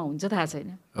कतिवटामा हुन्छ थाहा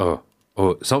छैन।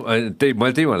 त्यही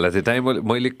मैले त्यही भन्ला थिएँ। टाइम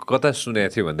मैले कता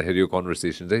सुनेको थिएँ भन्दाखेरि यो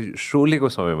कन्भर्सेसन चाहिँ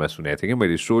सोलेको समयमा सुनेको थिएँ कि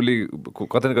मैले। सोले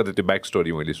कता न कता त्यो ब्याक स्टोरी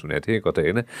मैले सुनेको थिएँ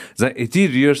कतै होइन, जहाँ यति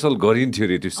रिहर्सल गरिन्थ्यो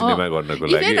अरे त्यो सिनेमा गर्नको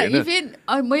लागि। इभेन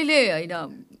मैले होइन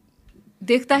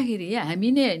देख्दाखेरि हामी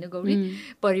नै होइन गौरी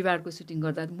परिवारको सुटिङ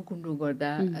गर्दा, मुकुन्डो गर्दा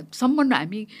सम्म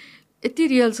हामी यति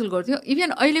रिहर्सल गर्थ्यो इभन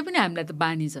अहिले पनि हामीलाई त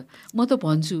बानी छ म त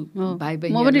भन्छु भाइ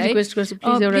बहिनीलाई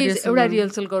एउटा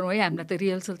रिहर्सल गरौँ है हामीलाई त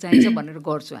रिहर्सल चाहिन्छ भनेर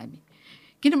गर्छु हामी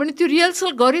किनभने त्यो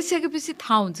रिहर्सल गरिसकेपछि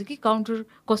थाहा हुन्छ कि काउन्टर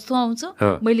कस्तो आउँछ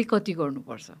मैले कति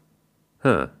गर्नुपर्छ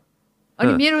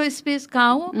अनि मेरो स्पेस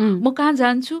कहाँ हो म कहाँ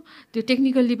जान्छु त्यो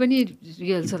टेक्निकल्ली पनि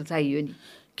रिहर्सल चाहियो नि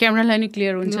क्यामेरालाई नि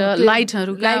क्लियर हुन्छ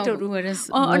लाइटहरू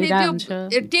अनि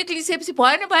त्यो टेक लिइसकेपछि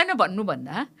भएन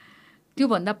भन्नुभन्दा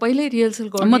त्योभन्दा पहिल्यै रिहर्सल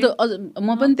गर्नु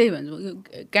म पनि त्यही भन्छु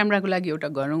क्यामेराको लागि एउटा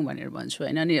गरौँ भनेर भन्छु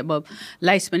होइन अनि अब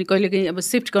लाइट्स पनि कहिलेकाहीँ अब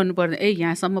सिफ्ट गर्नुपर्ने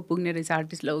यहाँसम्म पुग्ने रहेछ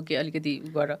आर्टिस्ट ल कि अलिकति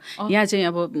गर यहाँ चाहिँ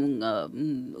अब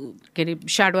के अरे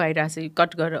स्याडो आइरहेको छ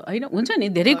कट गर होइन हुन्छ नि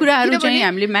धेरै कुराहरू चाहिँ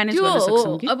हामीले म्यानेज गर्न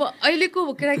सक्छौँ कि अब अहिलेको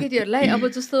केटाकेटीहरूलाई अब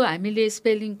जस्तो हामीले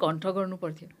स्पेलिङ कन्ठ गर्नु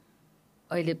पर्थ्यो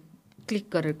अहिले क्लिक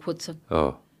गरेर खोज्छन्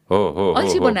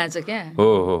अल्छी बनाएछ क्या हो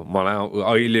मलाई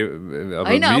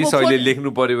अहिले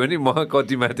लेख्नु पर्यो भने म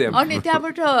कति माथि अनि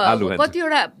त्यहाँबाट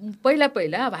कतिवटा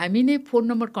पहिला अब हामी नै फोन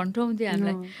नम्बर कन्ठ हुन्थ्यो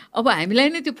हामीलाई अब हामीलाई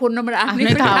नै त्यो फोन नम्बर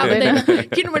आफ्नै थाहा हुँदैन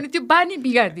किनभने त्यो बानी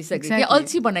बिगारिदिइसक्यो कि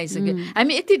अल्छी बनाइसक्यो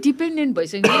हामी यति डिपेन्डेन्ट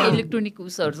भइसक्यो इलेक्ट्रोनिक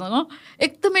उसहरूसँग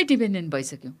एकदमै डिपेन्डेन्ट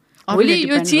भइसक्यो भोलि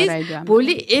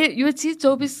यो चिज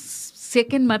 24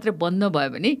 सेकेन्ड मात्र बन्द भयो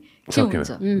भने के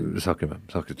हुन्छ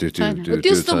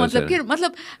त्यस्तो मतलब के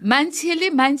मतलब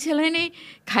मान्छेलाई नै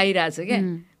खाइरहेछ क्या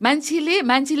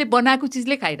मान्छेले बनाएको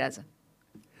चिजले खाइरहेछ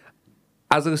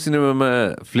आजको सिनेमामा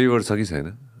फ्लेभर छ कि छैन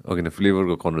किन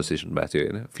फ्लेभरको कन्भर्सेसन भएको थियो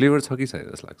होइन फ्लेभर छ कि छैन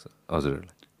जस्तो लाग्छ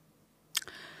हजुरहरूलाई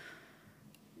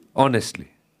अनेस्टली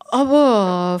अब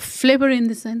flavour in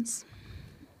the sense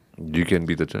you can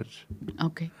be the जज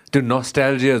ओके त्यो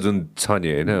नस्टाल्जिया जुन छ नि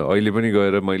होइन अहिले पनि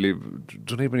गएर मैले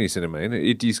जुनै पनि सिनेमा होइन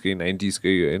 80sकै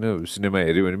 90sकै होइन सिनेमा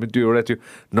हेऱ्यो भने पनि त्यो एउटा त्यो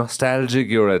नस्टाल्जिक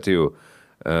एउटा त्यो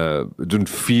जुन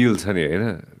फिल छ नि होइन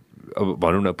अब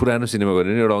भनौँ न पुरानो सिनेमा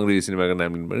गऱ्यो भने एउटा अङ्ग्रेजी सिनेमाको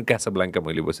नाम लिनु भने कासाब्लाङ्का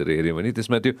मैले बसेर हेऱ्यो भने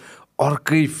त्यसमा त्यो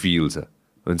अर्कै फिल छ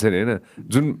हुन्छ नि होइन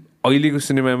जुन अहिलेको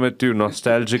सिनेमामा त्यो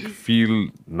नस्टाल्जिक फिल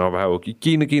नभएको कि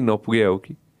केही न केही नपुगे हो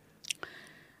कि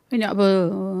होइन अब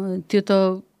त्यो त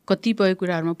कतिपय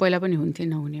कुराहरूमा पहिला पनि हुन्थ्यो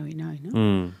नहुने होइन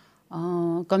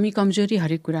होइन कमी कमजोरी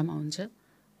हरेक कुरामा हुन्छ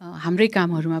हाम्रै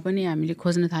कामहरूमा पनि हामीले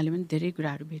खोज्न थाल्यो भने धेरै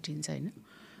कुराहरू भेटिन्छ होइन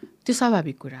त्यो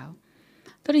स्वाभाविक कुरा हो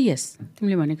तर यस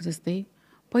तिमीले भनेको जस्तै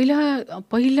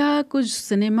पहिलाको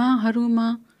सिनेमाहरूमा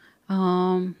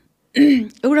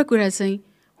एउटा कुरा चाहिँ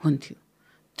हुन्थ्यो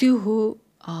त्यो हो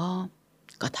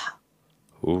कथा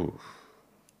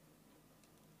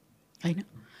होइन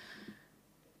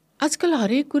आजकल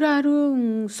हरेक कुराहरू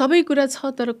सबै कुरा छ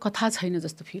तर कथा छैन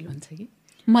जस्तो फिल हुन्छ कि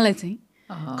मलाई चाहिँ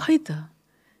खै त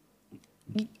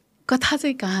कथा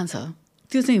चाहिँ कहाँ छ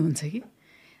त्यो चाहिँ हुन्छ कि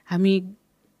हामी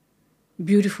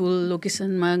ब्युटिफुल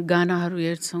लोकेसनमा गानाहरू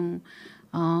हेर्छौँ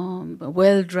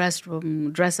वेल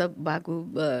ड्रेसअप भएको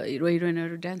हिरो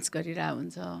हिरोइनहरू डान्स गरिरहेको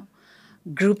हुन्छ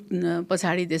ग्रुप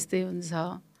पछाडि त्यस्तै हुन्छ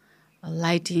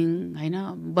लाइटिङ होइन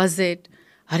बजेट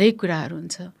हरेक कुराहरू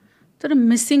हुन्छ तर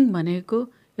मिसिङ भनेको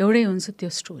एउटै हुन्छ त्यो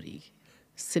स्टोरी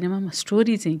सिनेमामा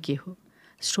स्टोरी चाहिँ के हो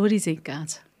स्टोरी चाहिँ कहाँ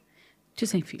छ त्यो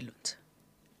चाहिँ फिल हुन्छ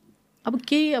अब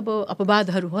केही अब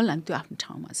अपवादहरू होला नि त्यो आफ्नो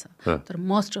ठाउँमा छ तर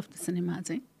मोस्ट अफ द सिनेमा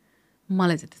चाहिँ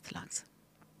मलाई चाहिँ त्यस्तो लाग्छ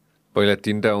पहिला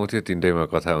 3टा आउँथ्यो 3टैमा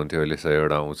कथा हुन्थ्यो अहिले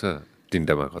 100वटा आउँछ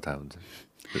 3टामा कथा हुन्छ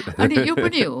अनि यो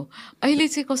पनि हो अहिले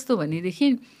चाहिँ कस्तो भनेदेखि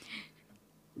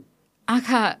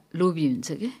आँखा लोभी हुन्छ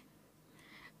क्या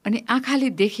अनि आँखाले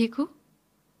देखेको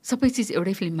सबै चिज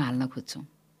एउटै फिल्ममा हाल्न खोज्छौँ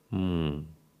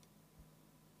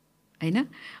होइन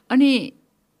अनि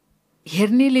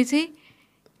हेर्नेले चाहिँ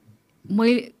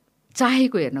मैले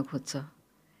चाहेको हेर्न खोज्छ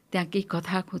त्यहाँ केही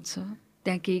कथा खोज्छ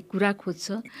त्यहाँ केही कुरा खोज्छ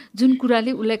जुन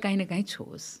कुराले उसलाई काहीँ न काहीँ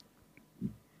छोओस्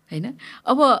होइन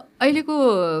अब अहिलेको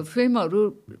फिल्महरू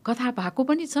कथा भएको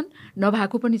पनि छन्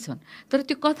नभएको पनि छन् तर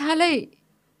त्यो कथालाई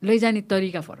लैजाने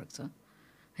तरिका फरक छ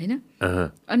होइन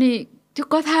अनि त्यो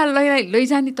कथालाई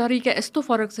लैजाने तरिका यस्तो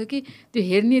फरक छ कि त्यो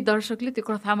हेर्ने दर्शकले त्यो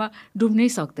कथामा डुब्नै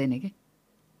सक्दैन क्या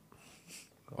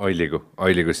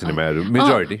अहिलेको सिनेमाहरू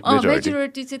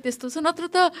मेजोरिटी चाहिँ त्यस्तो छ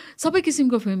नत्र त सबै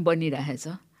किसिमको फिल्म बनिरहेछ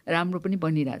राम्रो पनि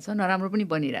बनिरहेछ नराम्रो पनि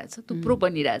बनिरहेछ थुप्रो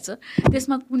बनिरहेछ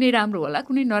त्यसमा कुनै राम्रो होला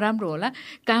कुनै नराम्रो होला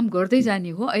काम गर्दै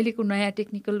जाने हो अहिलेको नयाँ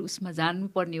टेक्निकल उसमा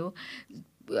जानुपर्ने हो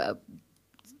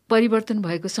परिवर्तन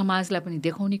भएको समाजलाई पनि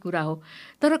देखाउने कुरा हो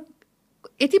तर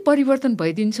यति परिवर्तन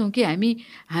भइदिन्छौँ कि हामी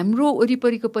हाम्रो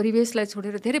वरिपरिको परिवेशलाई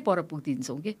छोडेर धेरै पर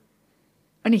पुगिदिन्छौँ कि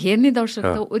अनि हेर्ने दर्शक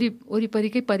त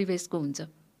वरिपरिकै परिवेशको हुन्छ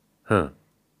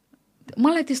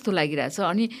मलाई त्यस्तो लागिरहेछ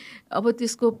अनि अब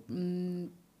त्यसको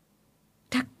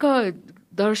ठ्याक्क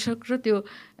दर्शक र त्यो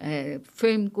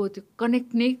फिल्मको त्यो कनेक्ट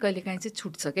नै कहिलेकाहीँ चाहिँ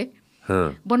छुट्छ क्या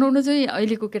बनाउन चाहिँ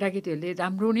अहिलेको केटाकेटीहरूले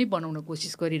राम्रो नै बनाउन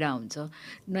कोसिस गरिरहेको हुन्छ।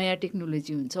 नयाँ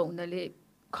टेक्नोलोजी हुन्छ, उनीहरूले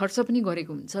खर्च पनि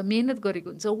गरेको हुन्छ, मेहनत गरेको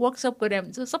हुन्छ, वर्कसप गरेको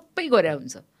हुन्छ, सबै गरेको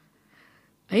हुन्छ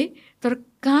है। तर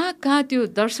कहाँ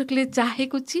त्यो दर्शकले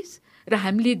चाहेको चिज र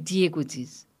हामीले दिएको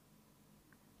चिज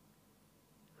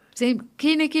चाहिँ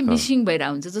केही न केही मिसिङ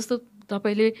भइरहेको हुन्छ। जस्तो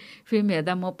तपाईँले फिल्म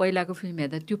हेर्दा, म पहिलाको फिल्म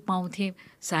हेर्दा त्यो पाउँथेँ,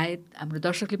 सायद हाम्रो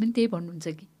दर्शकले पनि त्यही भन्नुहुन्छ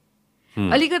कि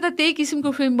अलिकता त्यही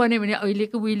किसिमको फिल्म बन्यो भने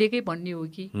अहिलेको उहिलेकै भन्ने हो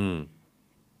कि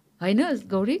होइन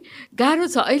गौरी? गाह्रो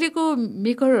छ, अहिलेको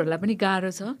मेकरहरूलाई पनि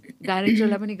गाह्रो छ,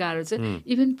 डाइरेक्टरलाई पनि गाह्रो छ,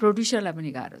 इभन प्रड्युसरलाई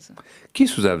पनि गाह्रो छ। के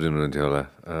सुझाव दिनुहुन्थ्यो होला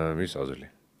मिस हजुरले?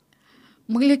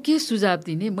 मैले के सुझाव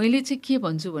दिने, मैले चाहिँ के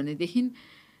भन्छु भनेदेखि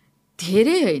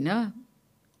धेरै होइन,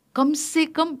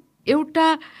 कमसेकम एउटा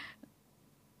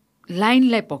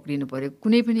लाइनलाई पक्रिनु पर्यो।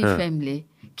 कुनै पनि फिल्मले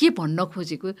के भन्न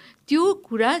खोजेको त्यो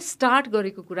कुरा स्टार्ट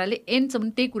गरेको कुराले एन्डसम्म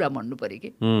त्यही कुरा भन्नु पर्यो कि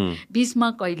बिचमा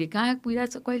कहिले कहाँ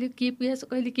पुगेछ, कहिले के पुगेछ,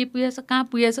 कहिले के पुगेछ, कहाँ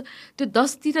पुगेछ, त्यो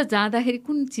 10तिर जाँदाखेरि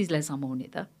कुन चिजलाई समाउने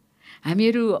त?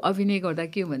 हामीहरू अभिनय गर्दा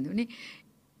के हो भने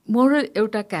मोरल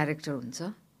एउटा क्यारेक्टर हुन्छ,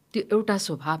 त्यो एउटा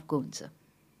स्वभावको हुन्छ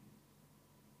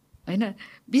होइन।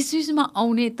 बिचबिचमा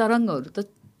आउने तरङ्गहरू त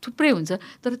थुप्रै हुन्छ,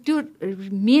 तर त्यो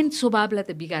मेन स्वभावलाई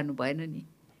त बिगार्नु भएन नि।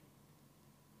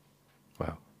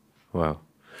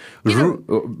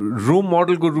 रोल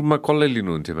मोडलको रूपमा कसलाई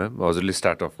लिनुहुन्थ्यो म्याम हजुरले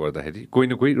स्टार्ट अफ गर्दाखेरि? कोही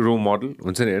न कोही रोल मोडल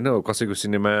हुन्छ नि होइन, कसैको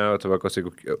सिनेमा अथवा कसैको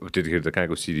त्यतिखेर त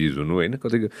कहाँको सिरिज हुनु होइन,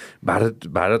 कतैको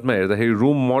भारतमा हेर्दाखेरि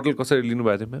रोल मोडल कसरी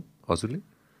लिनुभएको थियो म्याम हजुरले?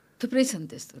 थुप्रै छन्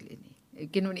त्यस्तोले नि,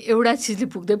 किनभने एउटा चिजले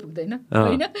पुग्दैन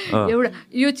होइन। एउटा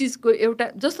यो चिजको एउटा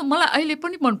जस्तो मलाई अहिले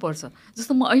पनि मनपर्छ,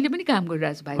 जस्तो म अहिले पनि काम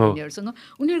गरिरहेको छु भाइ बहिनीहरूसँग,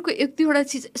 उनीहरूको एक दुईवटा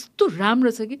चिज यस्तो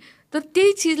राम्रो छ कि तर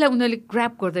त्यही चिजलाई उनीहरूले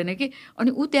ग्र्याप गर्दैन कि, अनि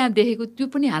ऊ त्यहाँ देखेको त्यो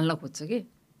पनि हाल्न खोज्छ कि,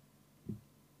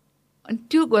 अनि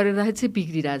त्यो गरेर चाहिँ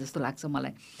बिग्रिरहेको जस्तो लाग्छ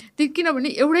मलाई। त्यो किनभने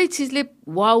एउटै चिजले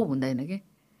वाउ हुँदैन कि,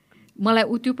 मलाई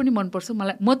ऊ त्यो पनि मनपर्छ,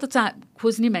 मलाई म त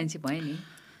खोज्ने मान्छे भएँ नि।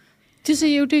 त्यो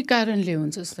चाहिँ एउटै कारणले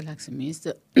हुन्छ जस्तो लाग्छ मिस,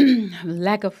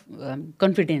 ल्याक अफ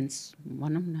कन्फिडेन्स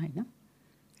भनौँ न होइन।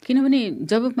 किनभने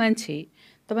जब मान्छे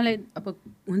तपाईँलाई अब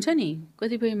हुन्छ नि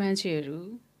कतिपय मान्छेहरू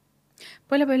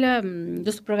पहिला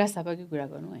जस्तो प्रकाश थापाकै कुरा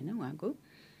गर्नु होइन,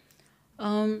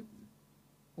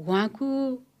 उहाँको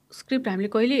स्क्रिप्ट हामीले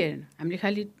कहिले हेरेन, हामीले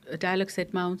खालि डायलग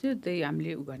सेटमा आउँथ्यो त्यही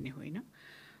हामीले उ गर्ने होइन।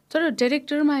 तर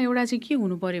डाइरेक्टरमा एउटा चाहिँ के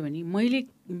हुनु पऱ्यो भने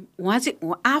उहाँ चाहिँ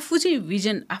आफू चाहिँ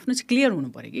भिजन आफ्नो चाहिँ क्लियर हुनु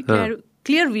पऱ्यो कि,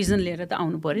 क्लियर भिजन लिएर त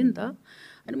आउनु पऱ्यो नि त।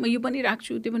 अनि म यो पनि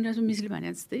राख्छु त्यो पनि राख्छु, मिसले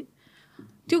भने जस्तै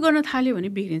त्यो गर्न थाल्यो भने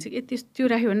बिग्रिन्छ कि त्यो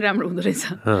राख्यो भने राम्रो हुँदो रहेछ,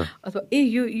 अथवा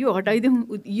यो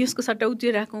हटाइदिउँ यसको सट्टा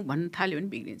त्यो राखौँ भन्न थाल्यो भने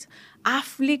बिग्रिन्छ।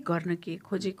 आफूले गर्न के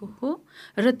खोजेको हो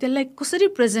र त्यसलाई कसरी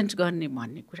प्रेजेन्ट गर्ने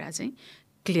भन्ने कुरा चाहिँ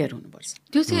क्लियर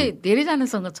हुनुपर्छ। त्यो चाहिँ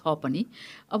धेरैजनासँग छ पनि।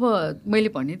 अब मैले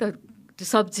भने त त्यो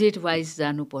सब्जेक्ट वाइज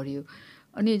जानु पर्यो।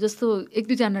 अनि जस्तो एक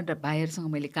दुईजना भाइहरूसँग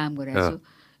मैले काम गरेको छु,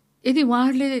 यदि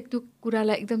उहाँहरूले त्यो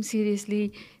कुरालाई एकदम सिरियसली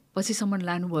पछिसम्म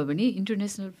लानुभयो भने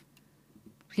इन्टरनेसनल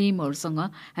फिल्महरूसँग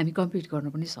हामी कम्पिट गर्न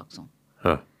पनि सक्छौँ।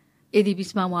 यदि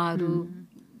बिचमा उहाँहरू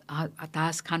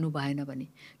हताश खानु भएन भने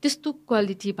त्यस्तो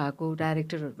क्वालिटी भएको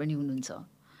डाइरेक्टरहरू पनि हुनुहुन्छ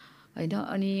होइन।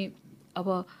 अनि अब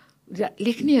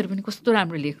लेख्नेहरू पनि कस्तो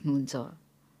राम्रो लेख्नुहुन्छ,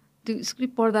 त्यो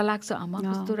स्क्रिप्ट पढ्दा लाग्छ आमा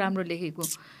कस्तो राम्रो लेखेको,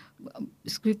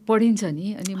 स्क्रिप्ट पढिन्छ नि,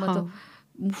 अनि म त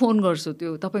फोन गर्छु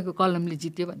त्यो तपाईँको कलमले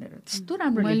जित्यो भनेर, त्यस्तो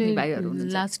राम्रो लेख्ने भाइहरू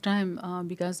हुनुहुन्छ। लास्ट टाइम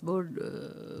विकास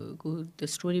बोर्डको त्यो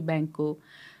स्टोरी ब्याङ्कको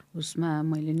उसमा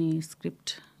मैले नि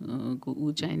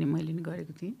स्क्रिप्टको चाहिँ नि मैले नि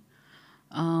गरेको थिएँ।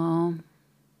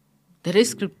 धेरै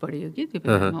स्क्रिप्ट पढियो कि त्यो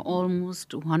बेलामा, अलमोस्ट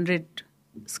 100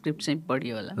 स्क्रिप्ट चाहिँ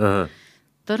पढियो होला।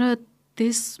 तर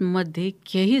त्यसमध्ये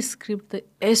केही स्क्रिप्ट त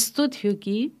यस्तो थियो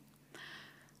कि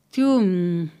त्यो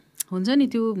हुन्छ नि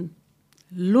त्यो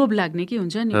लोभ लाग्ने कि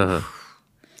हुन्छ नि,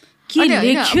 के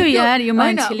लेख्यो यार यो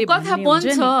मान्छेले कथा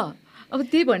बन्छ। अब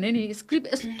त्यही भने नि स्क्रिप्ट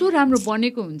यस्तो राम्रो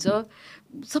बनेको हुन्छ,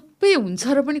 सबै हुन्छ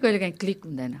र पनि कहिलेकाहीँ क्लिक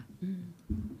हुँदैन।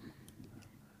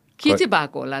 के चाहिँ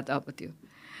भएको होला त अब त्यो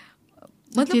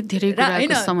मतलब धेरै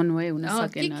कुराको समन्वय हुन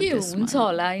सकेन, के हुन्छ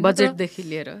होला, बजेटदेखि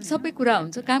लिएर सबै कुरा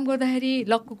हुन्छ। काम गर्दाखेरि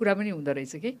लकको कुरा पनि हुँदो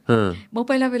रहेछ कि। म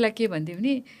पहिला के भन्थेँ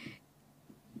भने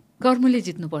कर्मले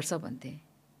जित्नुपर्छ भन्थेँ,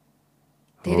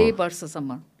 धेरै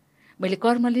वर्षसम्म मैले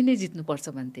कर्मले नै जित्नुपर्छ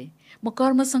भन्थेँ, म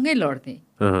कर्मसँगै लड्थेँ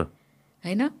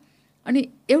होइन। अनि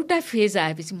एउटा फेज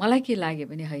आएपछि मलाई के लाग्यो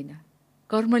भने होइन,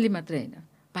 कर्मले मात्रै होइन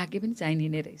भाग्य पनि चाहिने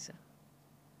नै रहेछ।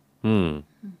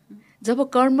 जब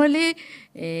कर्मले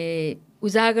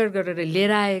उजागर गरेर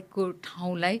लिएर आएको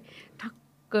ठाउँलाई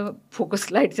ठक्क टक्क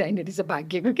फोकस लाइट चाहिने रहेछ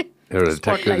भाग्यको के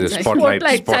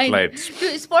स्पटलाइट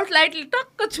त्यो स्पटलाइटले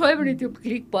टक्क छोयो भने त्यो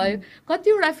क्लिक भयो।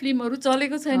 कतिवटा फिल्महरू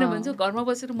चलेको छैन भन्छ, घरमा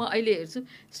बसेर म अहिले हेर्छु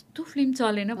यस्तो फिल्म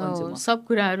चलेन भन्छु म। सब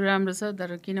कुराहरू राम्रो छ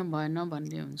तर किन भएन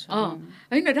भन्ने हुन्छ।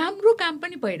 होइन, राम्रो काम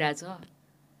पनि भइरहेछ।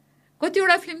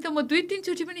 कतिवटा फिल्म त म 2-3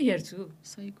 चोटि पनि हेर्छु।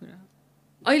 सही कुरा।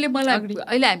 अहिले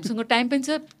हामीसँग टाइम पनि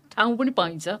छ, ठाउँ पनि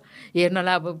पाइन्छ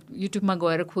हेर्नलाई। अब युट्युबमा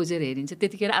गएर खोजेर हेरिन्छ,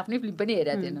 त्यतिखेर आफ्नै फिल्म पनि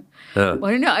हेरेको थिएन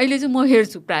भने नि अहिले चाहिँ म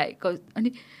हेर्छु प्राय। अनि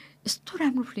यस्तो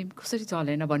राम्रो फिल्म कसरी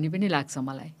चलेन भन्ने पनि लाग्छ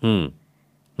मलाई।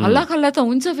 हल्ला खल्ला त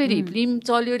हुन्छ, फेरि फिल्म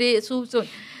चल्यो रे यसो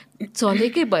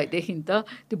चलेकै भएदेखि त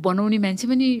त्यो बनाउने मान्छे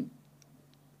पनि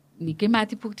निकै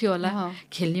माथि पुग्थ्यो होला,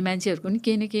 खेल्ने मान्छेहरूको पनि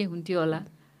केही न केही हुन्थ्यो होला,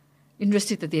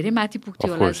 इन्डस्ट्री त धेरै माथि पुग्थ्यो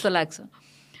होला जस्तो लाग्छ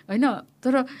होइन।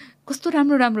 तर कस्तो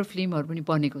राम्रो राम्रो फिल्महरू पनि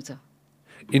बनेको छ।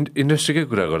 इन्डस्ट्रीकै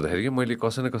कुरा गर्दाखेरि कि मैले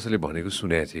कसै न कसैले भनेको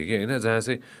सुनेको थिएँ कि होइन, जहाँ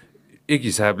चाहिँ एक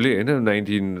हिसाबले होइन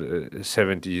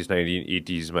 1970s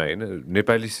 1980sमा होइन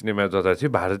नेपाली सिनेमा जता थियो,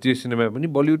 भारतीय सिनेमा पनि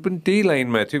बलिउड पनि त्यही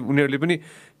लाइनमा थियो। उनीहरूले पनि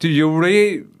त्यो एउटै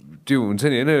त्यो हुन्छ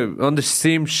नि होइन, अन द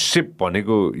सेम सिप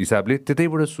भनेको हिसाबले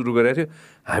त्यतैबाट सुरु गरेको थियो।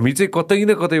 हामी चाहिँ कतै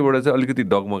न कतैबाट चाहिँ अलिकति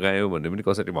डगमगायौँ भन्ने पनि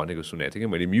कसैले भनेको सुनेको थिएँ कि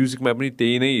मैले। म्युजिकमा पनि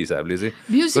त्यही नै हिसाबले चाहिँ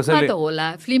म्युजिकमा त होला,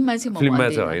 फिल्ममा चाहिँ फिल्ममा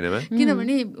चाहिँ होइन,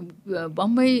 किनभने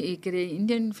बम्बई के अरे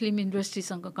इन्डियन फिल्म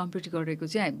इन्डस्ट्रीसँग कम्पिट गरेको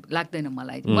चाहिँ लाग्दैन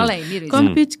मलाई।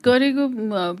 कम्पिट गरेको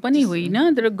पनि होइन,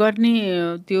 तर गर्ने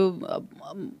त्यो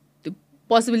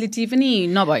पोसिबिलिटी पनि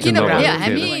नभएको। किनभने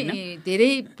हामी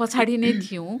धेरै पछाडि नै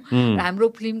थियौँ। हाम्रो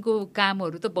फिल्मको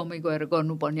कामहरू त बम्बई गएर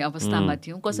गर्नुपर्ने अवस्थामा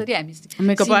थियौँ। कसरी हामी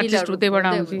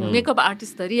मेकअप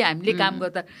आर्टिस्टधरि हामीले काम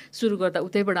गर्दा सुरु गर्दा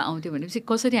उतैबाट आउँथ्यो भनेपछि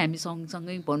कसरी हामी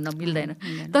सँगसँगै भन्न मिल्दैन।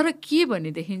 तर के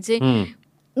भनेदेखि चाहिँ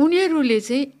उनीहरूले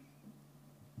चाहिँ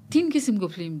 3 किसिमको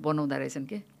फिल्म बनाउँदो रहेछन्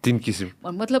के। 3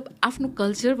 किसिम मतलब आफ्नो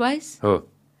कल्चर वाइज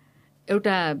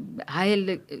एउटा हाई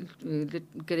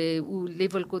के अरे ऊ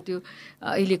लेभलको त्यो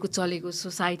अहिलेको चलेको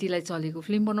सोसाइटीलाई चलेको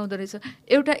फिल्म बनाउँदो रहेछ,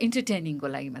 एउटा इन्टरटेनिङको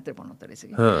लागि मात्रै बनाउँदो रहेछ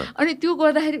कि। अनि त्यो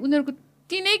गर्दाखेरि उनीहरूको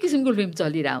 3 किसिमको फिल्म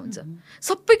चलिरहेको हुन्छ।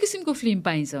 सबै किसिमको फिल्म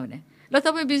पाइन्छ भने ल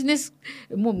तपाईँ बिजनेस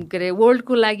के अरे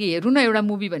वर्ल्डको लागि हेर्नु न, एउटा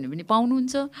मुभी भन्यो भने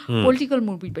पाउनुहुन्छ, पोलिटिकल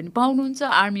मुभी पनि पाउनुहुन्छ,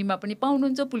 आर्मीमा पनि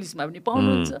पाउनुहुन्छ, पुलिसमा पनि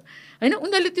पाउनुहुन्छ होइन।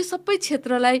 उनीहरूले त्यो सबै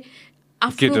क्षेत्रलाई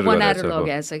आफ्नो बनाएर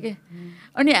लगाएको छ क्या।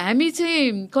 अनि हामी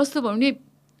चाहिँ कस्तो भयो भने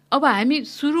अब हामी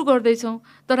सुरु गर्दैछौँ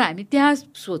तर हामी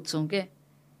त्यहाँ सोध्छौँ क्या,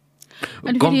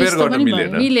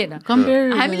 मिलेन।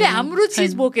 हामीले हाम्रो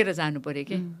चिज बोकेर जानु पर्यो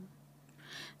कि।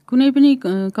 कुनै पनि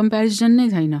कम्पेरिजन नै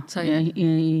छैन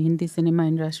हिन्दी सिनेमा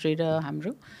इन्डस्ट्री र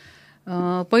हाम्रो।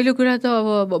 पहिलो कुरा त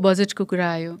अब बजेटको कुरा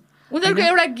आयो। उनीहरूको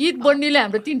एउटा गीत बन्नेले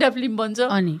हाम्रो 3टा फिल्म बन्छ।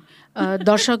 अनि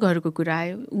दर्शकहरूको कुरा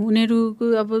आयो। उनीहरूको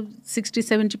अब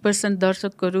 60-70%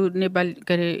 दर्शकहरू नेपाली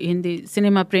के अरे हिन्दी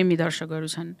सिनेमा प्रेमी दर्शकहरू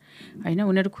छन् होइन।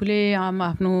 उनीहरू खुलेआम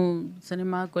आफ्नो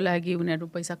सिनेमाको लागि उनीहरू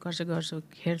पैसा खर्च गर्छ,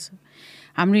 हेर्छ।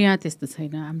 हाम्रो यहाँ त्यस्तो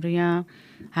छैन। हाम्रो यहाँ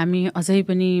हामी अझै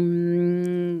पनि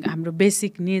हाम्रो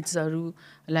बेसिक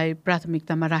निड्सहरूलाई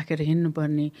प्राथमिकतामा राखेर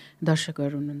हिँड्नुपर्ने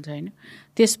दर्शकहरू हुनुहुन्छ होइन।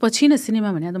 त्यसपछि नै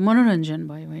सिनेमा भने त मनोरञ्जन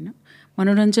भयो होइन।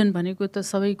 मनोरञ्जन भनेको त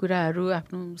सबै कुराहरू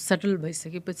आफ्नो सेटल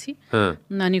भइसकेपछि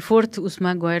अनि 4th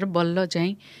उसमा गएर बल्ल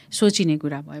चाहिँ सोचिने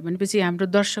कुरा भयो भनेपछि हाम्रो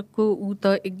दर्शकको ऊ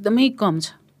त एकदमै कम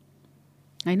छ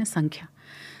होइन सङ्ख्या।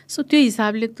 सो त्यो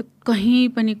हिसाबले त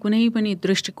कहीँ पनि कुनै पनि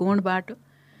दृष्टिकोणबाट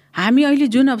हामी अहिले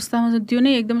जुन अवस्थामा छ त्यो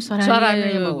नै एकदम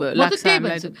सराहनीय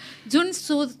लाग्छ। जुन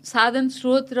साधन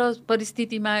स्रोत र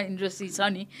परिस्थितिमा इन्डस्ट्री छ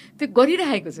नि त्यो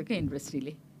गरिरहेको छ क्या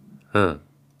इन्डस्ट्रीले।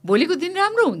 भोलिको दिन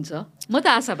राम्रो हुन्छ म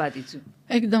त आशावादी छु,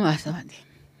 एकदम आशावादी।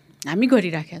 हामी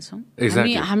गरिराखेका छौँ।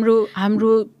 हामी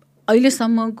हाम्रो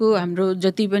अहिलेसम्मको हाम्रो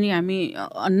जति पनि हामी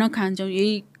अन्न खान्छौँ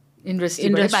यही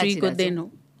इन्डस्ट्रीको देन हो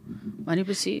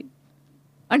भनेपछि।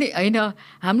 अनि होइन,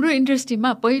 हाम्रो इन्डस्ट्रीमा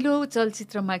पहिलो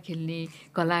चलचित्रमा खेल्ने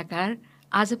कलाकार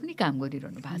आज पनि काम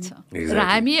गरिरहनु भएको छ र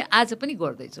हामी आज पनि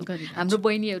गर्दैछौँ। हाम्रो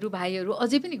बहिनीहरू भाइहरू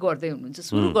अझै पनि गर्दै हुनुहुन्छ,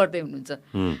 सुरु गर्दै हुनुहुन्छ।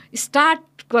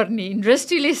 स्टार्ट गर्ने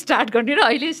इन्डस्ट्रीले स्टार्ट गर्ने र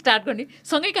अहिले स्टार्ट गर्ने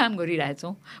सँगै काम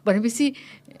गरिरहेछौँ भनेपछि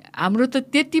हाम्रो त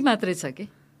त्यति मात्रै छ कि।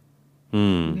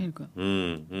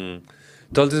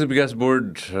 चलचित्र विकास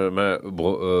बोर्डमा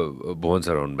भुवन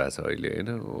सर हुनु भएको छ अहिले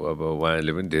होइन। अब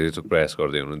उहाँले पनि धेरै थोक प्रयास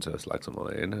गर्दै हुनुहुन्छ जस्तो लाग्छ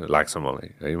मलाई होइन। लाग्छ मलाई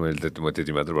है, मैले म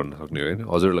त्यति मात्र भन्न सक्ने होइन।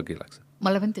 हजुरलाई के लाग्छ?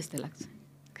 मलाई पनि त्यस्तै लाग्छ।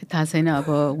 थाहा छैन, अब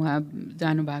उहाँ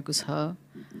जानुभएको छ,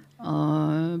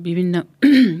 विभिन्न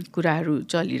कुराहरू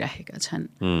चलिरहेका छन्।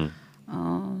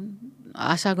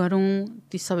 आशा गरौँ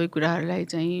ती सबै कुराहरूलाई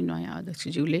चाहिँ नयाँ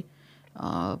अध्यक्षज्यूले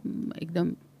एकदम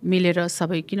मिलेर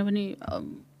सबै, किनभने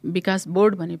विकास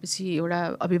बोर्ड भनेपछि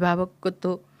एउटा अभिभावकत्व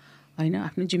होइन,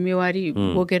 आफ्नो जिम्मेवारी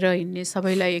बोकेर हिँड्ने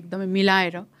सबैलाई एकदमै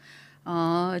मिलाएर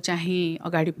चाहिँ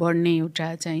अगाडि बढ्ने एउटा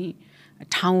चाहिँ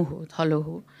ठाउँ हो, थलो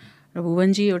हो र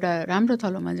भुवनजी एउटा राम्रो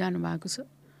थलोमा जानुभएको छ।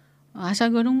 आशा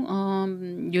गरौँ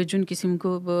यो जुन किसिमको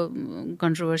अब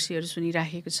कन्ट्रोभर्सीहरू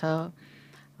सुनिराखेको छ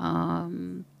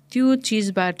त्यो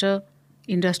चिजबाट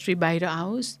इन्डस्ट्री बाहिर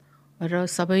आओस् र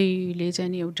सबैले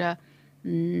चाहिँ नि एउटा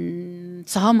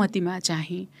सहमतिमा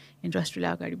चाहिँ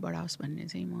इन्डस्ट्रीलाई अगाडि बढाओस् भन्ने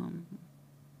चाहिँ म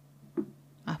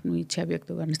आफ्नो इच्छा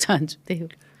व्यक्त गर्न चाहन्छु। त्यही हो।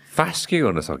 फास्ट के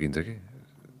गर्न सकिन्छ कि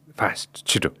फास्ट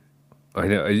छिटो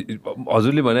होइन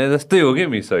हजुरले भने जस्तै हो कि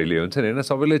मिस अहिले हुन्छ नि होइन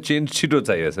सबैलाई चेन्ज छिटो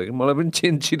चाहिएको छ कि मलाई पनि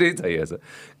चेन्ज छिटै चाहिएको छ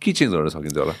के चेन्ज गर्न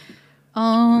सकिन्छ होला?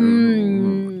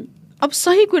 अब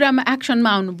सही कुरामा एक्सनमा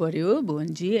आउनु पर्यो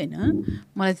भुवनजी होइन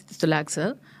मलाई त्यस्तो लाग्छ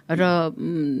र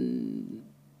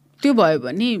त्यो भयो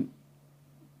भने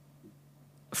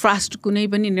फास्ट कुनै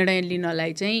पनि निर्णय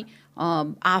लिनलाई चाहिँ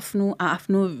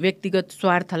आफ्नो व्यक्तिगत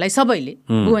स्वार्थलाई सबैले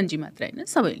भुवनजी मात्र होइन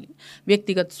सबैले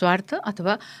व्यक्तिगत स्वार्थ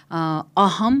अथवा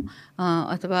अहम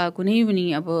अथवा कुनै पनि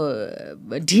अब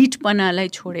ढिटपनालाई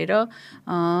छोडेर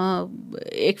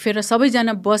एक फेर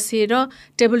सबैजना बसेर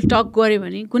टेबल टक गऱ्यो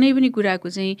भने कुनै पनि कुराको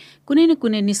चाहिँ कुनै न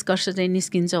कुनै निष्कर्ष चाहिँ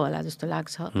निस्किन्छ होला जस्तो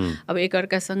लाग्छ। अब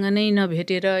एकअर्कासँग नै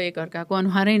नभेटेर एकअर्काको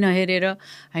अनुहारै नहेरेर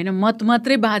होइन मत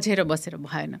मात्रै बाँझेर बसेर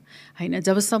भएन होइन।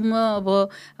 जबसम्म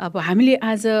अब हामीले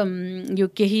आज यो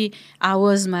केही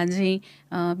आवाजमा चाहिँ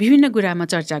विभिन्न कुरामा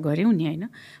चर्चा गऱ्यौँ नि होइन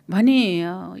भने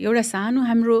एउटा सानो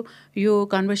हाम्रो यो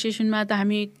कन्भर्सेसनमा त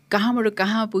हामी कहाँबाट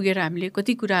कहाँ पुगेर हामीले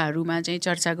कति कुराहरूमा चाहिँ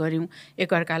चर्चा गऱ्यौँ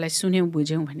एकअर्कालाई सुन्यौँ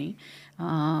बुझ्यौँ भने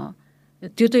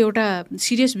त्यो त एउटा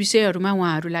सिरियस विषयहरूमा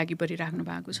उहाँहरू लागि परिराख्नु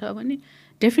भएको छ भने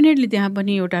डेफिनेटली त्यहाँ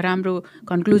पनि एउटा राम्रो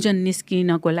कन्क्लुजन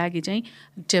निस्किनको लागि चाहिँ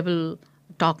टेबल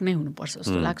टक नै हुनुपर्छ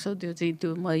जस्तो लाग्छ। त्यो चाहिँ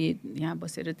त्यो म यहाँ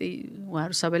बसेर त्यही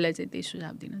उहाँहरू सबैलाई चाहिँ त्यही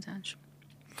सुझाव दिन चाहन्छु।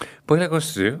 पहिला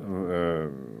कस्तो थियो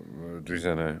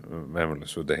दुईजना म्यामहरूलाई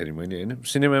सोद्धाखेरि मैले होइन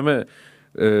सिनेमामा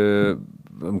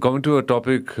coming to a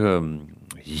topic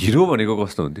hero भनेको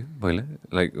कस्तो हुन्थ्यो पहिला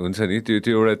लाइक हुन्छ नि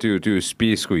त्यो एउटा त्यो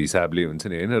स्पेसको हिसाबले हुन्छ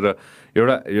नि होइन र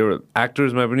एउटा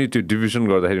एक्टर्समा पनि त्यो डिभिजन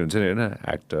गर्दाखेरि हुन्छ नि होइन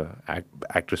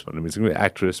एक्ट्रेस भन्नु मिल्छ कि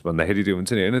एक्ट्रेस भन्दाखेरि त्यो हुन्छ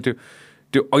नि होइन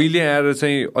त्यो अहिले आएर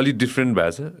चाहिँ अलिक डिफ्रेन्ट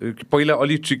भएको छ पहिला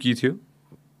अलिक ट्रिकी थियो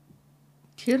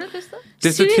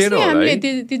त्यस्तो थिएन हामीले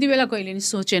त्यति बेला कहिले नि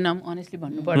सोचेनौँ अनेस्टली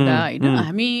भन्नुपर्दा होइन।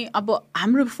 हामी अब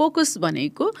हाम्रो फोकस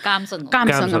भनेको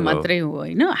कामसँग मात्रै हो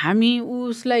होइन। हामी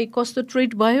उसलाई कस्तो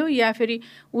ट्रिट भयो या फेरि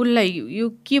उसलाई यो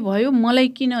के भयो मलाई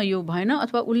किन यो भएन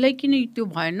अथवा उसलाई किन त्यो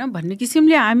भएन भन्ने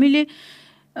किसिमले हामीले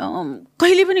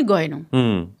कहिले पनि गएनौँ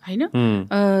होइन।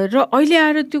 र अहिले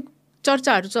आएर त्यो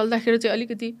चर्चाहरू चल्दाखेरि चाहिँ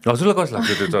अलिकति हजुरलाई कस्तो लाग्छ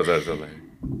त्यो चर्चाहरू चल्दाखेरि?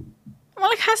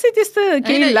 मलाई खासै त्यस्तो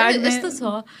केही लाग्दैन। यस्तो छ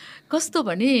कस्तो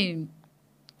भने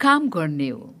काम गर्ने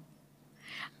हो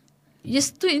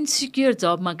यस्तो इन्सिक्योर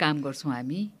जबमा काम गर्छौँ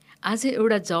हामी। आज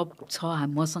एउटा जब छ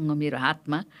मसँग मेरो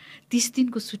हातमा 30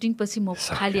 दिनको सुटिङ पछि म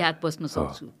खाली हात बस्न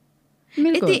सक्छु।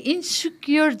 यति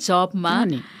इन्सिक्योर जबमा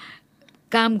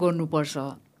काम गर्नुपर्छ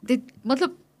मतलब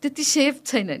त्यति सेफ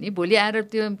छैन नि। भोलि आएर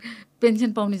त्यो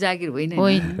पेन्सन पाउने जागिर होइन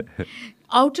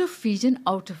out of vision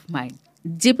out of mind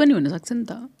जे पनि हुनसक्छ नि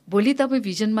त। भोलि तपाईँ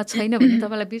भिजनमा छैन भने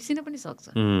तपाईँलाई बिर्सिन पनि सक्छ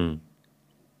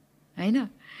होइन।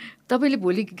 तपाईँले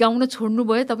भोलि गाउन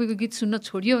छोड्नुभयो तपाईँको गीत सुन्न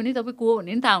छोडियो भने तपाईँ को हो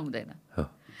भने नि थाहा हुँदैन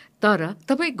तर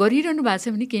तपाईँ गरिरहनु भएको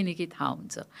छ भने केही न केही थाहा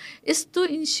हुन्छ। यस्तो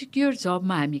इन्सिक्योर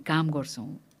जबमा हामी काम गर्छौँ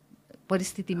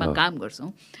परिस्थितिमा काम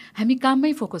गर्छौँ हामी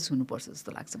काममै फोकस हुनुपर्छ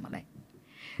जस्तो लाग्छ मलाई।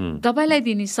 तपाईँलाई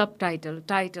दिने सब टाइटल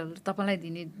तपाईँलाई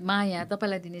दिने माया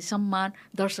तपाईँलाई दिने सम्मान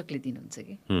दर्शकले दिनुहुन्छ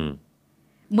कि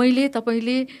मैले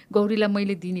तपाईँले गौरीलाई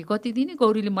मैले दिने कति दिने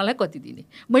गौरीले मलाई कति दिने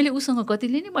मैले उसँग कति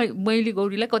लिने मैले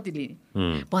गौरीलाई कति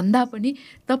लिने भन्दा पनि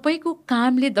तपाईँको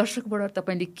कामले दर्शकबाट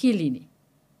तपाईँले के लिने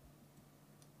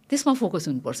त्यसमा फोकस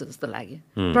हुनुपर्छ जस्तो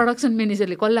लाग्यो। प्रोडक्सन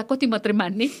म्यानेजरले कसलाई कति मात्रै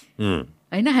मान्ने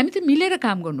होइन। हामी त मिलेर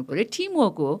काम गर्नु पऱ्यो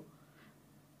टिमवर्क हो।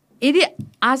 यदि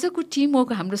आजको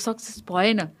टिमवर्क हाम्रो सक्सेस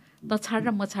भएन त छाड र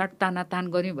म छाड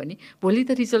तानातान गऱ्यौँ भने भोलि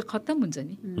त रिजल्ट खत्तम हुन्छ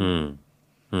नि।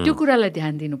 त्यो कुरालाई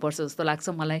ध्यान दिनुपर्छ जस्तो लाग्छ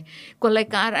मलाई। कसलाई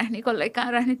कहाँ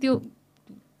राख्ने त्यो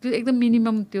एकदम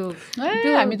मिनिमम त्यो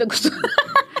हामी त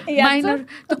माइनर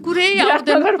त कुरै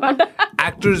आउँदैन।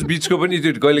 एक्टर्स बिचको पनि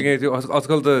त्यो कहिले काहीँ त्यो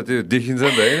आजकल त त्यो देखिन्छ नि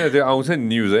त होइन त्यो आउँछ नि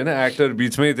न्युज होइन एक्टर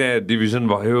बिचमै त्यहाँ डिभिजन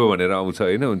भयो भनेर आउँछ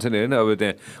होइन हुन्छ नि होइन। अब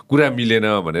त्यहाँ कुरा मिलेन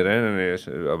भनेर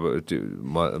अब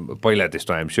त्यो पहिला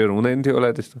त्यस्तो आइएम स्योर हुँदैन थियो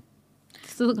होला त्यस्तो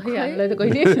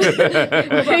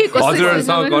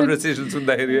हजुरहरूसँग कन्भर्सेसन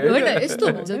सुन्दाखेरि यस्तो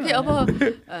हुन्छ कि अब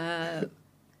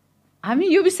हामी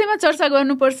यो विषयमा चर्चा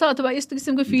गर्नुपर्छ अथवा यस्तो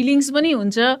किसिमको फिलिङ्स पनि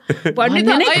हुन्छ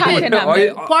पढिरहेको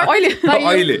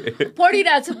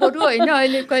छ बरु होइन।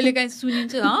 अहिले कहिले काहीँ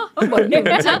सुनिन्छ भन्ने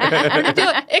हुन्छ त्यो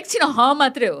एकछिन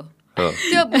मात्रै हो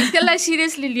त्यसलाई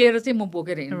सिरियसली लिएर चाहिँ म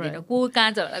बोकेर हिँड्दिनँ। को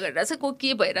कहाँ झगडा गरिरहेछ, को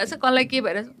के भइरहेछ, कसलाई के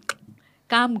भइरहेछ,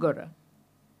 काम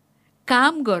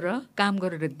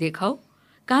गरेर देखाऊ।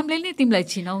 कामले नै तिमीलाई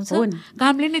छिनाउँछ,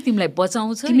 कामले नै तिमीलाई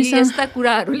बचाउँछ। यस्ता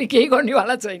कुराहरूले केही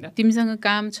गर्नेवाला छैन। तिमीसँग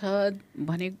काम छ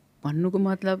भने भन्नुको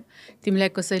मतलब तिमीलाई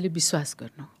कसैले विश्वास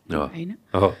गर्नु होइन,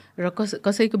 र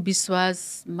कसैको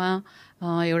विश्वासमा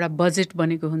एउटा बजेट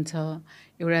बनेको हुन्छ,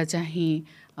 एउटा चाहिँ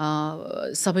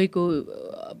सबैको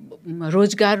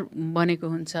रोजगार बनेको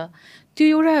हुन्छ। त्यो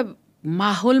एउटा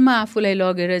माहौलमा आफूलाई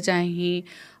लगेर चाहिँ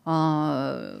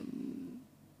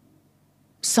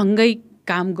सँगै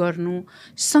काम गर्नु,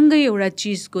 सँगै एउटा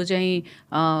चिजको चाहिँ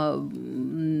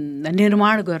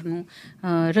निर्माण गर्नु,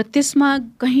 र त्यसमा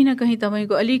कहीँ न कहीँ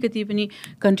तपाईँको अलिकति पनि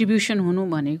कन्ट्रिब्युसन हुनु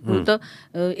भनेको त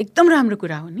एकदम राम्रो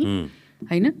कुरा हो नि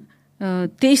होइन।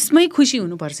 त्यसमै खुसी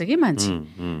हुनुपर्छ कि मान्छे।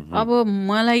 अब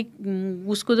मलाई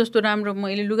उसको जस्तो राम्रो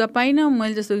मैले लुगा पाइनँ,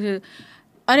 मैले जस्तो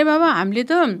अरे बाबा हामीले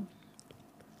त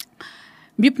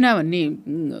विपना भन्ने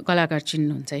कलाकार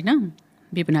चिन्नुहुन्छ होइन,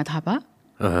 विपना थापा।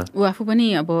 ऊ आफू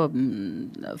पनि अब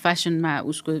फेसनमा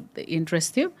उसको इन्ट्रेस्ट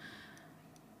थियो।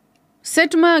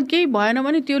 सेटमा केही भएन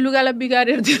भने त्यो लुगालाई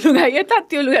बिगारेर त्यो लुगा यता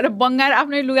त्यो लुगा बङ्गाएर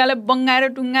आफ्नै लुगालाई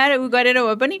बङ्गाएर टुङ्गाएर उ गरेर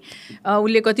भए पनि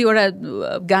उसले कतिवटा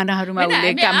गानाहरूमा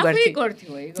उसले काम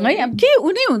गर्थ्यो है। अब के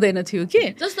उनी हुँदैन थियो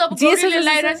कि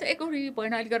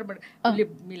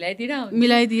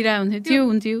मिलाइदिएर हुन्थ्यो, त्यो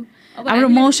हुन्थ्यो। हाम्रो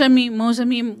मौसमी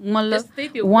मल्ल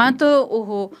उहाँ त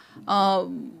ओहो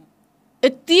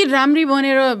यति राम्री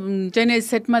बनेर चाहिँ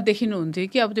सेटमा देखिनुहुन्थ्यो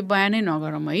कि अब त्यो बयानै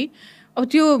नगरौँ है। अब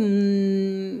त्यो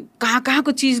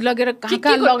कहाँको चिज लगेर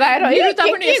कहाँ लगाएर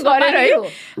गरेर है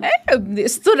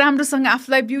यस्तो राम्रोसँग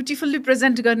आफूलाई ब्युटिफुल्ली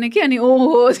प्रेजेन्ट गर्ने कि। अनि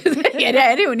ओहो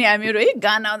हेरे हुने हामीहरू है,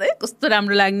 गाना आउँदा कस्तो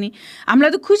राम्रो लाग्ने।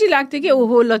 हामीलाई त खुसी लाग्थ्यो कि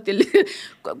ओहो ल त्यसले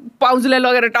पाउजूलाई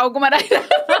लगेर टाउकोमा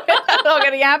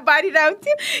लगेर यहाँ पारिरहेको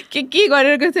थियो के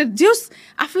गरेर गएको थियो। जोस्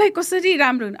आफूलाई कसरी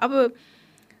राम्रो हुने। अब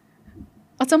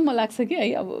अचम्म लाग्छ कि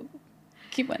है, अब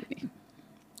के भन्ने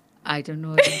आई डोन्ट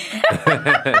नो।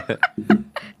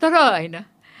 तर होइन,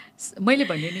 मैले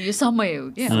भने नि यो समय हो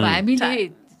कि अब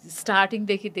हामीले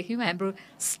स्टार्टिङदेखि देख्यौँ, हाम्रो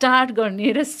स्टार्ट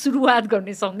गर्ने र सुरुवात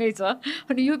गर्ने सँगै छ।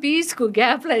 अनि यो बिचको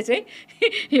ग्यापलाई चाहिँ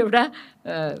एउटा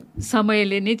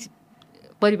समयले नै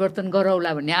परिवर्तन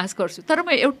गराउला भन्ने आश गर्छु। तर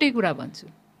म एउटै कुरा भन्छु,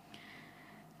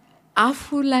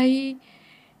 आफूलाई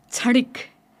क्षणिक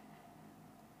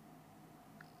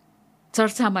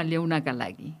चर्चामा ल्याउनका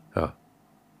लागि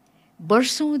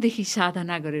वर्षौँदेखि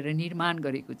साधना गरेर निर्माण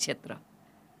गरेको क्षेत्र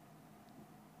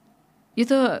यो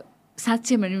त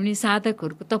साँच्चै भन्यो भने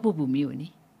साधकहरूको तपोभूमि हो नि।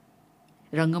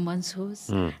 रङ्गमञ्च होस्,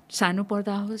 सानो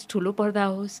पर्दा होस्, ठुलो पर्दा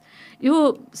होस्, यो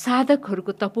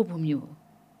साधकहरूको तपोभूमि हो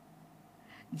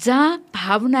जहाँ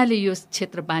भावनाले यो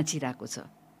क्षेत्र बाँचिरहेको छ।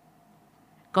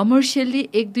 कमर्सियल्ली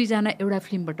एक दुईजना एउटा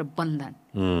फिल्मबाट बन्लान्,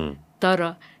 तर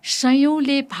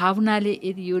सयौँले भावनाले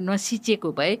यदि यो नसिचेको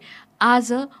भए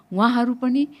आज उहाँहरू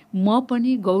पनि, म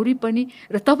पनि, गौरी पनि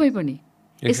र तपाईँ पनि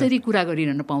यसरी कुरा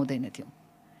गरिरहन पाउँदैन थियौँ।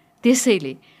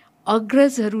 त्यसैले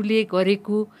अग्रजहरूले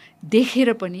गरेको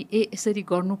देखेर पनि यसरी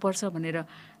गर्नुपर्छ भनेर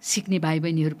सिक्ने भाइ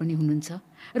बहिनीहरू पनि हुनुहुन्छ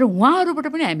र उहाँहरूबाट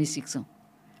पनि हामी सिक्छौँ।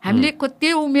 हामीले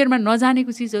त्यो उमेरमा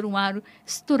नजानेको चिजहरू उहाँहरू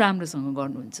यस्तो राम्रोसँग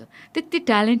गर्नुहुन्छ, त्यति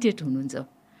ट्यालेन्टेड हुनुहुन्छ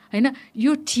होइन।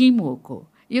 यो टिम वर्क हो,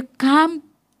 यो काम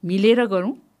मिलेर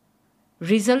गरौँ,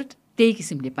 रिजल्ट त्यही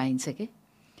किसिमले पाइन्छ के।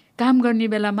 काम गर्ने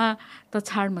बेलामा त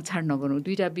छाड नगरौँ,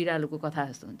 दुईवटा बिरालोको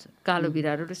कथा जस्तो हुन्छ, कालो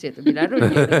बिरालो र सेतो बिरालो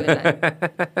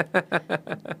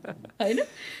होइन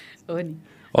हो नि।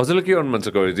 हजुरलाई के गर्नु मन छ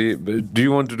Gauriji? Do you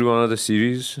want to do another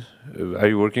series? Are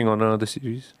you working on another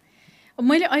series?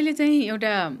 मैले अहिले चाहिँ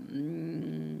एउटा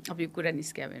अब यो कुरा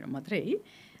निस्क्या भएर मात्रै है,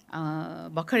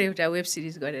 भर्खर एउटा वेब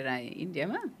सिरिज गरेर आएँ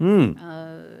इन्डियामा,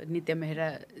 नित्य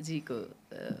मेहराजीको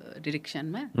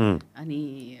डिरेक्सनमा। अनि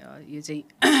यो चाहिँ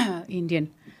इन्डियन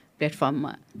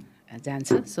प्लेटफर्ममा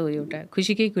जान्छ। सो एउटा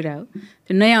खुसीकै कुरा हो,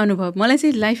 त्यो नयाँ अनुभव मलाई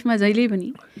चाहिँ लाइफमा जहिल्यै पनि।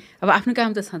 अब आफ्नो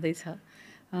काम त छँदैछ,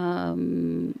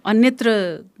 अन्यत्र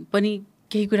पनि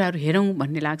केही कुराहरू हेरौँ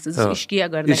भन्ने लाग्छ। जस्तो इस्किया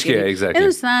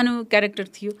गर्दाखेरि सानो क्यारेक्टर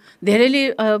थियो, धेरैले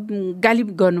गाली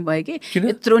गर्नुभयो कि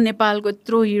यत्रो नेपालको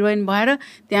यत्रो हिरोइन भएर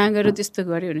त्यहाँ गएर त्यस्तो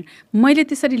गऱ्यो भने। मैले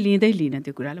त्यसरी लिइनँ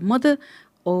त्यो कुरालाई। म त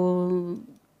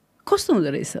कस्तो हुँदो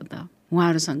रहेछ त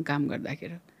उहाँहरूसँग काम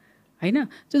गर्दाखेरि होइन।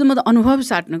 त्यो त म त अनुभव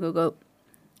साट्नको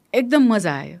एकदम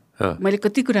मजा आयो। मैले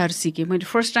कति कुराहरू सिकेँ। मैले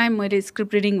फर्स्ट टाइम मैले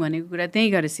स्क्रिप्ट रिडिङ भनेको कुरा त्यहीँ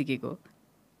गएर सिकेको।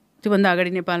 त्योभन्दा अगाडि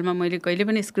नेपालमा मैले कहिले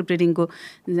पनि स्क्रिप्ट रिडिङको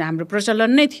हाम्रो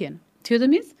प्रचलन नै थिएन। थियो त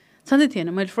मिन्स छँदै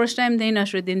थिएन। मैले फर्स्ट टाइम त्यहीँ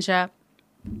नसरुद्दिन शाह,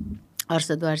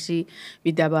 हर्षद्वारसी,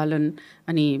 विद्या बालन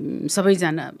अनि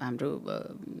सबैजना हाम्रो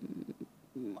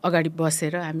अगाडि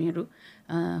बसेर हामीहरू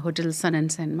होटल सन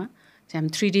एन्ड सेनमा चाहिँ हामी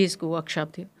 3 डेजको वर्कसप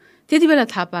थियो। त्यति बेला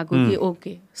थाहा पाएको कि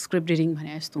ओके स्क्रिप्ट रिडिङ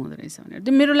भने यस्तो हुँदो रहेछ भनेर।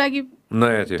 त्यो मेरो लागि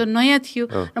नयाँ थियो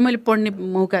र मैले पढ्ने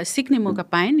मौका सिक्ने मौका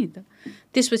पाएँ नि त।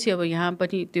 त्यसपछि अब यहाँ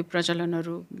पनि त्यो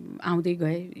प्रचलनहरू आउँदै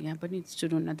गए, यहाँ पनि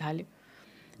सुरु हुन थाल्यो।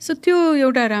 सो त्यो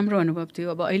एउटा राम्रो अनुभव थियो।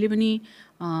 अब अहिले पनि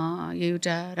यो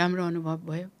एउटा राम्रो अनुभव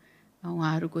भयो।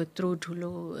 उहाँहरूको यत्रो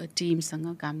ठुलो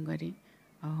टिमसँग काम गरेँ।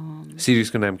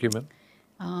 सिरिजको नाम के म्याम?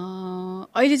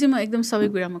 अहिले चाहिँ म एकदम सबै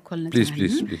कुरामा खोल्न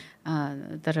चाहन्छु,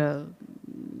 तर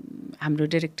हाम्रो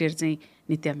डाइरेक्टर चाहिँ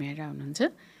नित्या मेहरा हुनुहुन्छ।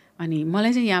 अनि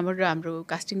मलाई चाहिँ यहाँबाट हाम्रो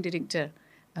कास्टिङ डाइरेक्टर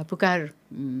पुकार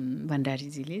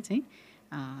भण्डारीजीले चाहिँ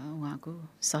उहाँको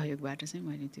सहयोगबाट चाहिँ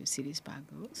मैले त्यो सिरिज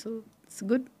पाएको हो। So it's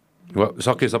good.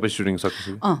 सके सबै सुटिङ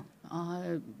सके?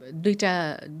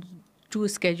 2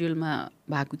 स्केड्युलमा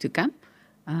भएको थियो काम।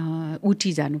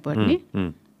 उटी जानुपर्ने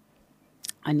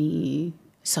अनि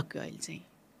सक्यो अहिले चाहिँ।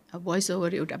 अब भोइस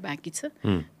ओभर एउटा बाँकी छ,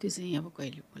 त्यो चाहिँ अब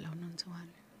कहिले बोलाउनुहुन्छ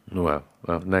उहाँले।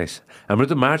 वाह नाइस। हाम्रो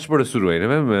त मार्चबाट सुरु होइन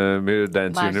म्याम मेरो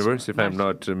dance universe, if I am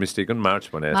not mistaken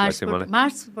March भने लाग्छ मलाई।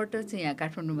 मार्चबाट चाहिँ यहाँ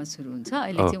काठमाडौँमा सुरु हुन्छ।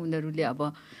 अहिले चाहिँ उनीहरूले अब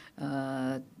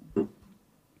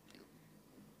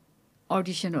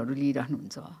अडिसनहरू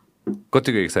लिइरहनुहुन्छ।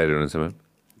 कतिको एक्साइटेड हुनुहुन्छ म्याम?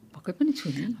 पक्कै पनि छु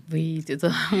नि। त्यो त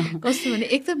कस्तो भने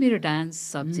एक त मेरो डान्स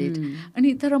सब्जेक्ट, अनि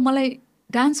तर मलाई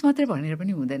डान्स मात्रै भनेर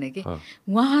पनि हुँदैन कि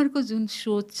उहाँहरूको जुन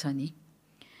सोच छ नि,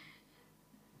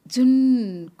 जुन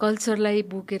कल्चरलाई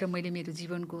बोकेर मैले मेरो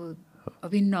जीवनको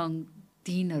अभिन्न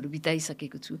दिनहरू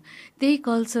बिताइसकेको छु, त्यही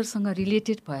कल्चरसँग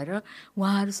रिलेटेड भएर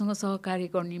उहाँहरूसँग सहकार्य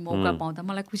गर्ने मौका पाउँदा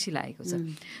मलाई खुसी लागेको छ।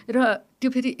 र त्यो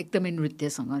फेरि एकदमै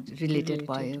नृत्यसँग रिलेटेड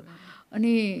भयो।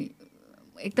 अनि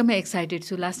एकदमै एक्साइटेड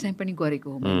छु। लास्ट टाइम पनि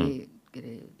गरेको हो मैले, के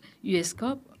अरे US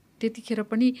कप, त्यतिखेर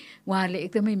पनि उहाँहरूले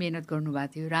एकदमै मेहनत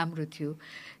गर्नुभएको थियो, राम्रो थियो।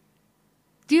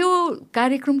 त्यो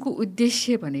कार्यक्रमको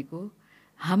उद्देश्य भनेको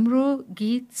हाम्रो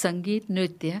गीत सङ्गीत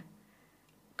नृत्य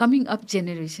कमिङ अप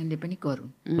जेनेरेसनले पनि गरून्।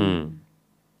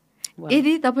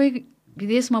 यदि तपाईँ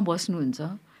विदेशमा बस्नुहुन्छ,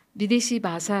 विदेशी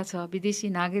भाषा छ, विदेशी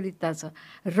नागरिकता छ,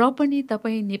 र पनि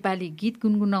तपाईँ नेपाली गीत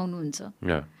गुनगुनाउनुहुन्छ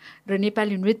र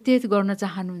नेपाली नृत्य गर्न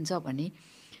चाहनुहुन्छ भने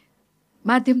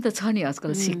माध्यम त छ नि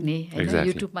आजकल सिक्ने, होइन?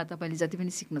 युट्युबमा तपाईँले जति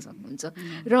पनि सिक्न सक्नुहुन्छ।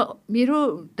 र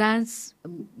मेरो डान्स,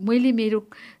 मैले मेरो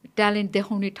ट्यालेन्ट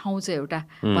देखाउने ठाउँ चाहिँ एउटा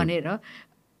भनेर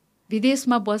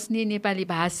विदेशमा बस्ने नेपाली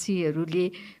भाषीहरूले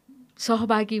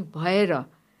सहभागी भएर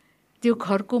त्यो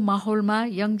घरको माहौलमा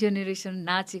यङ जेनेरेसन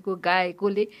नाचेको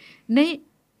गाएकोले नै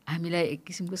हामीलाई एक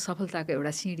किसिमको सफलताको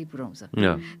एउटा सिँढी पुर्याउँछ।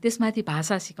 त्यसमाथि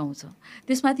भाषा सिकाउँछ,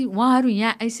 त्यसमाथि उहाँहरू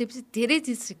यहाँ आइसकेपछि धेरै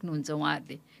चिज सिक्नुहुन्छ।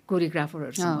 उहाँहरूले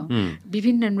कोरियोग्राफरहरूसँग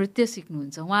विभिन्न नृत्य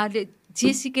सिक्नुहुन्छ। उहाँहरूले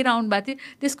जे सिकेर आउनुभएको थियो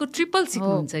त्यसको ट्रिपल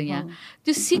सिक्नुहुन्छ यहाँ।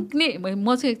 त्यो सिक्ने,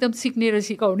 म चाहिँ एकदम सिक्ने र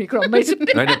सिकाउने क्रममै छु।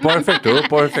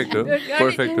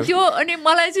 त्यो अनि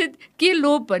मलाई चाहिँ के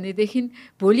लोभ भनेदेखि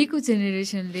भोलिको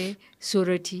जेनेरेसनले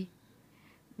सोरठी,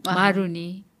 मारुनी,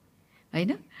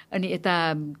 होइन, अनि यता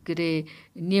के अरे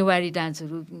नेवारी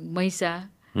डान्सहरू, मैसा,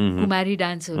 कुमारी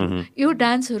डान्सहरू, यो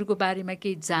डान्सहरूको बारेमा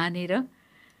केही जानेर,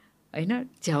 होइन,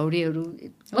 झ्याउडेहरू,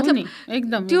 मतलब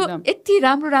एकदम त्यो यति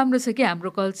राम्रो राम्रो छ कि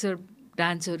हाम्रो कल्चर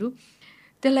डान्सहरू,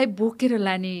 त्यसलाई बोकेर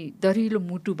लाने दरिलो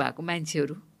मुटु भएको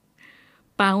मान्छेहरू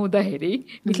पाउँदाखेरि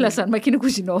मिथिला शर्मा किन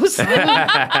खुसी नहोस्?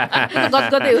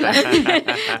 गदगदै होला,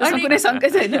 कुनै शङ्कै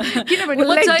छैन। किनभने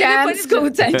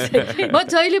म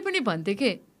जहिले पनि भन्थेँ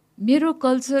कि मेरो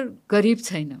कल्चर गरिब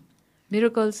छैन, मेरो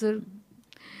कल्चर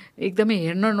एकदमै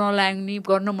हेर्न नलाग्ने,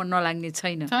 गर्न मन नलाग्ने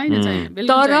छैन,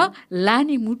 तर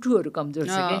लाने मुटुहरू कमजोर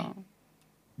छ क्या।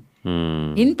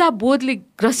 हिन्ता बोधले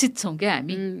ग्रसित छौँ क्या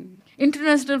हामी।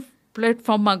 इन्टरनेसनल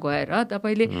प्लेटफर्ममा गएर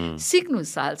तपाईँले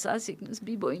सिक्नुहोस्, सालसा सिक्नुहोस्,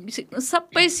 बिबोइम सिक्नुहोस्,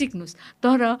 सबै सिक्नुहोस्,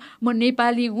 तर म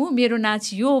नेपाली हुँ, मेरो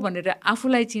नाच यो भनेर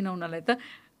आफूलाई चिनाउनलाई त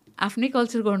आफ्नै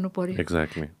कल्चर गर्नु पर्यो।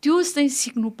 त्यो चाहिँ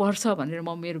सिक्नुपर्छ भनेर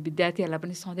म मेरो विद्यार्थीहरूलाई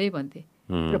पनि सधैँ भन्थेँ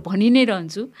र भनि नै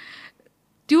रहन्छु।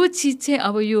 त्यो चिज चाहिँ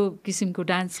अब यो किसिमको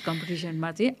डान्स कम्पिटिसनमा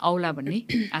चाहिँ आउला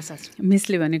भन्ने आशा छ।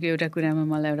 मिसले भनेको एउटा कुरामा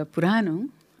मलाई एउटा पुरानो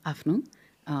आफ्नो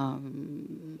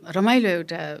रमाइलो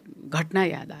एउटा घटना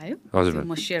याद आयो,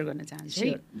 म सेयर गर्न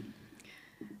चाहन्छु।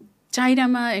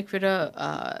 चाइनामा एकखेर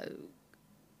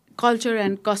कल्चर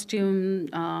एन्ड कस्ट्युम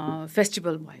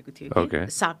फेस्टिभल भएको थियो,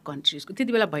 सार्क कन्ट्रिजको,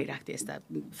 त्यति बेला भइरहेको थियो यस्ता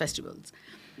फेस्टिभल्स।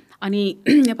 अनि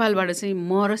नेपालबाट चाहिँ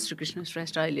म र श्रीकृष्ण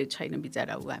श्रेष्ठ, अहिले छैन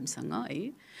बिचरा ऊ हामीसँग,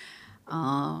 है,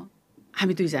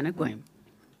 हामी 2 जना गयौँ।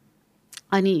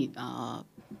 अनि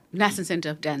नेसनल सेन्टर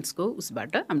अफ डान्सको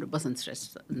उसबाट हाम्रो बसन्त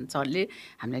श्रेष्ठ सरले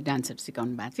हामीलाई डान्सहरू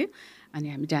सिकाउनु भएको थियो। अनि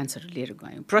हामी डान्सहरू लिएर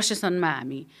गयौँ। प्रसेसनमा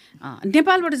हामी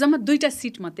नेपालबाट जम्मा 2टा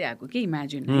सिट मात्रै आएको कि,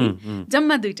 इमेजिन, है,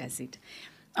 जम्मा 2टा सिट।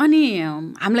 अनि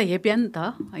हामीलाई हेप्या नि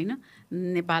त, होइन,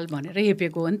 नेपाल भनेर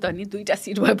हेपेको हो नि त नि 2टा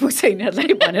सिट भए पुग्छ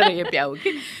यिनीहरूलाई भनेर हेप्या हो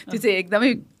कि त्यो चाहिँ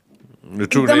एकदमै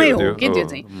हो कि त्यो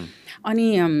चाहिँ।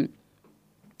 अनि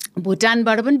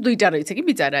भुटानबाट पनि 2टा रहेछ कि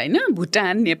बिचरा होइन,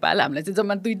 भुटान नेपाल हामीलाई चाहिँ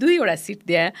जम्मा 2-2वटा सिट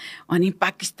दिए। अनि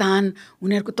पाकिस्तान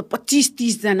उनीहरूको त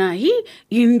 25-30 जना है,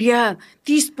 इन्डिया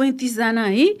 30-35 जना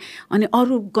है, अनि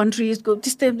अरू कन्ट्रिजको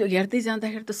त्यस्तै हेर्दै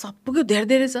जाँदाखेरि त सबैको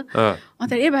धेरै छ।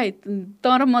 अन्त भाइ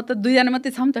तर म त 2 जना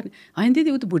मात्रै छौँ त होइन दिदी,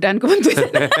 ऊ त भुटानको पनि 2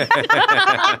 जना।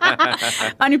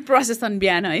 अनि प्रसेसन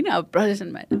बिहान होइन, अब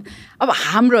प्रसेसनमा अब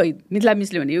हाम्रो मिथिला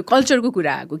मिसले भने यो कल्चरको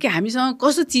कुरा आएको कि हामीसँग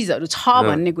कस्तो चिजहरू छ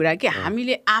भन्ने कुरा कि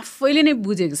हामीले आफैले नै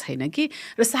बुझेको छैन कि,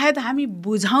 र सायद हामी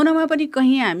बुझाउनमा पनि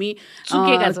कहीँ हामी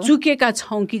चुकेका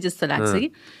छौँ कि जस्तो लाग्छ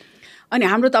कि। अनि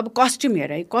हाम्रो त अब कस्ट्युम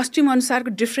हेर है, कस्ट्युम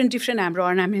अनुसारको डिफ्रेन्ट हाम्रो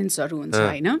अर्नामेन्ट्सहरू हुन्छ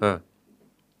होइन।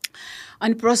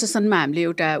 अनि प्रोसेसनमा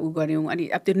हामीले एउटा गऱ्यौँ। अनि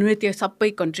अब त्यो नृत्य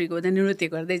सबै कन्ट्रीको नृत्य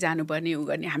गर्दै जानुपर्ने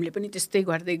गर्ने, हामीले पनि त्यस्तै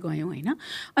गर्दै गयौँ होइन।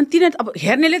 अनि तिनीहरू अब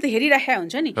हेर्नेले त हेरिराखेका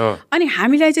हुन्छ नि। अनि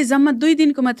हामीलाई चाहिँ जम्मा 2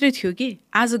 दिनको मात्रै थियो कि,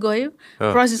 आज गयो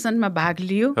प्रोसेसनमा भाग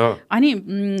लियो, अनि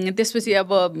त्यसपछि अब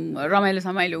रमाइलो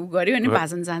समाइलो गऱ्यो अनि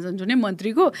भाषण साझन जुनै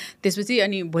मन्त्रीको, त्यसपछि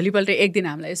अनि भोलिपल्ट एक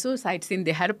दिन हामीलाई यसो साइट सिन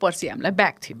देखाएर पर्सि हामीलाई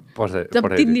ब्याक थियो।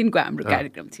 जब 3 दिनको हाम्रो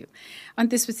कार्यक्रम थियो। अनि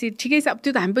त्यसपछि ठिकै छ, अब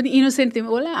त्यो त हामी पनि इनोसेन्ट थियौँ,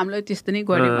 होला हामीलाई त्यस्तो नै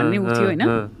गर्यो भन्ने उ थियो होइन।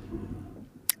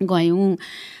 गयौँ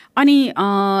अनि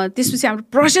त्यसपछि हाम्रो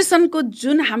प्रोसेसनको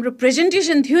जुन हाम्रो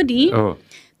प्रेजेन्टेसन थियो नि,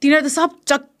 तिनीहरू त सब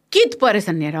चकित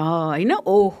परेछन् हेर होइन।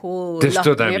 ओहो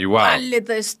नेपालले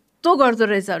त यस्तो गर्दो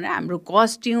रहेछ भने हाम्रो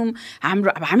कस्ट्युम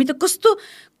हाम्रो, अब हामी त कस्तो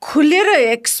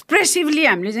खुलेर एक्सप्रेसिभली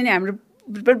हामीले चाहिँ हाम्रो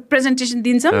प्रेजेन्टेसन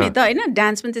दिन्छौँ नि त होइन।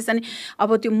 डान्स पनि त्यस्तो। नि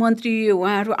अब त्यो मन्त्री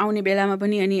उहाँहरू आउने बेलामा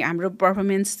पनि अनि हाम्रो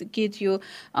पर्फर्मेन्स के थियो,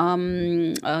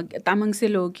 तामाङ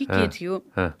सेलो कि के थियो,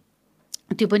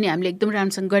 त्यो पनि हामीले एकदम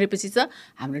राम्रोसँग गरेपछि चाहिँ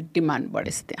हाम्रो डिमान्ड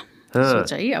बढेछ त्यहाँ।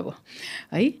 सोच है अब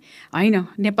है होइन,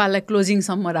 नेपाललाई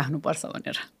क्लोजिङसम्म राख्नुपर्छ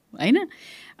भनेर होइन।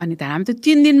 अनि त हामी त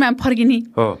 3 दिनमा फर्किने,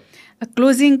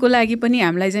 क्लोजिङको लागि पनि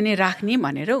हामीलाई चाहिँ राख्ने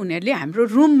भनेर उनीहरूले हाम्रो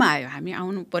रुममा आयो। हामी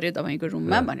आउनु पऱ्यो तपाईँको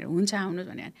रुममा भनेर, हुन्छ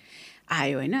आउनुहोस् भने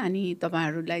आयो होइन। अनि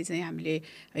तपाईँहरूलाई चाहिँ हामीले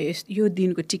यो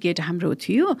दिनको टिकट हाम्रो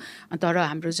थियो, तर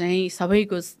हाम्रो चाहिँ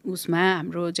सबैको उसमा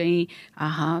हाम्रो चाहिँ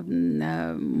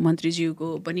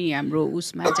मन्त्रीज्यूको पनि हाम्रो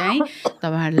उसमा चाहिँ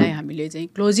तपाईँहरूलाई हामीले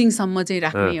चाहिँ क्लोजिङसम्म चाहिँ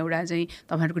राख्ने एउटा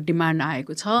चाहिँ तपाईँहरूको डिमान्ड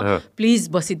आएको छ,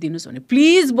 प्लिज बसिदिनुहोस् भने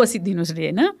प्लिज बसिदिनुहोस्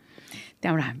रे होइन।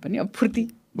 त्यहाँबाट हामी पनि अब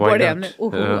फुर्ती बढ्यो हामीलाई,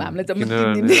 ओहो हामीलाई त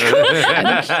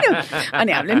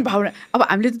अनि हामीले पनि भावना, अब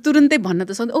हामीले त तुरुन्तै भन्न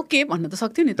त सक्थ्यौँ, ओके भन्न त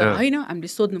सक्थ्यौँ नि त होइन, हामीले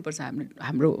सोध्नुपर्छ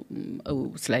हाम्रो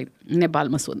उसलाई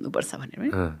नेपालमा सोध्नुपर्छ भनेर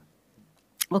पनि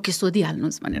ओके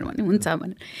सोधिहाल्नुहोस् भनेर भने हुन्छ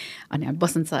भनेर। अनि हामी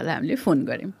बसन्त सरलाई हामीले फोन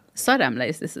गऱ्यौँ, सर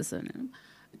हामीलाई यस्तो यस्तो भनेर,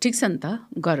 ठिक छ नि त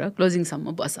गर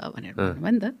क्लोजिङसम्म बस भनेर भन्नुभयो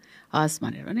नि त। हस्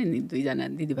भनेर भने नि 2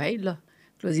 जना दिदीभाइ ल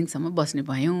क्लोजिङसम्म बस्ने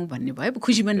भयौँ भन्ने भयो,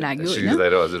 खुसी पनि लाग्यो होइन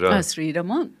श्री र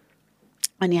म।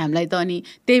 अनि हामीलाई त अनि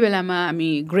त्यही बेलामा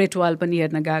हामी ग्रेट वाल पनि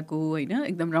हेर्न गएको होइन,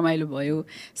 एकदम रमाइलो भयो।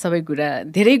 सबै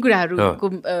कुरा धेरै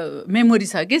कुराहरूको मेमोरी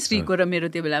छ कि श्रीको र मेरो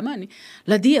त्यो बेलामा। अनि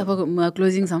ल दि अब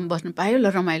क्लोजिङसम्म बस्नु पायो,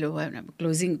 ल रमाइलो भयो भने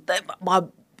क्लोजिङ त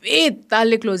भव्य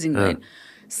तालले क्लोजिङ भयो।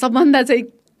 सबभन्दा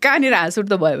चाहिँ कहाँनिर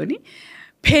हाँसउठ्दो भयो भने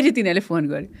फेरि तिनीहरूले फोन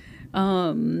गर्यो,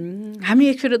 हामी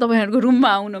एकफेर तपाईँहरूको रुममा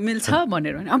आउनु मिल्छ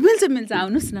भनेर भने, अब मिल्छ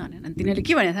आउनुहोस् न भनेर। तिनीहरूले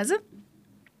के भने थाहा छ,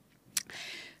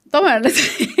 तपाईँहरूलाई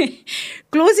चाहिँ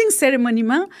क्लोजिङ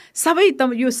सेरेमनीमा सबै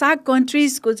यो साग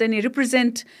कन्ट्रिजको चाहिँ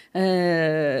रिप्रेजेन्ट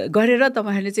गरेर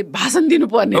तपाईँहरूले चाहिँ भाषण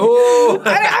दिनुपर्ने।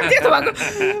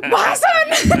 भाषण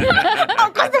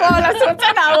कस्तो होला सोच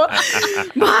न, अब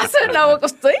भाषण अब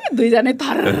कस्तो है 2 जना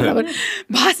थर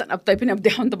भाषण, अब तै पनि अब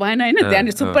देखाउनु त भएन होइन,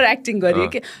 त्यहाँनिर सुपर एक्टिङ गरियो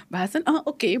कि भाषण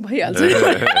ओके भइहाल्छ।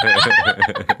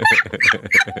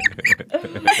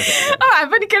 अब हामी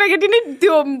पनि केटाकेटी नै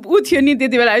त्यो ऊ थियो नि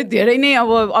त्यति बेला, धेरै नै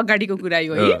अब अगाडिको कुरा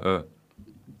यो है।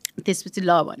 त्यसपछि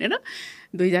ल भनेर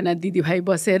 2 जना दिदीभाइ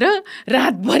बसेर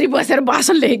रातभरि बसेर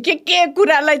भाषण लेखे के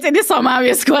कुरालाई चाहिँ नि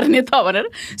समावेश गर्ने त भनेर,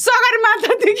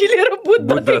 सगरमाथादेखि लिएर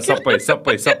बुद्ध सबै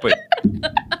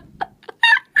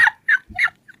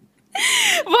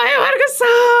भयोहरूको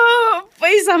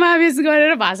सबै समावेश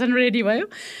गरेर भाषण रेडी भयो।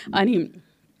 अनि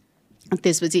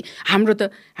त्यसपछि हाम्रो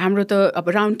त अब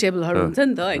राउन्ड टेबलहरू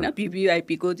हुन्छ नि त होइन,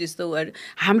 भिभिआइपीको त्यस्तो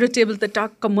हाम्रो टेबल त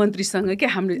टक्क मन्त्रीसँग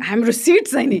के हाम्रो सिट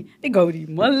चाहिँ नि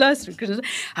गौरी मल्ल श्रीकृष्ण,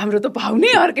 हाम्रो त भाउ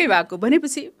नै अर्कै भएको।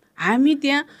 भनेपछि हामी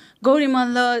त्यहाँ गौरी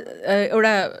मल्ल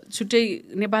एउटा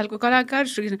छुट्टै नेपालको कलाकार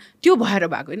त्यो भएर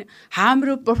भएको होइन,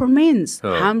 हाम्रो पर्फर्मेन्स,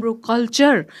 हाम्रो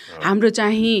कल्चर, हाम्रो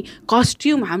चाहिँ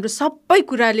कस्ट्युम, हाम्रो सबै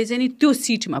कुराले चाहिँ नि त्यो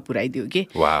सिटमा पुऱ्याइदियो कि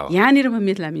यहाँनिर म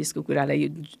मिथिला मिसको कुरालाई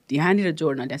यहाँनिर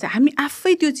जोड्न ल्याएको छ। हामी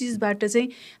आफै त्यो चिजबाट चाहिँ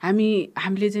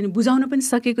हामीले चाहिँ बुझाउन पनि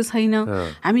सकेको छैन,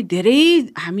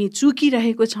 हामी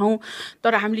चुकिरहेको छौँ।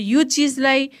 तर हामीले यो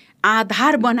चिजलाई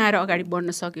आधार बनाएर अगाडि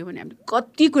बढ्न सक्यो भने हामीले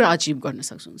कति कुरा अचिभ गर्न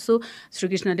सक्छौँ। सो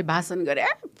श्रीकृष्णले भाषण गरे,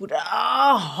 पुरा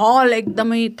हल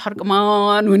एकदमै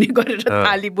थर्कमान हुने गरेर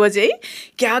ताली बजे,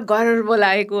 क्या गरेर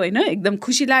बोलाएको होइन, एकदम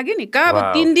खुसी लाग्यो नि। कहाँ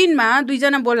अब 3 दिनमा 2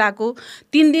 जना बोलाएको,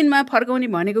 3 दिनमा फर्काउने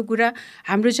भनेको कुरा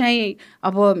हाम्रो चाहिँ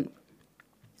अब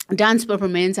डान्स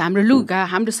पर्फर्मेन्स, हाम्रो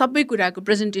लुगा, हाम्रो सबै कुराको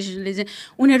प्रेजेन्टेसनले चाहिँ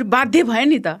उनीहरू बाध्य भयो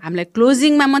नि त। हामीलाई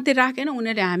क्लोजिङमा मात्रै राखेन,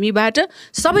 उनीहरूले हामीबाट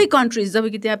सबै कन्ट्रिज, जब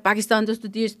कि त्यहाँ पाकिस्तान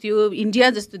जस्तो देश थियो,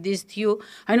 इन्डिया जस्तो देश थियो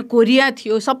होइन, कोरिया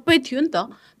थियो, सबै थियो नि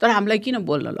त। तर हामीलाई किन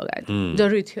बोल्न लगायो,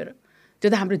 जरुरी थियो र? त्यो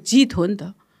त हाम्रो जित हो नि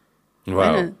त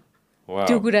होइन।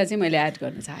 त्यो कुरा चाहिँ मैले एड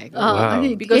गर्न चाहेको।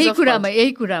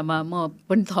 यही कुरामा म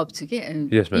पनि थप्छु कि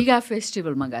इगा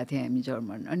फेस्टिभलमा गएको थिएँ हामी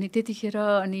जर्मन, अनि त्यतिखेर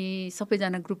अनि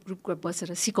सबैजना ग्रुप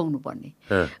बसेर सिकाउनु पर्ने,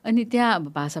 अनि त्यहाँ अब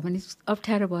भाषा पनि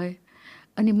अप्ठ्यारो भयो।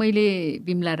 अनि मैले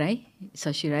बिमला राई,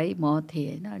 शशि राई, म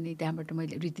थिएँ होइन। अनि त्यहाँबाट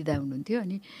मैले ऋतिदा हुनुहुन्थ्यो,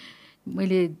 अनि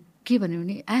मैले के भन्यो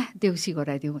भने देउसी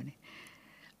गराइदिउँ भने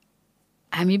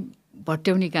हामी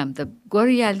भट्ट्याउने काम त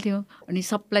गरिहाल्थ्यौँ, अनि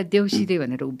सबलाई देउसिरे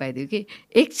भनेर उपाइदियो कि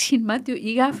एकछिनमा त्यो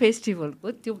इगा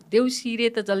फेस्टिभलको त्यो देउसिरे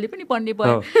त जसले पनि पढ्ने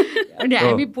भयो। अनि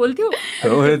हामी बोल्थ्यौँ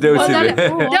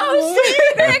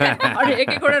अनि एक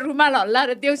एकवटा रुमाल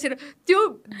हल्लाएर देउसिरे, त्यो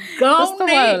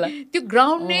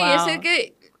ग्राउन्ड नै यसैकै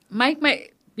माइकमा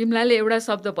बिमलाले एउटा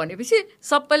शब्द भनेपछि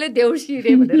सबैले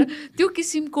देउसिरे भनेर त्यो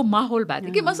किसिमको माहौल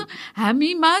भएको थियो कि मसँग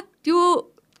हामीमा त्यो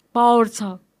पावर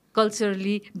छ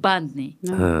कल्चरली बाँध्ने,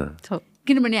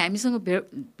 किनभने हामीसँग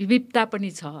विविधता पनि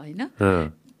छ होइन।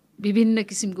 विभिन्न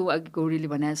किसिमको अघि गौरीले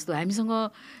भने जस्तो हामीसँग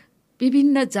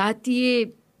विभिन्न जातीय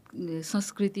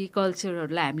संस्कृति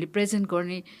कल्चरहरूलाई हामीले प्रेजेन्ट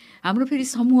गर्ने हाम्रो फेरि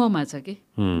समूहमा छ कि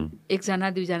 1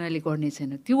 जना 2 जनाले गर्ने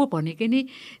छैन। त्यो भनेकै नै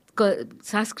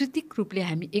सांस्कृतिक रूपले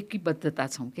हामी एकीबद्धता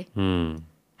छौँ कि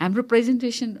हाम्रो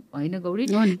प्रेजेन्टेसन होइन गौरी,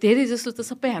 धेरै जस्तो त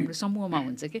सबै हाम्रो समूहमा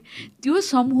हुन्छ कि त्यो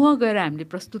समूह गएर हामीले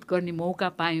प्रस्तुत गर्ने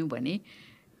मौका पायौँ भने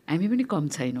हामी पनि कम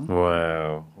छैनौँ।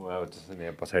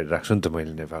 यहाँ पछाडि राख्छु नि त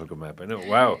मैले नेपालको म्याप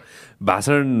होइन।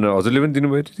 भाषण हजुरले पनि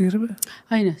दिनुभयो त्यतिखेरमा?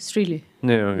 होइन, श्रीले।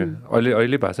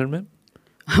 अहिले भाषण म्याम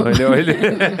अहिले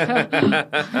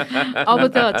अब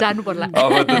त जानु पर्ला,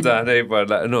 अब त जानै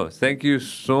पर्ला। No, thank you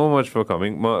so much for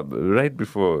coming. म राइट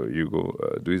बिफोर यु गो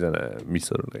 2 जना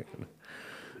मिसहरूलाई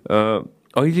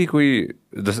अहिले कोही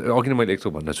जस्तै अघि नै मैले एक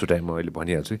भन्न छुट्याएँ, म अहिले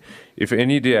भनिहाल्छु। If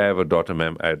any day I have a daughter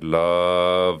ma'am, I would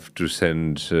love to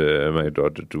send my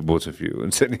daughter to both of you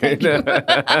हुन्छ नि होइन।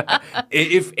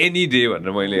 इफ एनी डे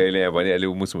भनेर मैले अहिले यहाँ भनिहालेँ,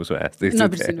 मुसु हाँस्दै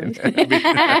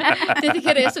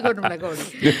त्यतिखेर यसो गर्नु मलाई गौरी,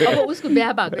 अब उसको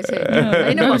बिहा भएको छ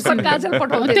होइन, काजल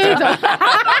पठाउँदै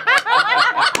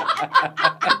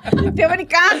त्यो पनि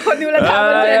कहाँ खोज्नुलाई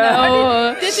थाहा छैन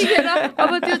त्यतिखेर।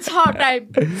 अब त्यो छ टाइम,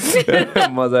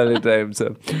 मजाले टाइम छ।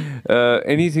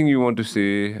 Anything you want to say,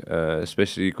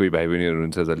 specially कोही भाइ बहिनीहरू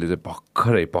हुनुहुन्छ जसले चाहिँ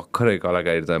भर्खरै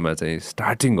कलाकारितामा चाहिँ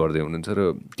स्टार्टिङ गर्दै हुनुहुन्छ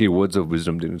र के वर्ड्स अफ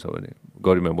विजडम दिनु छ भने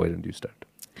गरिमा बोइरन यु स्टार्ट।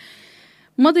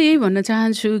 म त यही भन्न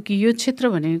चाहन्छु कि यो क्षेत्र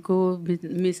भनेको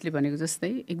मिसले भनेको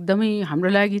जस्तै एकदमै हाम्रो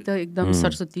लागि त एकदम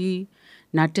सरस्वती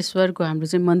नाट्यश्वरको हाम्रो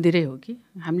चाहिँ मन्दिरै हो कि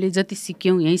हामीले जति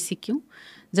सिक्यौँ यहीँ सिक्यौँ,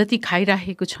 जति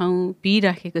खाइराखेको छौँ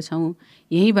पिइराखेको छौँ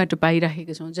यहीँबाट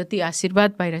पाइराखेको छौँ, जति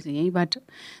आशीर्वाद पाइरहेको छौँ यहीँबाट,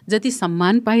 जति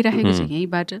सम्मान पाइराखेको छ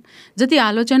यहीँबाट, जति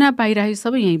आलोचना पाइरहेको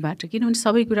सबै यहीँबाट। किनभने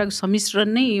सबै कुराको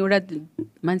सम्मिश्रण नै एउटा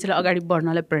मान्छेलाई अगाडि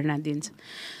बढ्नलाई प्रेरणा दिन्छ।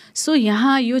 सो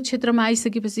यहाँ यो क्षेत्रमा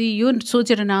आइसकेपछि यो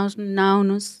सोचेर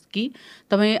नआउनुहोस् कि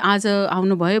तपाईँ आज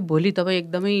आउनुभयो भोलि तपाईँ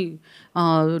एकदमै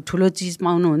ठुलो चिज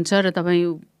पाउनुहुन्छ र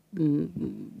तपाईँ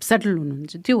सेटल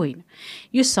हुनुहुन्छ, त्यो होइन।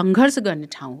 यो सङ्घर्ष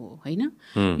गर्ने ठाउँ हो होइन।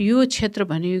 यो क्षेत्र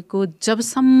भनेको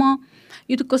जबसम्म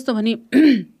यो त कस्तो भने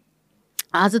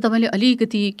आज तपाईँले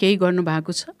अलिकति केही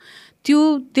गर्नुभएको छ,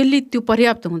 त्यसले त्यो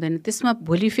पर्याप्त हुँदैन, त्यसमा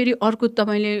भोलि फेरि अर्को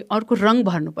तपाईँले अर्को रङ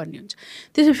भर्नुपर्ने हुन्छ,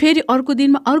 त्यसमा फेरि अर्को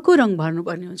दिनमा अर्को रङ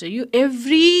भर्नुपर्ने हुन्छ। यो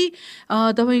एभ्री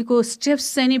तपाईँको स्टेप्स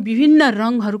चाहिँ नि विभिन्न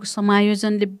रङहरूको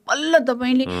समायोजनले बल्ल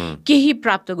तपाईँले केही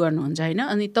प्राप्त गर्नुहुन्छ होइन।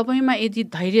 अनि तपाईँमा यदि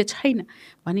धैर्य छैन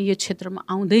भने यो क्षेत्रमा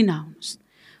आउँदै नआउनुहोस्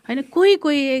होइन। कोही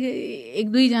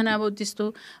 1-2 जना अब त्यस्तो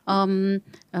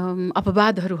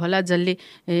अपवादहरू होला जसले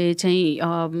चाहिँ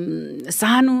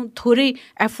सानो थोरै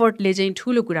एफर्टले चाहिँ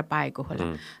ठुलो कुरा पाएको होला,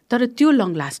 तर त्यो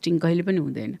लङ लास्टिङ कहिले पनि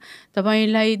हुँदैन।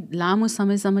 तपाईँलाई लामो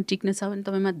समयसम्म टिक्न छ भने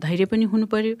तपाईँमा धैर्य पनि हुनु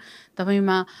पर्यो,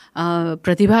 तपाईँमा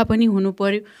प्रतिभा पनि हुनु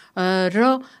पर्यो र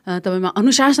तपाईँमा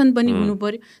अनुशासन पनि हुनु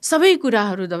पर्यो। सबै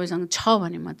कुराहरू तपाईँसँग छ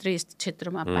भने मात्रै यस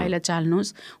क्षेत्रमा पाइला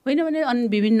चाल्नुहोस्, होइन भने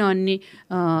विभिन्न अन्य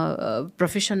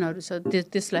प्रोफेसनहरू छ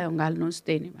त्यसलाई अँगाल्नुहोस्,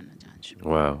 त्यही नै भन्न चाहन्छु।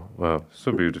 Wow,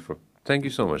 so beautiful. Thank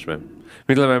you so much, ma'am.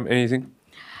 Mitala ma'am, anything?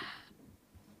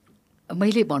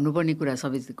 मैले भन्नुपर्ने कुरा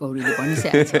सबै गौरीले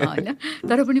भनिसकेको छ होइन,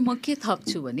 तर पनि म के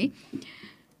थप्छु भने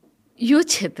यो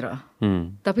क्षेत्र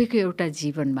तपाईँको एउटा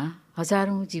जीवनमा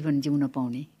हजारौँ जीवन जिउन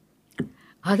पाउने,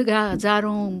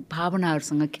 हजारौँ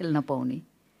भावनाहरूसँग खेल्न पाउने,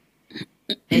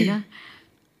 होइन,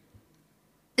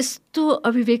 यस्तो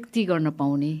अभिव्यक्ति गर्न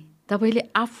पाउने, तपाईँले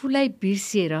आफूलाई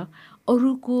बिर्सिएर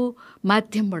अरूको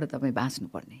माध्यमबाट तपाईँ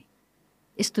बाँच्नुपर्ने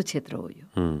यस्तो क्षेत्र हो यो।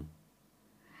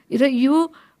 र यो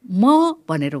म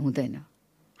भनेर हुँदैन,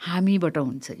 हामीबाट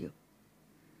हुन्छ यो।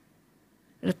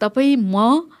 र तपाईँ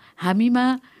म हामीमा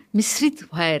मिश्रित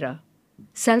भएर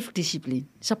सेल्फ डिसिप्लिन,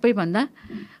 सबैभन्दा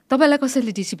तपाईँलाई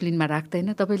कसैले डिसिप्लिनमा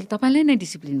राख्दैन, तपाईँलाई नै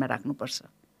डिसिप्लिनमा राख्नुपर्छ।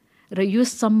 र यो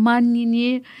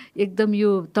सम्माननीय एकदम यो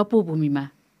तपोभूमिमा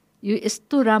यो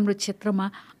यस्तो राम्रो क्षेत्रमा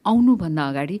आउनुभन्दा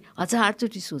अगाडि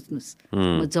हजारचोटि सोच्नुहोस्,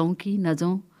 म जाउँ कि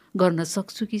नजाउँ, गर्न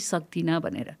सक्छु कि सक्दिनँ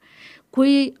भनेर।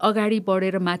 कोही अगाडि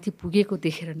बढेर माथि पुगेको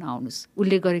देखेर नआउनुहोस्,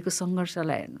 उसले गरेको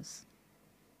सङ्घर्षलाई हेर्नुहोस्।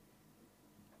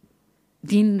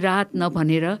 दिन रात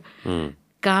नभनेर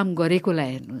काम गरेकोलाई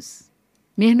हेर्नुहोस्।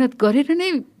 मेहनत गरेर नै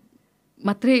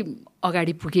मात्रै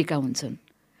अगाडि पुगेका हुन्छन्।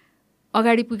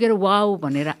 अगाडि पुगेर वाउ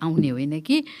भनेर आउने होइन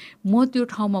कि म त्यो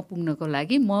ठाउँमा पुग्नको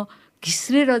लागि म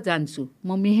घिस्रेर जान्छु,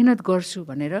 म मेहनत गर्छु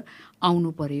भनेर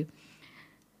आउनु पर्यो।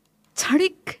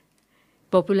 क्षणिक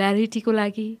पपुल्यारिटीको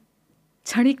लागि,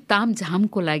 क्षणिक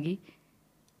तामझामको लागि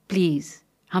प्लिज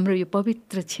हाम्रो यो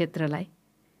पवित्र क्षेत्रलाई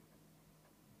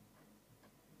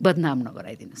बदनाम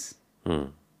नगराइदिनुहोस्।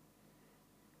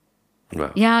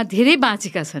 यहाँ धेरै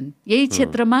बाँचेका छन्, यही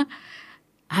क्षेत्रमा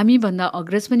हामीभन्दा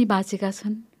अग्रज पनि बाँचेका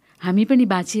छन्, हामी पनि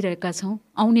बाँचिरहेका छौँ,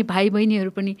 आउने भाइ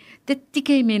बहिनीहरू पनि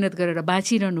त्यत्तिकै मेहनत गरेर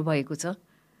बाँचिरहनु भएको छ।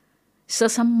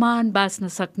 ससम्मान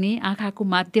बाँच्न सक्ने, आँखाको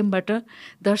माध्यमबाट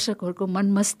दर्शकहरूको मन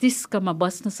मस्तिष्कमा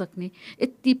बस्न सक्ने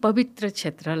यति पवित्र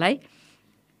क्षेत्रलाई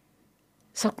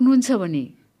सक्नुहुन्छ भने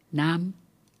नाम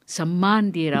सम्मान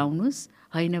दिएर आउनुहोस्,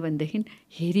 होइन भनेदेखि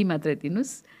हेरी मात्र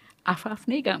दिनुहोस्,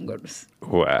 आफ्नै काम गर्नुहोस्।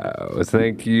 Wow,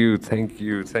 thank you.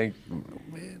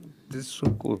 Man, this is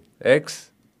so cool.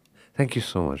 X, thank you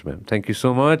so much, ma'am. Thank you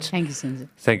so much. Thank you, Sanjay.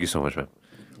 Thank you so much, ma'am.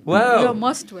 Wow. You're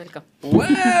most welcome. Wow,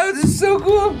 this is so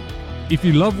cool. If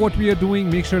you love what we are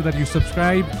doing, make sure that you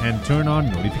subscribe and turn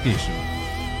on notifications.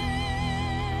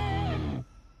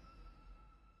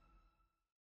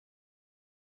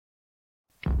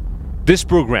 This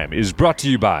program is brought to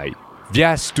you by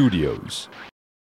Vyas Studios.